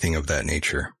or anything of that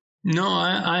nature? No,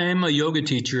 I am a yoga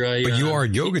teacher. But you are a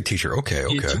yoga teacher. Okay.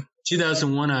 In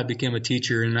 2001, I became a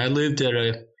teacher, and I lived at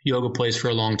a yoga place for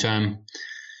a long time.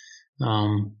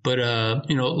 But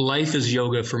life is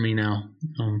yoga for me now.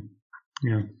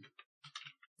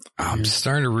 I'm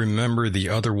starting to remember the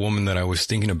other woman that I was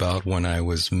thinking about when I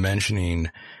was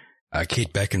mentioning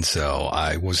Kate Beckinsale.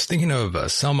 I was thinking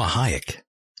of Selma Hayek.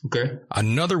 Okay.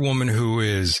 Another woman who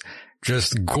is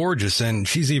just gorgeous, and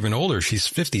she's even older. She's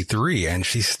 53, and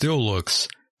she still looks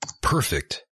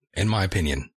perfect, in my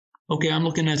opinion. Okay, I'm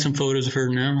looking at some photos of her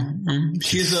now.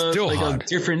 She's still like hot. A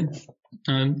different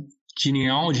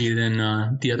genealogy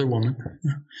than the other woman,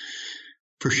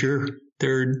 for sure.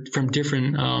 They're from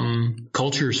different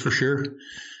cultures, for sure.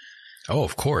 Oh,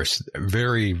 of course.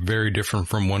 Very, very different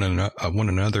from one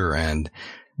another, and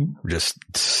just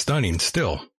stunning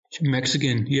still.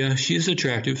 Mexican. Yeah, she's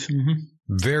attractive. Mm-hmm.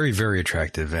 Very, very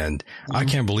attractive. And I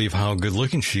can't believe how good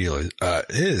looking she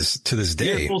is to this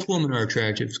day. Yeah, both women are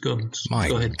attractive. Go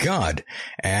ahead. God.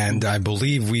 And I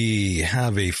believe we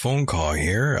have a phone call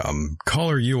here.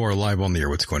 Caller, you are live on the air.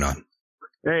 What's going on?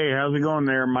 Hey, how's it going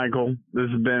there, Michael? This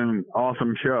has been an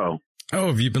awesome show. Oh,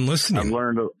 have you been listening? I've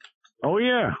learned Oh,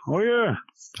 yeah.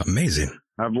 Amazing.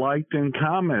 I've liked and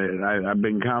commented. I've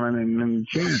been commenting in the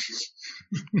chat.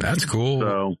 That's cool.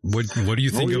 So, what do you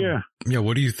think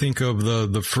what do you think of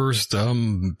the first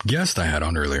guest I had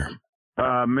on earlier?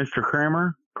 Mr.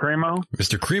 Cremo?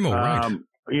 Mr. Cremo, right.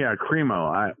 Yeah,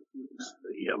 Cremo.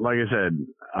 Like I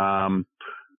said,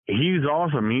 he's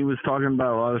awesome. He was talking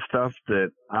about a lot of stuff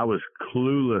that I was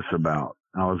clueless about.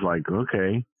 I was like,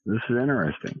 okay, this is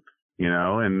interesting, you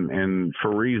know, and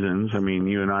for reasons, I mean,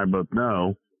 you and I both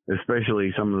know,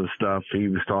 especially some of the stuff he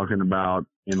was talking about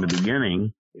in the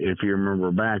beginning, if you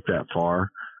remember back that far,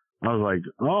 I was like,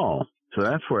 oh, so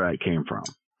that's where that came from.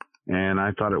 And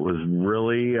I thought it was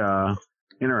really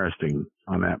interesting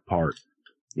on that part,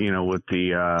 you know, with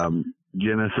the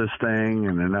Genesis thing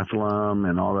and the Nephilim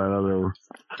and all that other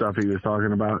stuff he was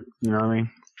talking about. You know what I mean?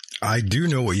 I do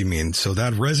know what you mean. So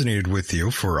that resonated with you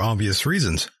for obvious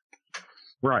reasons.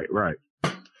 Right.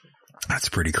 That's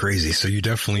pretty crazy. So you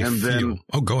definitely feel...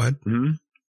 Oh, go ahead. Mm-hmm.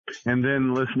 And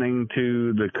then listening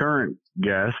to the current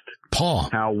guest, Paul,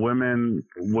 how women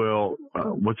will,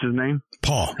 what's his name?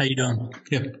 Paul. How you doing?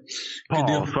 Yeah.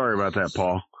 Paul, sorry about that,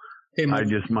 Paul. Hey, I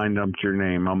just mind dumped your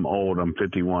name. I'm old. I'm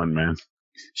 51, man.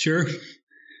 Sure.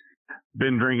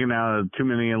 Been drinking out of too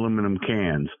many aluminum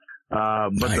cans.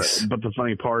 Nice. But the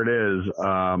funny part is,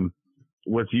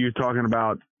 with you talking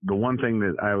about the one thing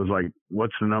that I was like,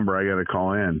 what's the number I got to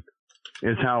call in,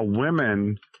 is how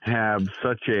women have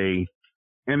such a,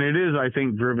 and it is, I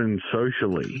think, driven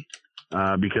socially,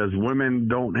 because women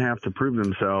don't have to prove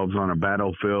themselves on a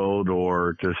battlefield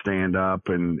or to stand up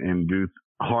and do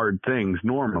hard things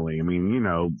normally. I mean, you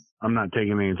know, I'm not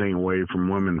taking anything away from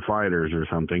women fighters or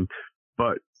something,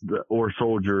 but or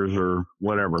soldiers or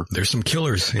whatever. There's some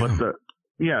killers. Yeah. But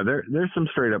there's some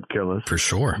straight up killers for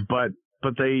sure. But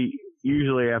they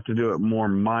usually have to do it more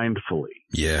mindfully.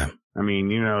 Yeah. I mean,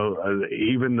 you know,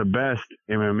 even the best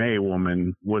MMA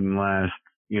woman wouldn't last,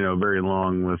 you know, very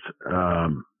long with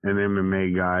an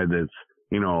MMA guy that's,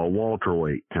 you know, a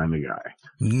welterweight kind of guy.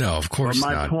 No, of course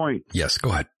not. My point. Yes, go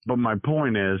ahead. But my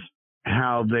point is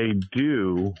how they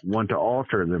do want to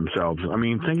alter themselves. I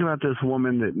mean, think about this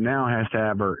woman that now has to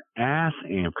have her ass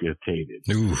amputated.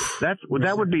 Oof. That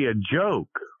would be a joke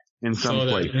in some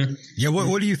places. Yeah,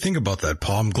 what do you think about that,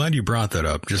 Paul? I'm glad you brought that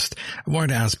up. Just I wanted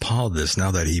to ask Paul this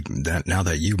now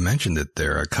that you mentioned it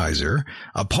there, Kaiser.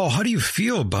 Paul, how do you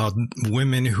feel about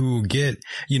women who get,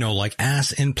 you know, like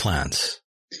ass implants?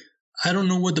 I don't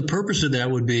know what the purpose of that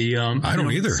would be. I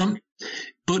don't either.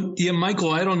 But yeah,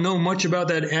 Michael, I don't know much about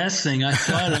that ass thing. I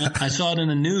saw it in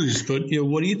the news, but you know,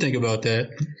 what do you think about that?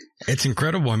 It's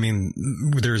incredible. I mean,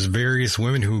 there's various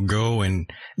women who go and,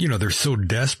 you know, they're so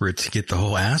desperate to get the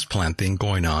whole ass plant thing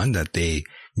going on that they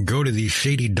go to these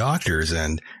shady doctors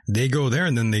and they go there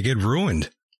and then they get ruined.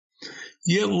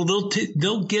 Yeah, well,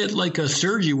 they'll get like a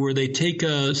surgery where they take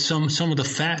some of the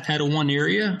fat out of one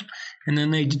area, and then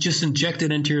they just inject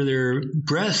it into their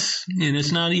breasts, and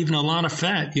it's not even a lot of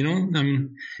fat, you know? I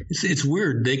mean, it's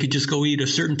weird. They could just go eat a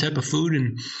certain type of food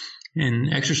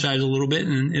and exercise a little bit,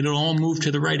 and it'll all move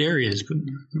to the right areas. But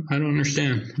I don't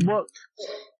understand. Well,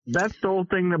 that's the whole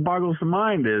thing that boggles the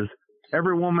mind is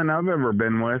every woman I've ever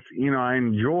been with, you know, I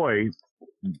enjoy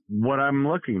what I'm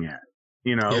looking at.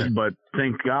 You know, yeah. But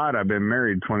thank God I've been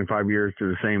married 25 years to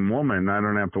the same woman. I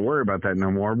don't have to worry about that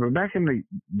no more. But back in the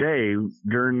day,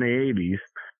 during the 80s,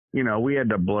 you know, we had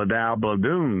the bladow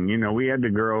bladoon. You know, we had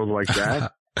the girls like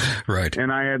that. Right.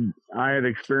 And I had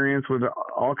experience with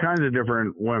all kinds of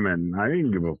different women. I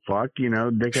didn't give a fuck. You know,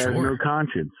 Dick has no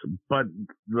conscience. But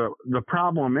the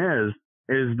problem is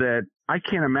that I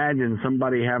can't imagine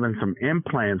somebody having some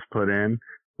implants put in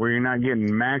where you're not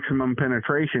getting maximum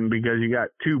penetration because you got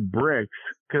two bricks.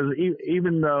 Because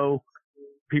even though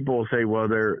people will say, well,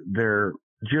 they're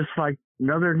just like,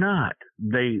 no, they're not.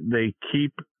 They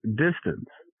keep distance.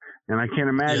 And I can't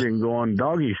imagine going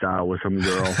doggy style with some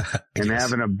girl and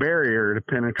having a barrier to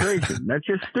penetration. That's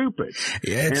just stupid.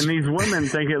 Yeah, and these women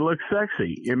think it looks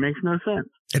sexy. It makes no sense.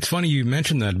 It's funny you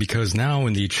mentioned that because now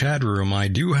in the chat room, I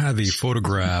do have a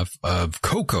photograph of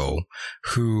Coco,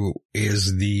 who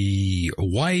is the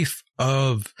wife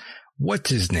of, what's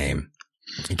his name?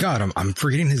 God, I'm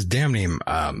forgetting his damn name.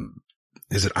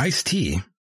 Is it Ice-T?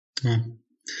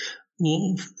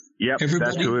 Well, yep,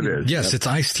 that's who it is. Yes, It's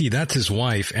Ice-T. That's his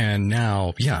wife. And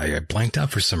now, I blanked out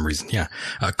for some reason. Yeah.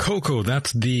 Coco,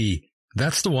 that's the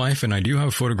wife. And I do have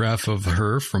a photograph of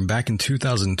her from back in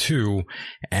 2002.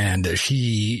 And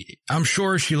I'm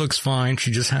sure she looks fine. She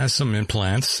just has some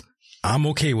implants. I'm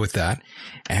okay with that.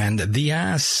 And the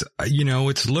ass, you know,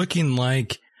 it's looking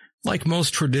like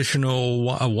most traditional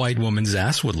white woman's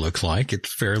ass would look like.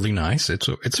 It's fairly nice. It's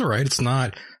all right. It's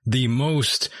not the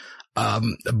most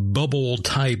bubble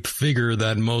type figure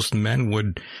that most men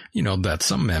would, that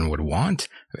some men would want.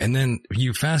 And then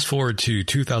you fast forward to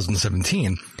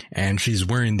 2017 and she's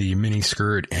wearing the mini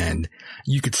skirt and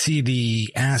you could see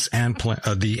the ass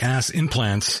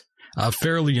implants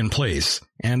fairly in place.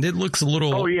 And it looks a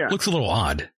little,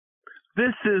 odd.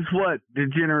 This is what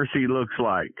degeneracy looks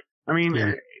like. I mean,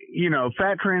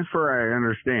 fat transfer, I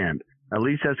understand. At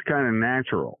least that's kind of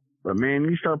natural. But man,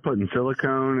 you start putting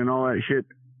silicone and all that shit.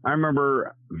 I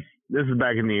remember, this is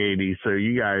back in the 80s, so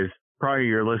you guys, probably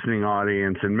your listening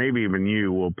audience, and maybe even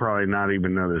you will probably not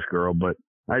even know this girl, but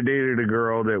I dated a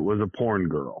girl that was a porn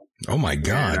girl. Oh my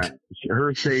God. And,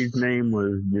 her stage name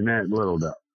was Jeanette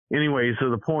Littledup. Anyway,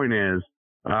 so the point is,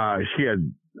 she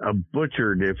had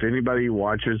butchered, if anybody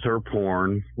watches her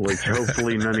porn, which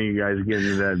hopefully none of you guys get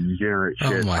into that degenerate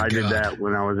shit. I did that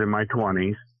when I was in my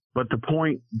 20s. But the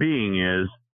point being is,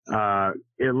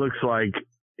 it looks like,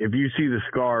 if you see the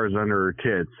scars under her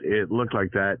tits, it looked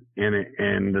like that,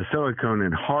 and the silicone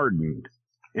had hardened,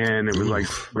 and it was like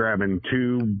grabbing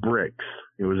 2 bricks.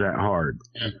 It was that hard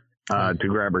to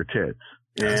grab her tits.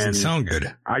 Doesn't sound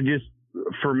good.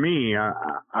 For me,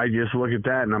 I just look at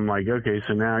that and I'm like, okay,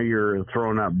 so now you're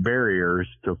throwing up barriers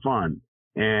to fun,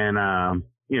 and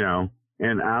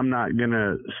and I'm not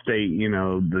gonna state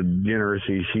the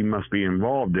degeneracy she must be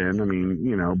involved in. I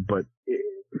mean, but.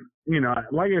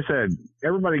 Like I said,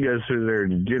 everybody goes through their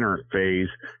degenerate phase,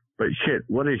 but shit,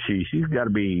 what is she? She's got to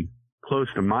be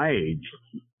close to my age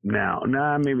now.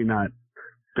 Nah, maybe not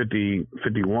 50,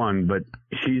 51, but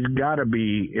she's got to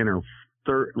be in her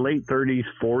late 30s,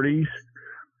 40s.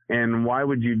 And why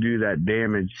would you do that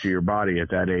damage to your body at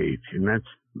that age? And that's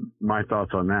my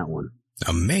thoughts on that one.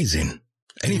 Amazing.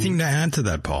 Anything to add to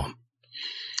that, Paul?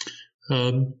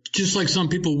 Just like some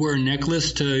people wear a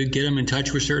necklace to get them in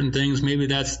touch with certain things, maybe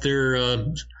that's their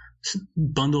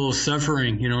bundle of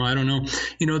suffering. I don't know.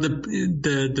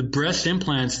 The breast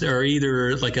implants are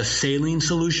either like a saline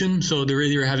solution, so they're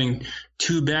either having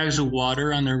 2 bags of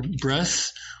water on their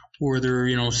breasts, or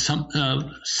they're some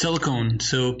silicone.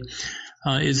 So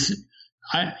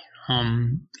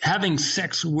having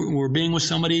sex or being with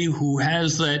somebody who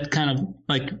has that kind of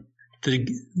like.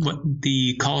 What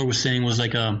the caller was saying was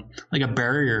like a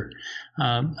barrier.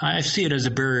 I see it as a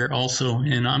barrier also,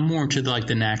 and I'm more into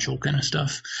the natural kind of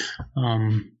stuff.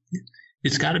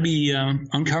 It's got to be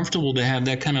uncomfortable to have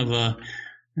that kind of a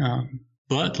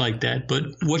butt like that. But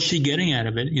what's she getting out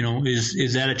of it?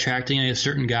 Is that attracting a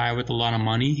certain guy with a lot of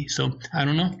money? So I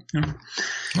don't know.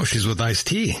 Oh, she's with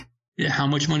Ice-T. Yeah, how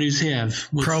much money does he have?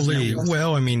 Probably.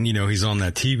 Well, he's on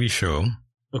that TV show.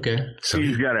 Okay. So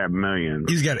he's got to have millions.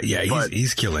 He's got it. Yeah,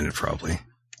 he's killing it probably.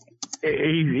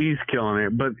 He's killing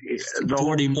it, but the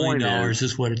 $40 million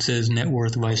is what it says net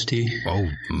worth of Ice-T. Oh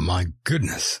my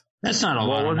goodness. That's not a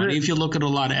lot of money. If you look at a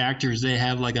lot of actors, they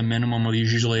have like a minimum of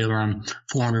usually around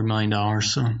 $400 million.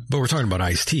 So. But we're talking about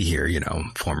Ice-T here,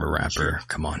 former rapper. Sure.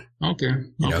 Come on. Okay.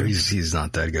 He's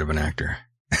not that good of an actor.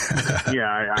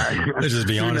 Yeah, let's just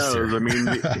be honest here.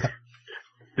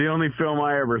 The only film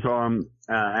I ever saw him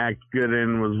act good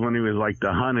in was when he was like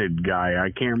the hunted guy.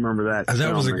 I can't remember that.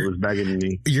 It was back in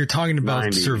the. You're talking about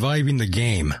 90s. Surviving the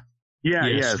Game.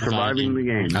 Yeah, Surviving the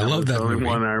Game. I love that movie. The only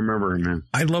one I remember, man.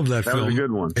 I love that film. That was a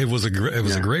good one. It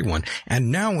was a great one.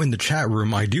 And now in the chat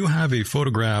room, I do have a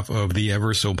photograph of the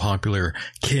ever so popular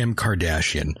Kim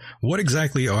Kardashian. What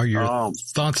exactly are your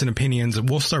thoughts and opinions?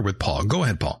 We'll start with Paul. Go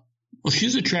ahead, Paul. Well,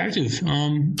 she's attractive. She's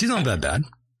not that bad.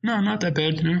 No, not that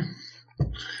bad. No.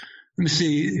 Let me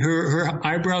see. Her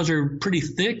eyebrows are pretty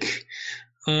thick.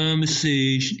 Let me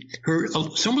see.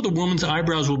 Some of the woman's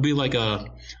eyebrows will be like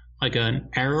an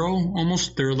arrow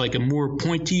almost. They're like a more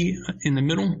pointy in the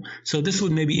middle. So this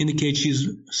would maybe indicate she's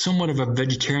somewhat of a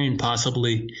vegetarian,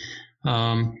 possibly.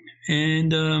 And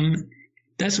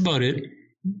that's about it.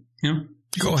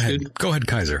 Go ahead. Go ahead,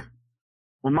 Kaiser.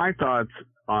 Well, my thoughts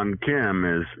on Kim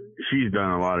is she's done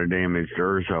a lot of damage to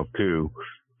herself too,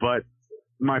 but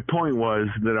my point was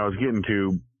that I was getting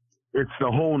to, it's the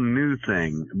whole new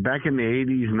thing. Back in the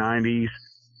 80s,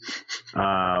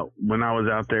 90s, when I was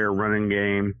out there running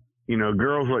game,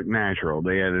 girls looked natural.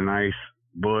 They had a nice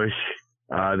bush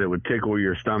that would tickle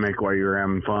your stomach while you were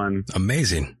having fun.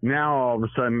 Amazing. Now all of a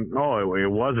sudden,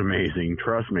 it was amazing,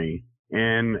 trust me.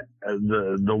 And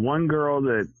the one girl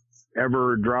that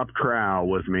ever dropped trowel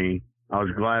with me, I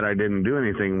was glad I didn't do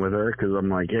anything with her because I'm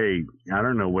like, hey, I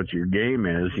don't know what your game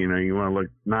is. You want to look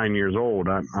 9 years old.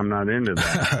 I'm not into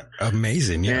that.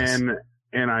 Amazing, yes.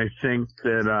 And I think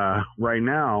that right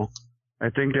now, I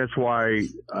think that's why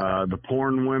the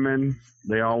porn women,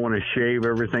 they all want to shave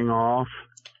everything off.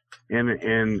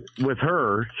 And with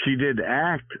her, she did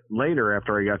act later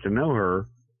after I got to know her.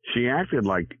 she acted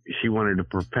like she wanted to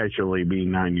perpetually be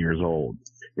 9 years old.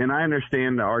 And I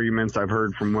understand the arguments I've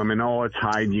heard from women, oh, it's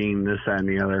hygiene, this, that, and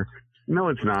the other. No,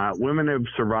 it's not. Women have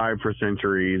survived for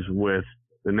centuries with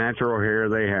the natural hair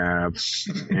they have,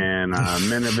 and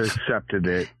men have accepted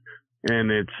it,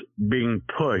 and it's being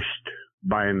pushed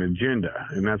by an agenda,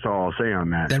 and that's all I'll say on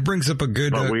that. That brings up a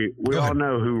good... But we all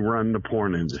know who run the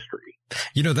porn industry.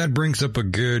 You know, that brings up a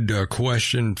good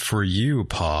question for you,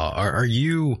 Pa. Are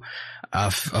you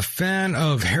a fan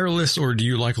of hairless, or do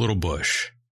you like little bush?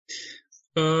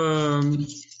 I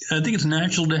think it's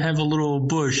natural to have a little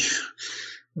bush.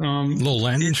 Little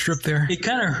landing strip there? It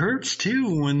kind of hurts,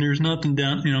 too, when there's nothing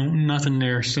down, nothing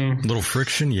there, so... A little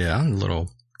friction, yeah, a little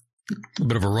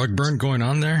bit of a rug burn going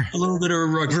on there. A little bit of a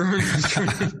rug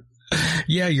burn.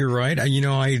 Yeah, you're right.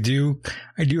 I do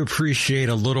appreciate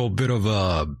a little bit of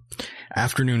a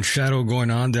afternoon shadow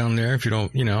going on down there. If you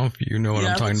don't, if you know what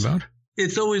I'm talking about.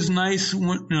 It's always nice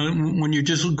when you're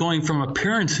just going from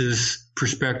appearances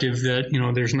perspective that,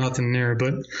 there's nothing there,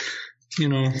 but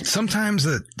sometimes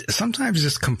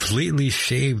just completely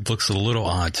shaved looks a little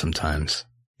odd sometimes.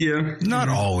 Yeah. Not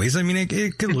always. I mean,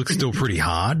 it can look still pretty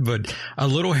hot, but a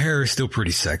little hair is still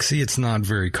pretty sexy. It's not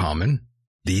very common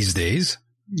these days.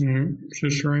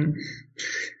 Just right.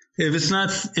 If it's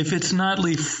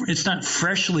not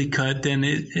freshly cut, then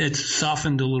it's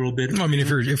softened a little bit. I mean, if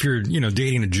you're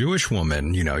dating a Jewish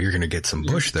woman, you're going to get some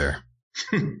bush there.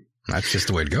 That's just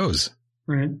the way it goes.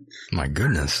 Right. My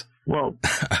goodness. Well,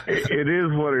 it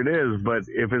is what it is, but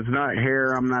if it's not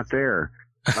hair, I'm not there.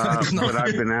 But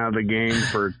I've been out of the game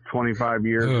for 25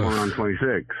 years, going on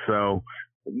 26. So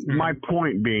my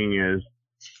point being is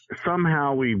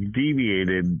somehow we've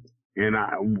deviated, and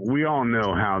we all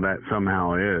know how that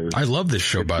somehow is. I love this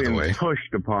show, by the way.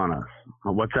 Pushed upon us.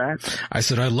 What's that? I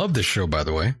said I love this show, by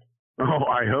the way. Oh,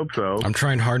 I hope so. I'm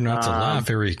trying hard not to laugh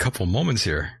every couple moments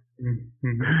here.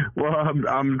 Well,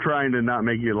 I'm trying to not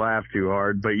make you laugh too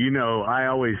hard, but I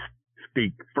always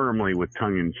speak firmly with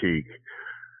tongue in cheek.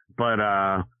 But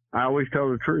I always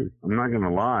tell the truth. I'm not going to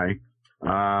lie.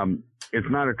 It's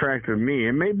not attractive to me.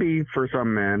 It may be for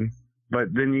some men,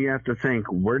 but then you have to think,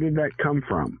 where did that come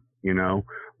from?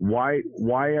 Why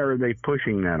are they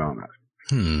pushing that on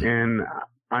us? And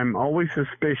I'm always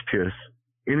suspicious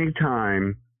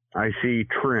anytime I see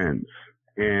trends.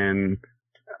 And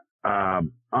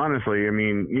honestly, I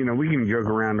mean, we can joke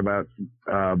around about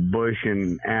bush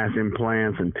and ass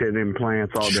implants and tit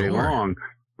implants all day long.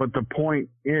 But the point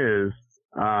is,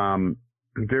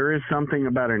 there is something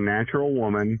about a natural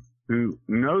woman who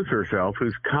knows herself,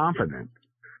 who's confident.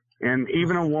 And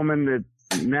even a woman that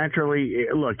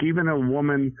even a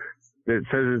woman that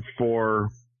says it's for,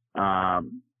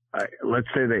 let's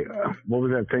say what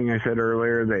was that thing I said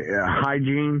earlier?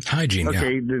 Hygiene? Hygiene,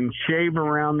 okay, then shave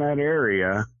around that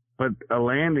area, but a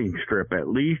landing strip, at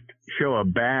least show a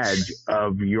badge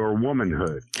of your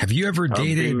womanhood. Have you ever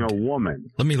dated being a woman?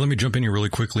 Let me jump in here really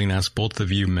quickly and ask both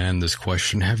of you men this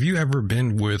question. Have you ever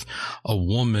been with a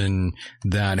woman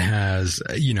that has,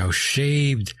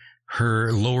 shaved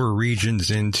her lower regions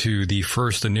into the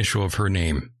first initial of her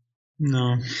name?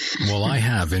 No. Well, I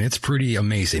have, and it's pretty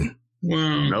amazing.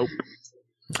 Wow. Nope.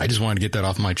 I just wanted to get that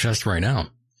off my chest right now.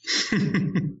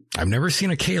 I've never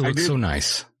seen a K look so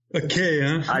nice. A K,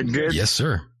 huh? I did. Yes,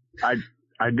 sir. I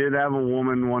did have a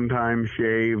woman one time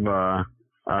shave a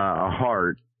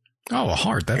heart. Oh, a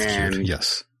heart. That's cute.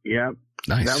 Yes. Yep.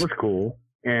 Nice. That was cool.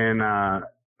 And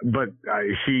but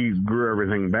she grew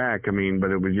everything back. I mean,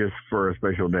 but it was just for a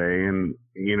special day. And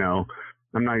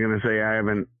I'm not going to say I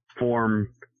haven't form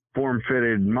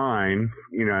fitted mine,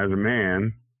 as a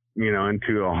man,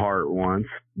 into a heart once.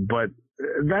 But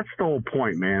that's the whole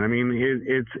point, man. I mean,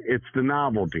 it's the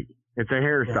novelty. It's a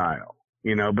hairstyle,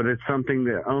 but it's something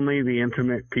that only the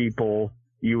intimate people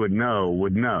you would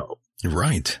know.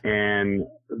 Right. And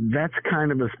that's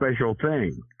kind of a special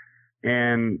thing.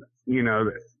 And,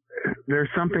 there's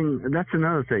something, that's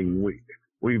another thing.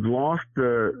 We've lost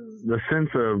the sense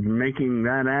of making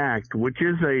that act, which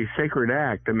is a sacred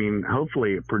act. I mean,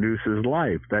 hopefully it produces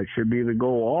life. That should be the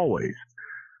goal always,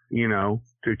 to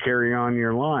carry on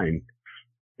your line.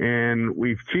 And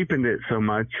we've cheapened it so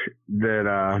much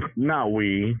that, not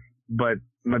we, but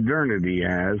modernity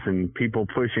has, and people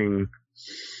pushing,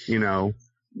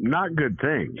 not good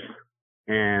things.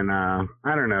 And, I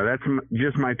don't know. That's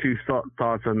just my two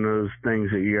thoughts on those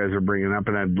things that you guys are bringing up.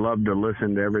 And I'd love to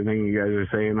listen to everything you guys are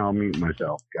saying. I'll mute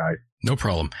myself, guys. No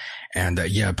problem. And,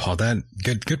 yeah, Paul, that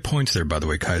good points there, by the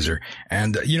way, Kaiser.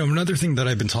 And, another thing that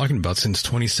I've been talking about since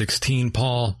 2016,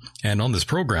 Paul, and on this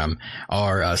program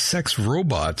are, sex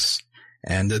robots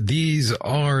And these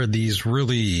are these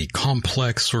really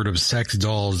complex sort of sex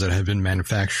dolls that have been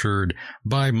manufactured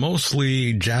by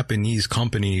mostly Japanese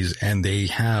companies, and they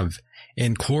have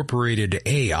incorporated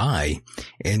AI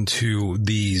into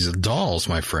these dolls,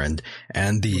 my friend.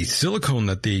 And the silicone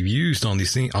that they've used on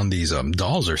these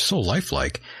dolls are so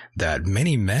lifelike that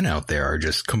many men out there are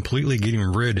just completely getting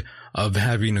rid of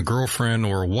having a girlfriend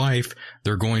or a wife.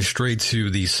 They're going straight to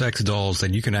the sex dolls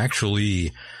that you can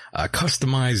actually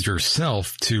customize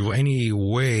yourself to any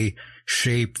way,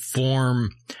 shape, form,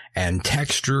 and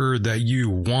texture that you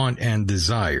want and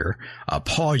desire.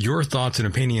 Paul, your thoughts and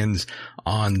opinions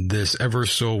on this ever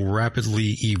so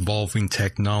rapidly evolving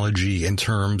technology in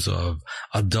terms of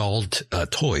adult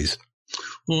toys?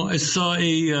 Well, I saw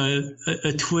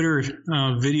a Twitter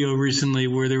video recently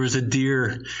where there was a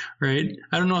deer, right?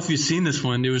 I don't know if you've seen this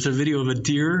one. There was a video of a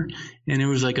deer, and it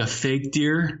was like a fake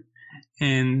deer.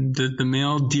 And the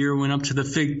male deer went up to the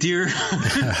fake deer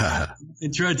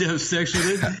and tried to have sex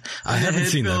with it. I haven't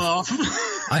seen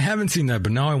that. I haven't seen that,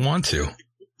 but now I want to.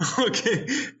 Okay.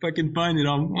 If I can find it,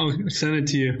 I'll send it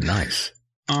to you. Nice.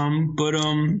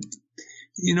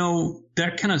 You know,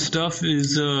 that kind of stuff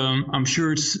is, I'm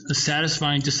sure it's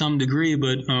satisfying to some degree,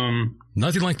 but,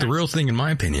 nothing like the real thing, in my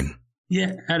opinion.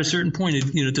 Yeah. At a certain point,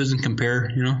 it doesn't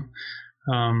compare,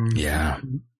 yeah.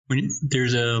 When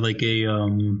there's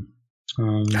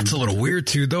that's a little weird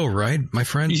too, though, right, my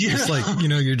friend? Yeah. It's like,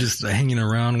 you're just hanging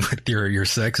around with your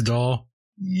sex doll.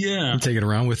 Yeah. You take it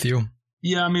around with you.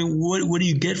 Yeah. I mean, what do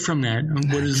you get from that?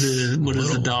 What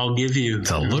does the doll give you?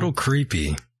 It's a little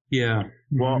creepy. Yeah.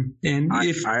 Well, and I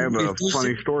have a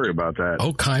funny story about that.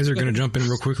 Oh, Kaiser, going to jump in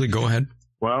real quickly. Go ahead.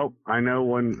 Well, I know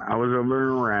when I was over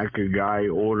in Iraq, a guy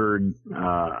ordered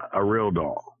a real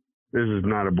doll. This is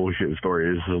not a bullshit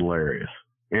story. This is hilarious.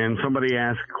 And somebody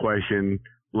asked a question.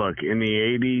 Look, in the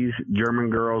 80s, German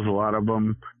girls, a lot of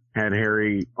them had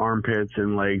hairy armpits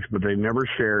and legs, but they never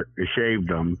shaved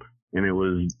them, and it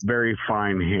was very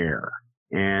fine hair.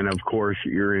 And, of course,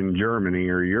 you're in Germany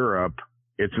or Europe.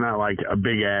 It's not like a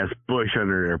big-ass bush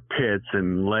under their pits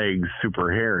and legs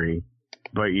super hairy.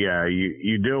 But, yeah,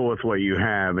 you deal with what you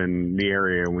have in the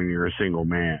area when you're a single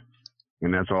man,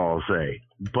 and that's all I'll say.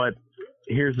 But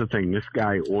here's the thing. This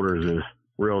guy orders this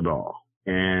real doll.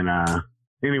 And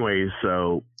anyways,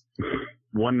 so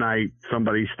one night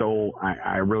somebody stole,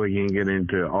 I really can't get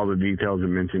into all the details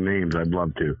and mention names. I'd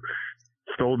love to.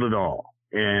 Stole the doll.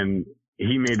 And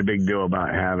he made a big deal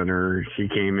about having her. She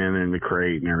came in the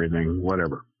crate and everything,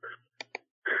 whatever.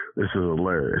 This is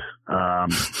hilarious.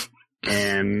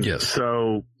 And yes.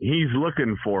 So he's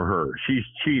looking for her. She's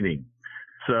cheating.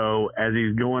 So as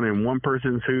he's going in one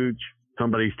person's hooch,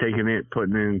 somebody's taking it,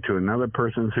 putting it into another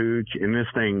person's hooch, and this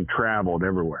thing traveled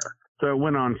everywhere. So it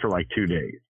went on for like 2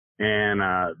 days. And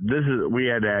we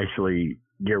had to actually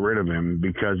get rid of him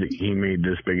because he made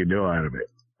this big a deal out of it.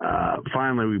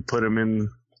 Finally, we put him in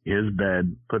his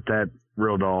bed, put that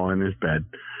real doll in his bed,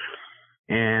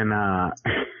 and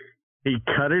he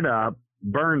cut it up,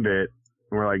 burned it.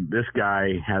 And we're like, this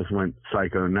guy has went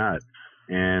psycho nuts.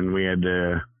 And we had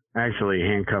to actually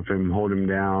handcuff him, hold him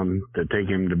down to take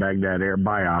him to Baghdad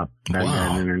Baghdad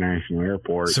International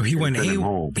Airport. So he went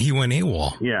home. He went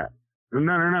AWOL. Yeah.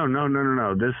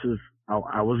 No. This is,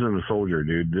 I wasn't a soldier,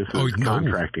 dude. This is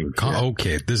contracting.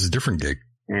 Okay. This is a different gig.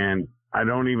 And I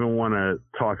don't even want to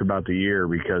talk about the year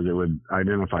because it would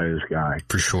identify this guy.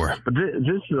 For sure. But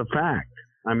this is a fact.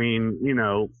 I mean,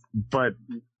 but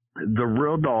the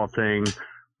real doll thing,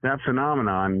 that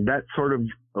phenomenon, that sort of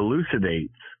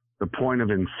elucidates the point of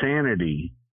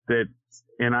insanity that,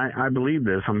 and I believe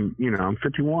this, I'm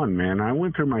 51, man. I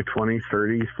went through my 20s,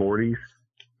 30s, 40s.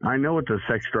 I know what the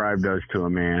sex drive does to a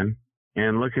man.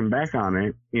 And looking back on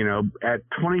it, at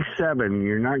 27,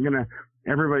 you're not going to,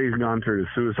 everybody's gone through the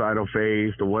suicidal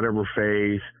phase, the whatever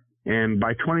phase. And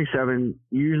by 27,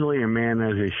 usually a man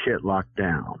has his shit locked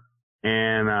down.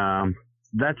 And,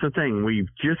 that's the thing. We've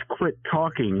just quit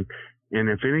talking. And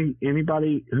if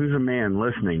anybody who's a man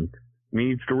listening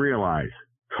needs to realize,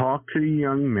 talk to the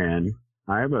young men.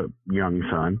 I have a young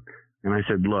son. And I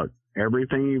said, look,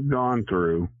 everything you've gone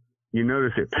through, you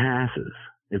notice it passes.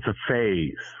 It's a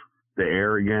phase. The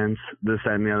arrogance, this,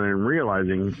 that, and the other, and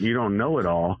realizing you don't know it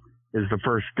all is the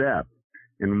first step.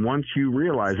 And once you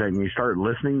realize that and you start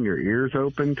listening, your ears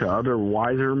open to other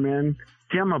wiser men.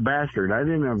 See, I'm a bastard. I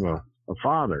didn't have a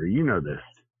father. You know this.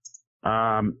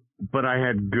 But I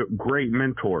had great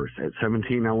mentors. At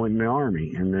 17, I went in the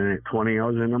Army. And then at 20, I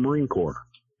was in the Marine Corps.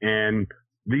 And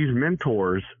these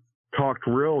mentors talked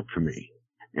real to me.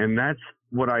 And that's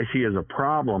what I see as a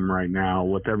problem right now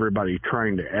with everybody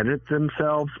trying to edit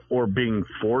themselves or being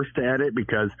forced to edit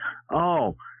because,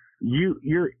 you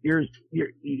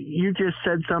just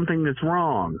said something that's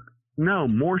wrong. No,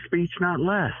 more speech, not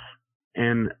less.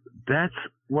 And that's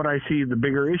what I see the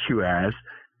bigger issue as.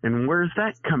 And where's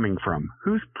that coming from?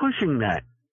 Who's pushing that?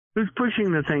 Who's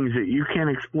pushing the things that you can't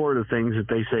explore, the things that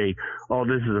they say, oh,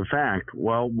 this is a fact?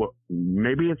 Well,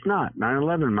 maybe it's not.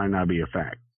 9/11 might not be a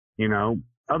fact. You know,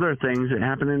 other things that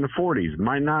happened in the 40s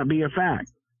might not be a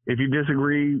fact. If you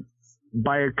disagree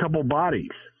by a couple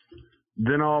bodies,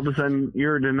 then all of a sudden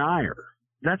you're a denier.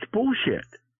 That's bullshit.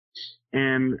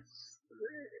 And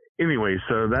anyway,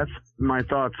 so that's my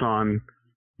thoughts on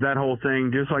that whole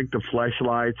thing, just like the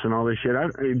fleshlights and all this shit.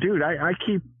 I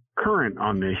keep current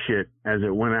on this shit as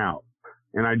it went out.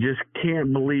 And I just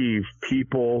can't believe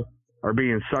people are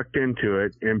being sucked into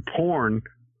it. And porn,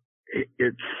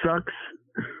 it sucks.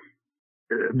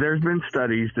 There's been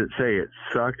studies that say it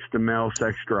sucks the male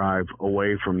sex drive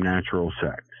away from natural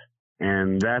sex.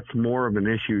 And that's more of an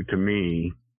issue to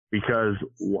me, because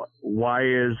why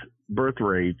is birth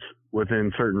rates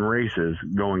within certain races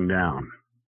going down?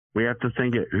 We have to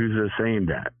think it. Who's saying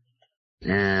that?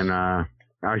 And I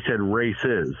said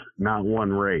races, not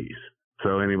one race.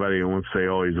 So anybody who wants to say,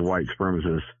 oh, he's a white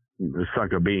supremacist,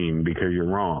 suck a bean, because you're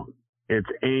wrong. It's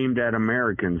aimed at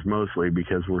Americans mostly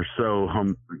because we're so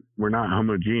we're not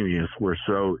homogeneous. We're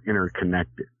so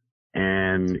interconnected.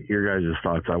 And your guys'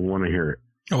 thoughts, I want to hear it.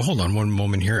 Oh, hold on one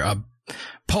moment here.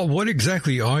 Paul, what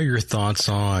exactly are your thoughts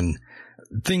on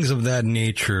things of that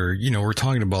nature? You know, we're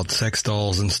talking about sex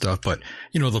dolls and stuff, but,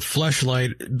 you know, the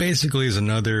fleshlight basically is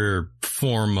another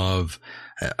form of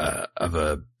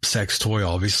a sex toy,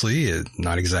 obviously.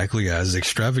 Not exactly as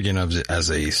extravagant as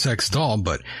a sex doll,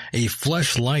 but a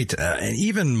fleshlight, an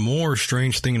even more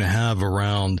strange thing to have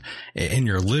around in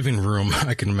your living room,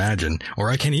 I can imagine, or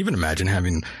I can't even imagine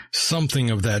having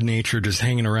something of that nature just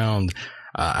hanging around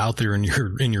out there in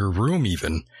your room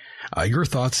even. Your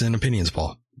thoughts and opinions,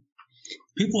 Paul?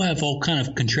 People have all kind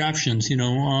of contraptions, you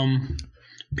know.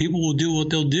 People will do what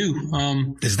they'll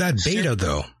do. Is that beta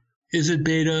though? Is it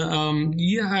beta?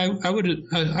 Yeah, I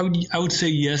would say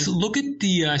yes. Look at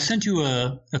I sent you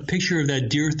a picture of that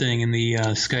deer thing in the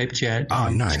Skype chat. Oh,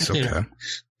 nice. Okay.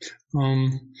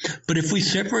 But if we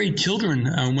separate children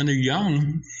when they're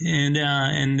young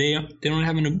and they don't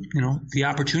have the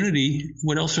opportunity,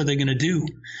 what else are they going to do?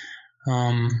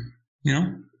 You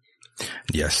know.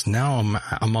 Yes. Now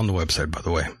I'm on the website, by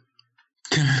the way.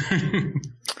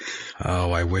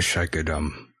 Oh, I wish I could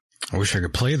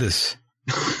play this.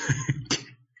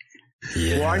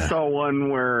 Yeah. Well, I saw one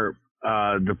where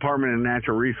Department of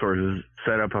Natural Resources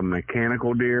set up a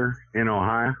mechanical deer in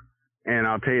Ohio, and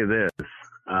I'll tell you this: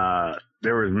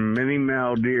 there was many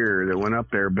male deer that went up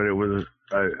there, but it was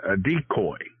a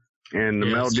decoy, and the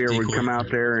male deer would come out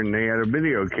there, and they had a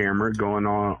video camera going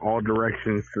on all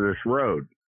directions to this road.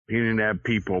 He didn't have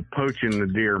people poaching the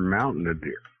deer, mounting the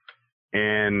deer,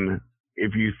 and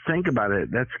if you think about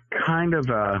it, that's kind of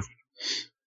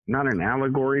not an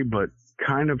allegory, but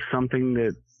kind of something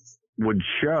that would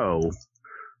show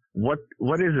what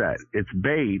is that? It's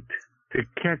bait to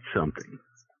catch something.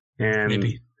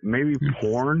 And maybe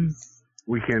porn,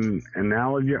 we can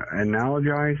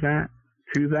analogize that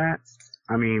to that.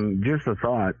 I mean, just a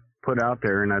thought put out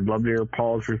there, and I'd love to hear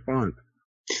Paul's response.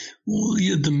 Well,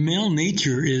 yeah, the male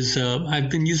nature is, I've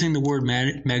been using the word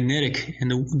magnetic,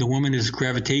 and the woman is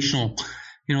gravitational.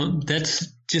 You know, that's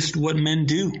just what men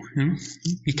do. You know?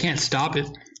 You can't stop it.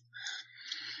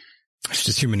 It's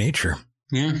just human nature.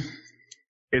 Yeah.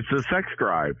 It's a sex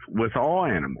drive with all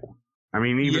animals. I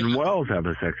mean, even whales have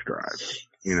a sex drive,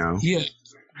 you know? Yeah.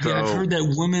 So, yeah, I've heard that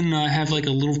women have like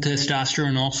a little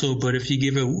testosterone also, but if you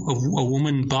give a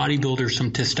woman bodybuilder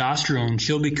some testosterone,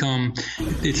 she'll become,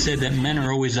 it's said that men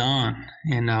are always on.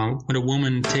 And when a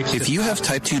woman takes... If you have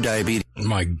type 2 diabetes...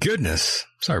 My goodness.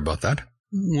 Sorry about that.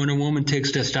 When a woman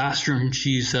takes testosterone,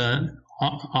 she's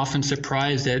often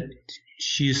surprised that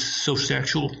she's so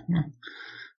sexual.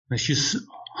 She's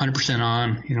 100%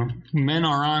 on. You know, men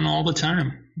are on all the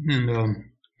time. And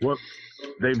well,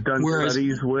 they've done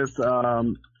studies with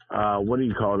what do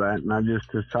you call that? Not just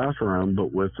testosterone,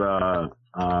 but with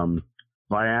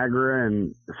Viagra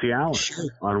and Cialis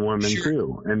on women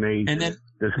too, and they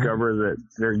discover that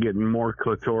they're getting more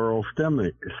clitoral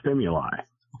stimuli.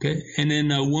 Okay, and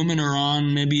then women are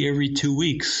on maybe every 2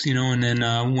 weeks, you know, and then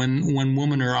when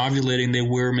women are ovulating, they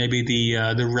wear maybe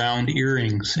the round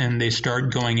earrings, and they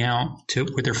start going out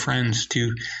with their friends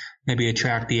to maybe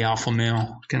attract the alpha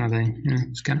male kind of thing. Yeah,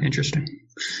 it's kind of interesting.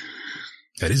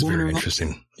 That is very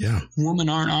interesting. Yeah, women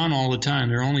aren't on all the time;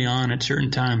 they're only on at certain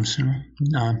times, you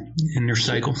know, in their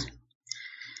cycles.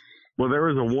 Well, there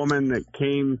was a woman that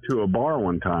came to a bar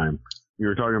one time, you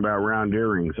were talking about round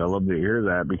earrings. I love to hear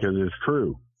that because it's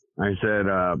true. I said,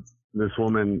 this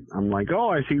woman, I'm like, oh,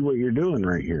 I see what you're doing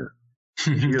right here.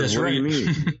 She goes, That's what right. do you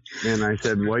mean? And I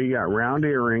said, well, you got round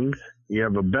earrings. You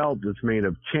have a belt that's made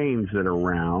of chains that are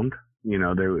round. You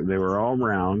know, they were all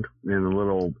round in a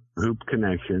little hoop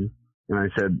connection. And I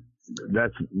said,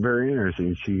 that's very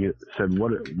interesting. She said,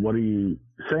 what are you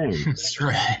saying? That's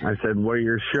right. I said, well,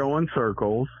 you're showing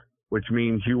circles, which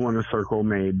means you want a circle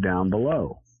made down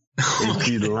below. And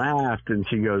she laughed and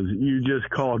she goes, you just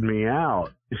called me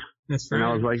out. That's right. And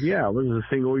I was like, yeah, I was a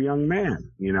single young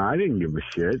man. You know, I didn't give a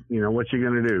shit. You know, what you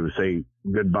going to do? Say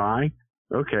goodbye?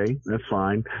 Okay, that's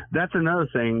fine. That's another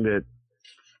thing that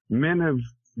men have,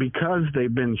 because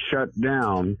they've been shut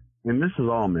down, and this is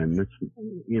all men. It's,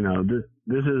 you know, this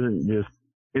isn't just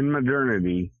in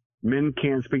modernity. Men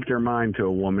can't speak their mind to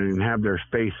a woman and have their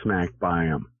face smacked by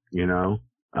them. You know,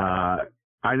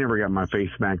 I never got my face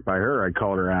smacked by her. I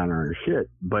called her out on her shit.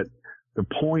 But the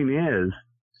point is,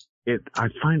 I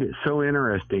find it so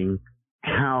interesting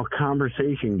how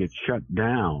conversation gets shut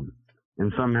down,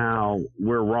 and somehow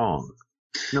we're wrong.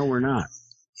 No, we're not.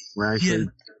 We're actually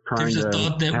trying there's a to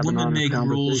thought that have women an make honest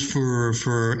rules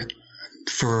conversation.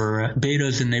 for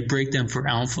betas and they break them for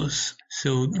alphas.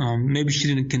 So maybe she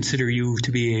didn't consider you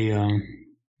to be an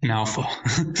alpha.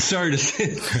 Sorry to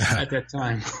say at that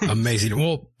time. Amazing.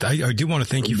 Well, I do want to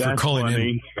thank you for That's calling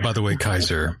funny. in, by the way,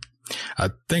 Kaiser.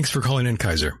 Thanks for calling in,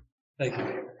 Kaiser. Thank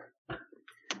you.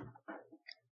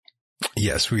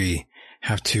 Yes, we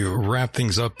have to wrap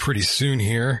things up pretty soon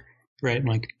here. Right,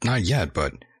 Mike. Not yet,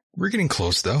 but we're getting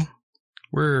close, though.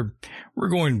 We're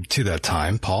going to that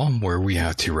time, Paul, where we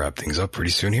have to wrap things up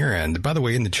pretty soon here. And by the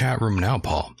way, in the chat room now,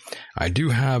 Paul, I do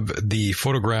have the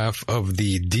photograph of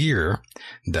the deer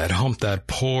that humped that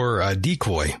poor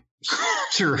decoy.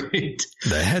 That's right.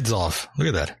 The head's off. Look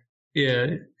at that. Yeah,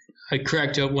 I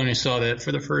cracked up when I saw that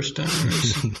for the first time.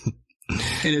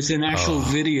 And it's an actual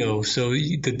video, so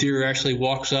the deer actually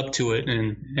walks up to it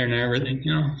and everything,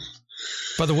 you know.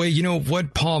 By the way, you know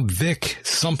what, Paul? Vic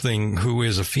something, who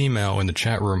is a female in the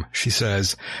chat room, she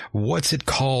says, what's it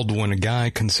called when a guy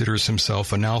considers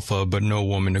himself an alpha but no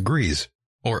woman agrees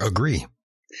or agree?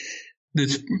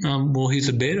 It's, well, he's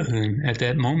a beta then at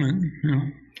that moment, you know.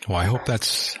 Well, I hope that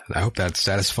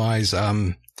satisfies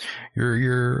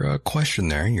your question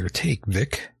there, your take,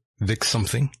 Vic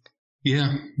something.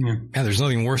 Yeah. Yeah, there's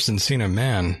nothing worse than seeing a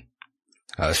man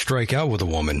strike out with a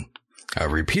woman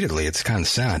repeatedly. It's kind of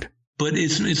sad. But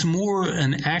it's more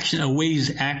an action, a way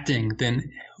he's acting than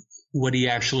what he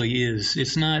actually is.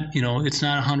 It's not, you know, it's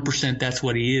not 100% that's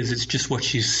what he is. It's just what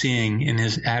she's seeing in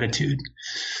his attitude.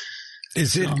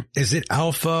 Is it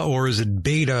alpha or is it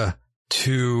beta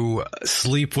to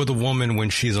sleep with a woman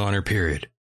when she's on her period?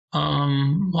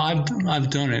 Well, I've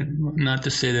done it. Not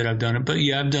to say that I've done it, but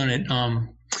yeah, I've done it.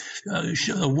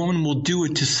 A woman will do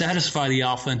it to satisfy the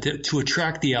alpha and to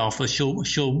attract the alpha.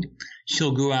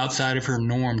 She'll go outside of her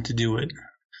norm to do it.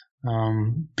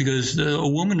 Because a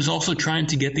woman is also trying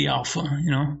to get the alpha,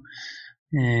 you know?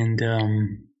 And,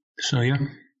 so yeah.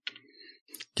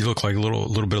 You look like a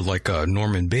little bit like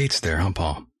Norman Bates there, huh,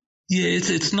 Paul? Yeah,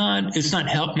 it's not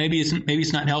maybe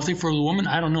it's not healthy for a woman.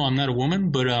 I don't know. I'm not a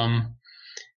woman, but, I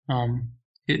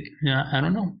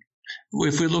don't know.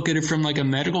 If we look at it from like a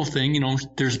medical thing, you know,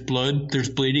 there's blood, there's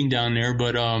bleeding down there,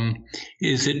 but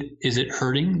is it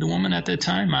hurting the woman at that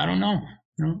time? I don't know.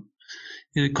 You know,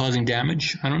 is it causing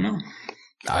damage? I don't know.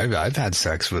 I've had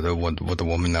sex with a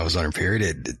woman that was on her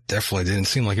period. It definitely didn't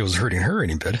seem like it was hurting her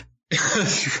any bit.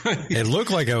 That's right. It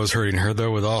looked like I was hurting her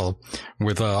though, with all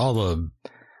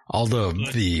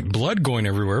the blood going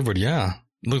everywhere. But yeah,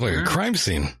 it looked like a crime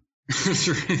scene. That's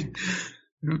right.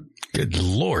 Good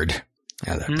Lord.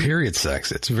 Yeah, that period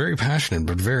sex, it's very passionate,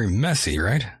 but very messy,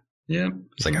 right? Yeah.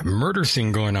 It's like a murder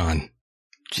scene going on.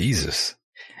 Jesus.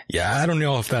 Yeah, I don't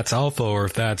know if that's alpha or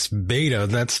if that's beta.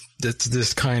 That's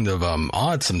just kind of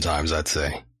odd sometimes, I'd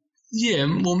say. Yeah,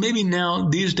 well, maybe now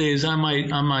these days I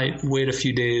might wait a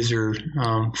few days or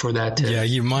for that to. Yeah,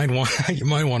 you might want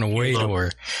to wait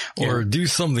or do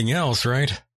something else,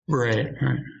 right? Right.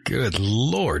 Good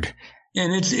Lord.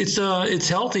 And it's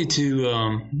healthy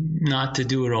to not to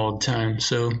do it all the time.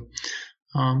 So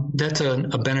that's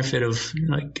a benefit of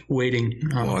like waiting.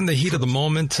 Well, in the heat of the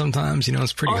moment, sometimes, you know,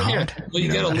 it's pretty hot. Yeah. Well,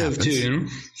 you gotta live too, you know.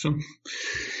 So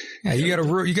yeah, you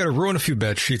gotta ruin a few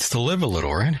bed sheets to live a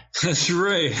little, right? That's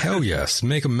right. Hell yes,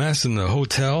 make a mess in the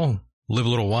hotel, live a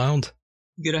little wild.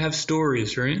 You gotta have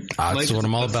stories, right? That's what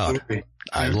I'm all about.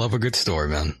 I love a good story,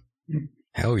 man.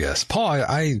 Hell yes. Paul,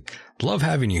 I love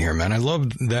having you here, man. I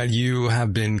love that you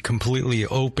have been completely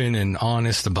open and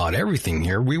honest about everything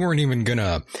here. We weren't even going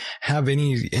to have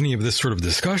any of this sort of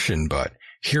discussion, but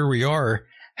here we are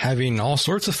having all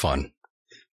sorts of fun.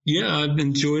 Yeah, I've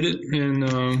enjoyed it.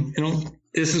 And,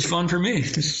 this is fun for me.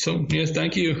 So, yes,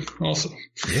 thank you also.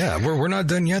 Yeah, we're not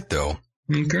done yet, though.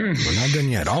 Okay. We're not done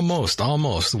yet.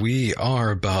 Almost. We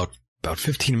are about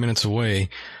 15 minutes away,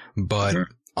 but sure.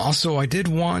 Also, I did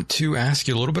want to ask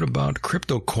you a little bit about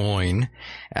crypto coin.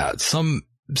 Some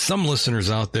listeners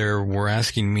out there were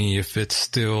asking me if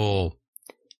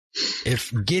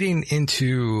getting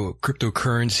into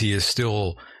cryptocurrency is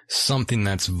still something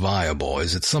that's viable.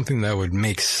 Is it something that would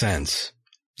make sense,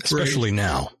 especially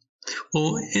now?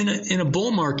 Well, in a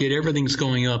bull market, everything's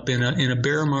going up. In a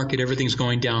bear market, everything's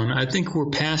going down. I think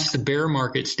we're past the bear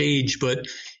market stage, but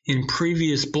in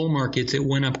previous bull markets, it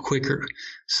went up quicker.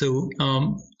 So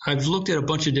I've looked at a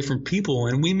bunch of different people,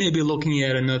 and we may be looking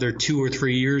at another 2 or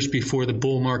 3 years before the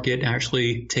bull market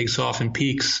actually takes off and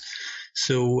peaks.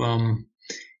 So,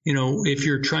 if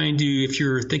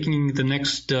you're thinking the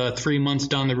next 3 months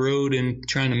down the road and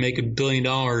trying to make $1 billion,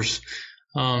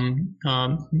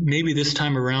 maybe this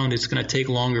time around it's going to take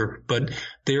longer. But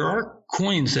there are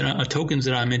coins and tokens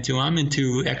that I'm into. I'm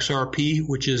into XRP,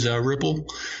 which is Ripple.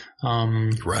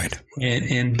 Right.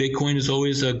 And Bitcoin is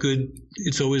always a good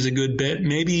bet.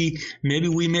 Maybe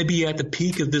we may be at the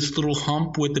peak of this little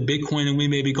hump with the Bitcoin, and we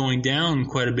may be going down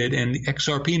quite a bit, and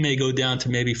XRP may go down to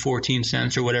maybe 14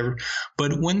 cents or whatever.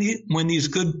 But when these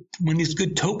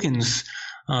good tokens,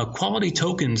 quality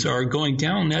tokens are going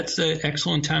down, that's an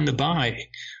excellent time to buy.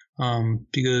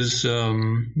 Because,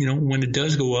 when it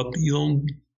does go up, you'll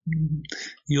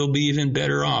be even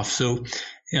better off. So,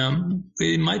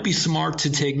 it might be smart to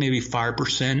take maybe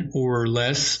 5% or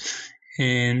less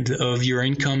of your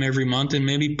income every month, and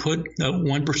maybe put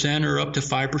 1% or up to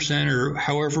 5% or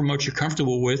however much you're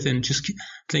comfortable with, and just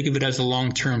think of it as a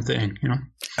long-term thing,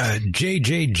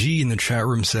 JJG in the chat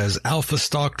room says, Alpha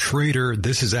Stock Trader.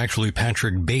 This is actually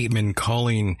Patrick Bateman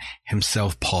calling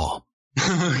himself Paul.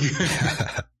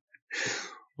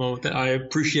 Well, I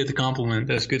appreciate the compliment.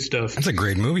 That's good stuff. That's a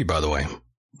great movie, by the way.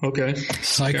 Okay.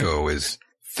 Psycho is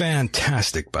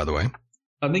fantastic, by the way.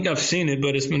 I think I've seen it,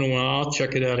 but it's been a while. I'll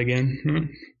check it out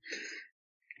again.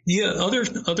 Yeah, other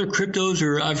cryptos,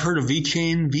 or I've heard of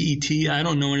VeChain, VET. I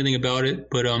don't know anything about it,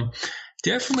 but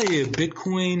definitely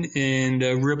Bitcoin and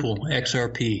Ripple,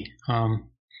 XRP.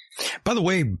 By the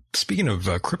way, speaking of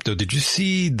crypto, did you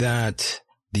see that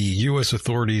the U.S.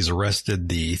 authorities arrested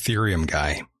the Ethereum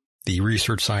guy, the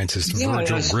research scientist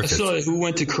Virgil Griffith? I saw it. Who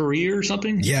went to Korea or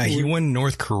something? Yeah, he went to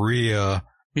North Korea.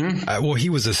 Yeah. He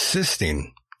was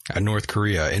assisting North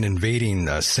Korea in invading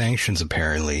sanctions,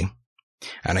 apparently.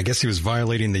 And I guess he was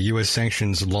violating the U.S.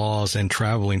 sanctions laws and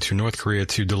traveling to North Korea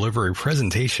to deliver a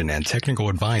presentation and technical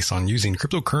advice on using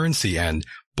cryptocurrency and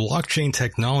blockchain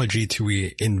technology to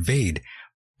evade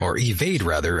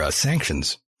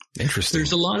sanctions. Interesting.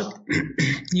 There's a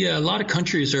lot of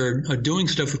countries are doing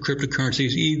stuff with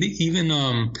cryptocurrencies,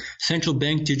 even central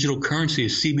bank digital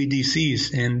currencies,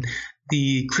 CBDCs. And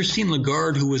the Christine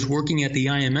Lagarde, who was working at the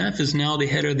IMF, is now the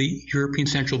head of the European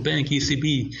Central Bank,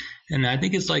 ECB. And I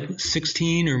think it's like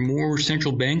 16 or more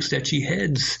central banks that she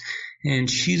heads. And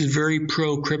she's very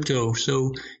pro-crypto.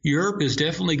 So Europe is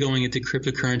definitely going into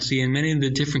cryptocurrency, and many of the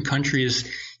different countries,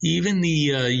 even the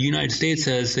United States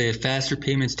has a faster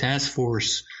payments task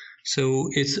force. So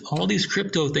it's all these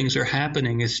crypto things are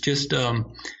happening. It's just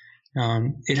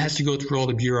it has to go through all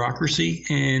the bureaucracy,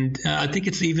 and I think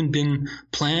it's even been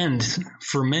planned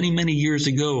for many, many years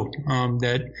ago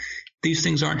that these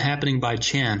things aren't happening by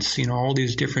chance. All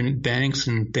these different banks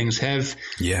and things have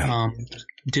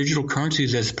digital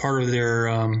currencies as part of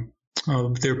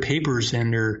their papers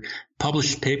and their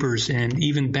published papers, and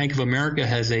even Bank of America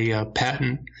has a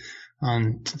patent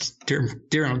on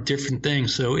different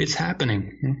things. So it's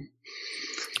happening.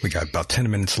 We got about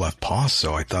 10 minutes left, Paul,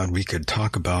 so I thought we could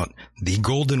talk about the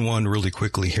golden one really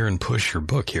quickly here and push your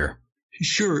book here.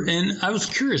 Sure. And I was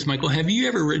curious, Michael, have you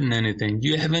ever written anything?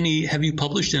 Have you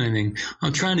published anything?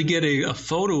 I'm trying to get a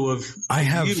photo of I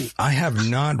have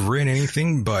not written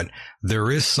anything, but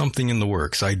there is something in the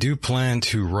works. I do plan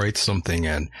to write something,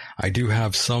 and I do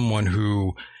have someone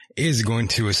who is going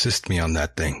to assist me on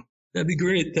that thing. That'd be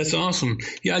great. That's awesome.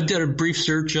 Yeah, I did a brief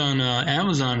search on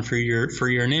Amazon for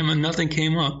your name, and nothing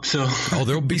came up. So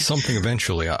there'll be something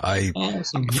eventually.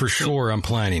 Awesome. For sure, I'm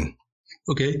planning.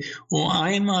 Okay. Well,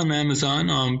 I am on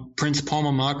Amazon. Prince Paul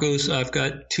Mamakos. I've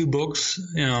got 2 books.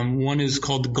 One is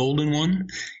called The Golden One,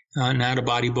 an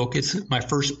out-of-body book. It's my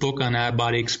first book on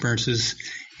out-of-body experiences,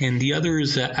 and the other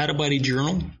is Out-of-Body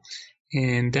Journal.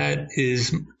 And that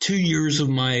is 2 years of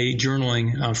my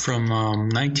journaling from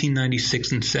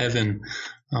 1996 and 7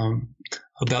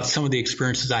 about some of the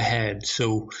experiences I had.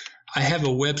 So I have a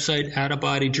website,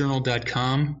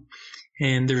 outofbodyjournal.com,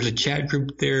 and there's a chat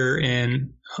group there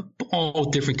and all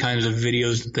different kinds of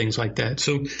videos and things like that.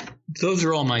 So those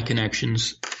are all my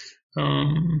connections.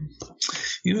 My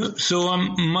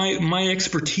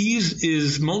expertise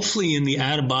is mostly in the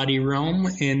out-of-body realm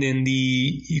and in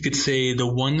you could say the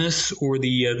oneness or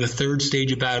the third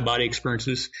stage of out-of-body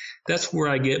experiences. That's where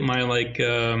I get my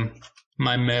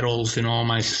my medals and all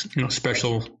my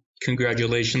special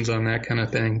congratulations on that kind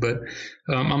of thing. But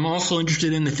I'm also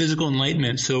interested in the physical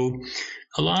enlightenment. So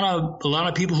a lot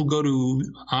of people who go to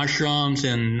ashrams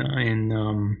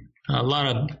and a lot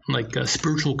of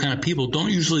spiritual kind of people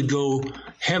don't usually go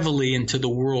heavily into the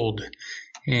world.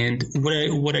 And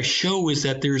what I show is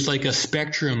that there's like a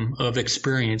spectrum of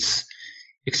experience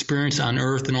on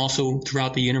Earth and also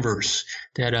throughout the universe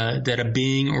that a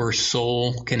being or a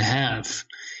soul can have.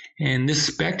 And this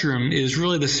spectrum is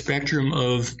really the spectrum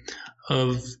of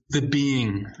the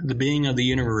being of the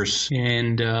universe.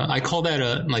 And I call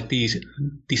that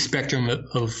the spectrum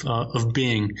of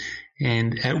being.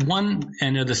 And at one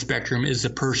end of the spectrum is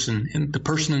the person in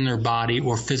their body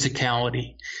or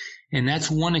physicality. And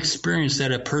that's one experience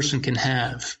that a person can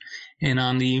have. And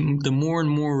on the more and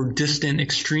more distant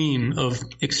extreme of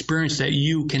experience that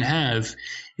you can have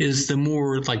is the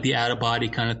more like the out-of-body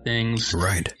kind of things.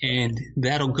 Right. And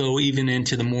that'll go even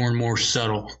into the more and more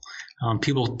subtle.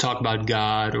 People talk about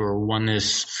God or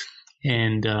oneness.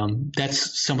 And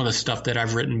that's some of the stuff that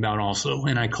I've written about also.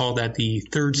 And I call that the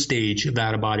third stage of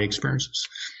out-of-body experiences.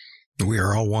 We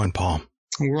are all one, Paul.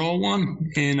 We're all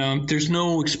one. And there's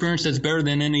no experience that's better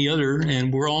than any other.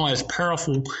 And we're all as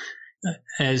powerful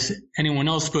as anyone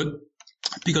else. But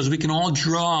because we can all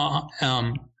draw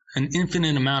an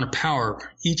infinite amount of power.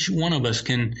 Each one of us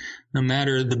can, no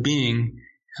matter the being,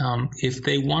 if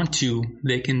they want to,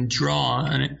 they can draw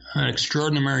an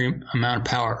extraordinary amount of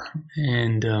power.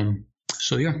 And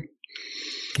so, yeah.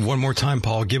 One more time,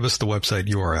 Paul, give us the website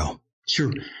URL.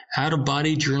 Sure.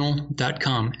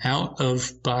 Outofbodyjournal.com.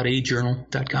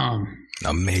 Outofbodyjournal.com.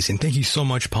 Amazing. Thank you so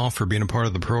much, Paul, for being a part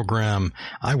of the program.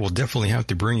 I will definitely have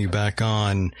to bring you back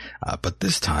on, but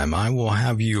this time I will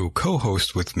have you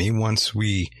co-host with me once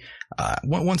I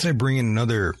bring in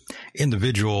another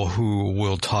individual who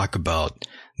will talk about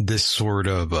this sort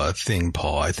of thing,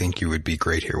 Paul. I think you would be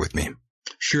great here with me.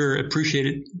 Sure. Appreciate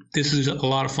it. This is a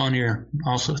lot of fun here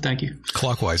also. Thank you.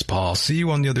 Clockwise, Paul. See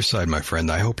you on the other side, my friend.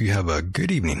 I hope you have a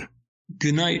good evening.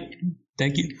 Good night.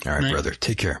 Thank you. All right, brother.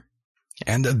 Take care.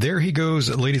 And there he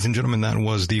goes, ladies and gentlemen. That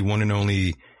was the one and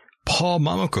only Paul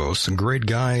Mamakos. Great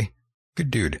guy, good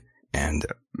dude, and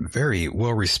very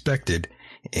well respected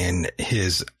in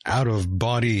his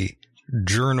out-of-body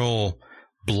journal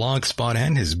blogspot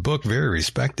and his book. Very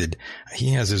respected.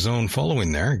 He has his own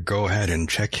following there. Go ahead and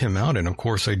check him out. And of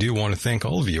course, I do want to thank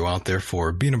all of you out there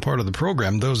for being a part of the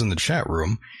program, those in the chat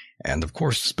room. And of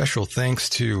course, special thanks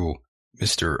to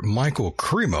Mr. Michael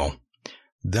Cremo.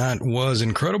 That was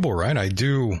incredible, right? I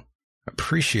do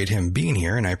appreciate him being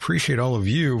here, and I appreciate all of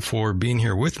you for being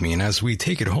here with me. And as we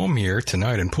take it home here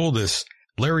tonight and pull this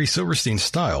Larry Silverstein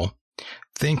style,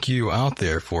 thank you out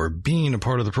there for being a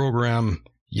part of the program.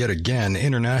 Yet again,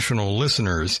 international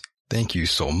listeners, thank you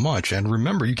so much. And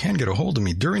remember, you can get a hold of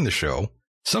me during the show,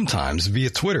 sometimes via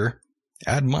Twitter,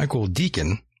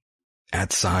 @MichaelDeacon,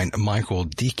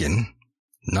 @MichaelDeacon.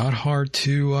 Not hard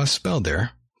to spell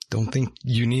there. Don't think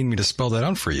you need me to spell that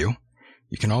out for you.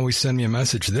 You can always send me a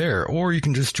message there, or you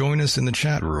can just join us in the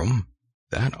chat room.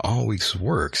 That always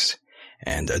works.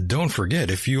 And don't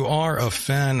forget, if you are a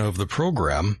fan of the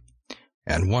program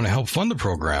and want to help fund the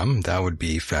program, that would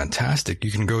be fantastic.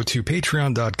 You can go to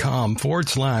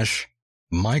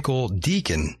patreon.com/Michael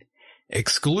Deacon.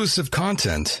 Exclusive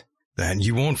content that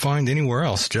you won't find anywhere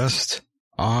else, just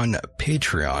on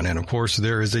Patreon. And of course,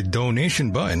 there is a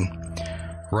donation button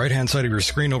right-hand side of your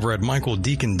screen over at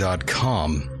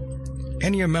michaeldeacon.com.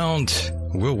 Any amount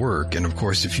will work. And of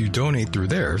course, if you donate through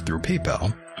there, through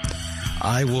PayPal,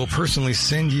 I will personally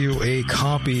send you a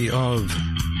copy of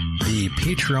the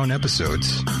Patreon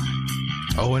episodes.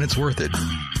 Oh, and it's worth it.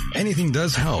 Anything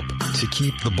does help to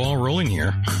keep the ball rolling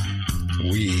here.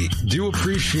 We do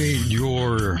appreciate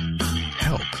your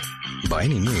help by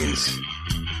any means.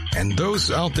 And those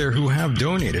out there who have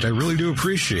donated, I really do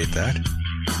appreciate that.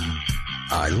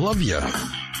 I love ya.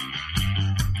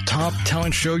 Top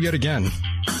talent show yet again.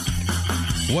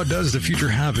 What does the future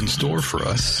have in store for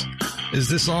us? Is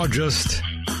this all just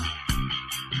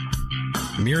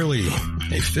merely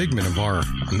a figment of our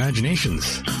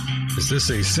imaginations? Is this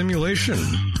a simulation?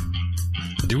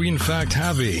 Do we in fact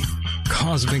have a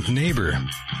cosmic neighbor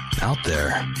out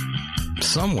there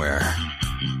somewhere?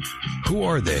 Who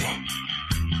are they?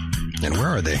 And where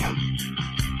are they?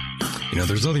 You know,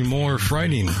 there's nothing more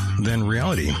frightening than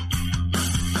reality.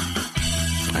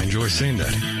 I enjoy saying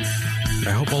that.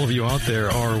 I hope all of you out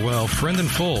there are, well, friend and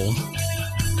full.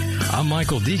 I'm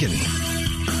Michael Deacon.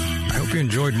 I hope you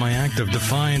enjoyed my act of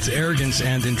defiance, arrogance,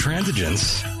 and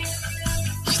intransigence.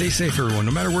 Stay safe, everyone,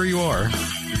 no matter where you are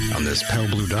on this pale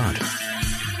blue dot.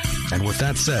 And with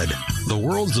that said, the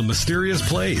world's a mysterious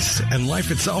place, and life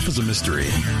itself is a mystery.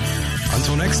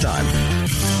 Until next time.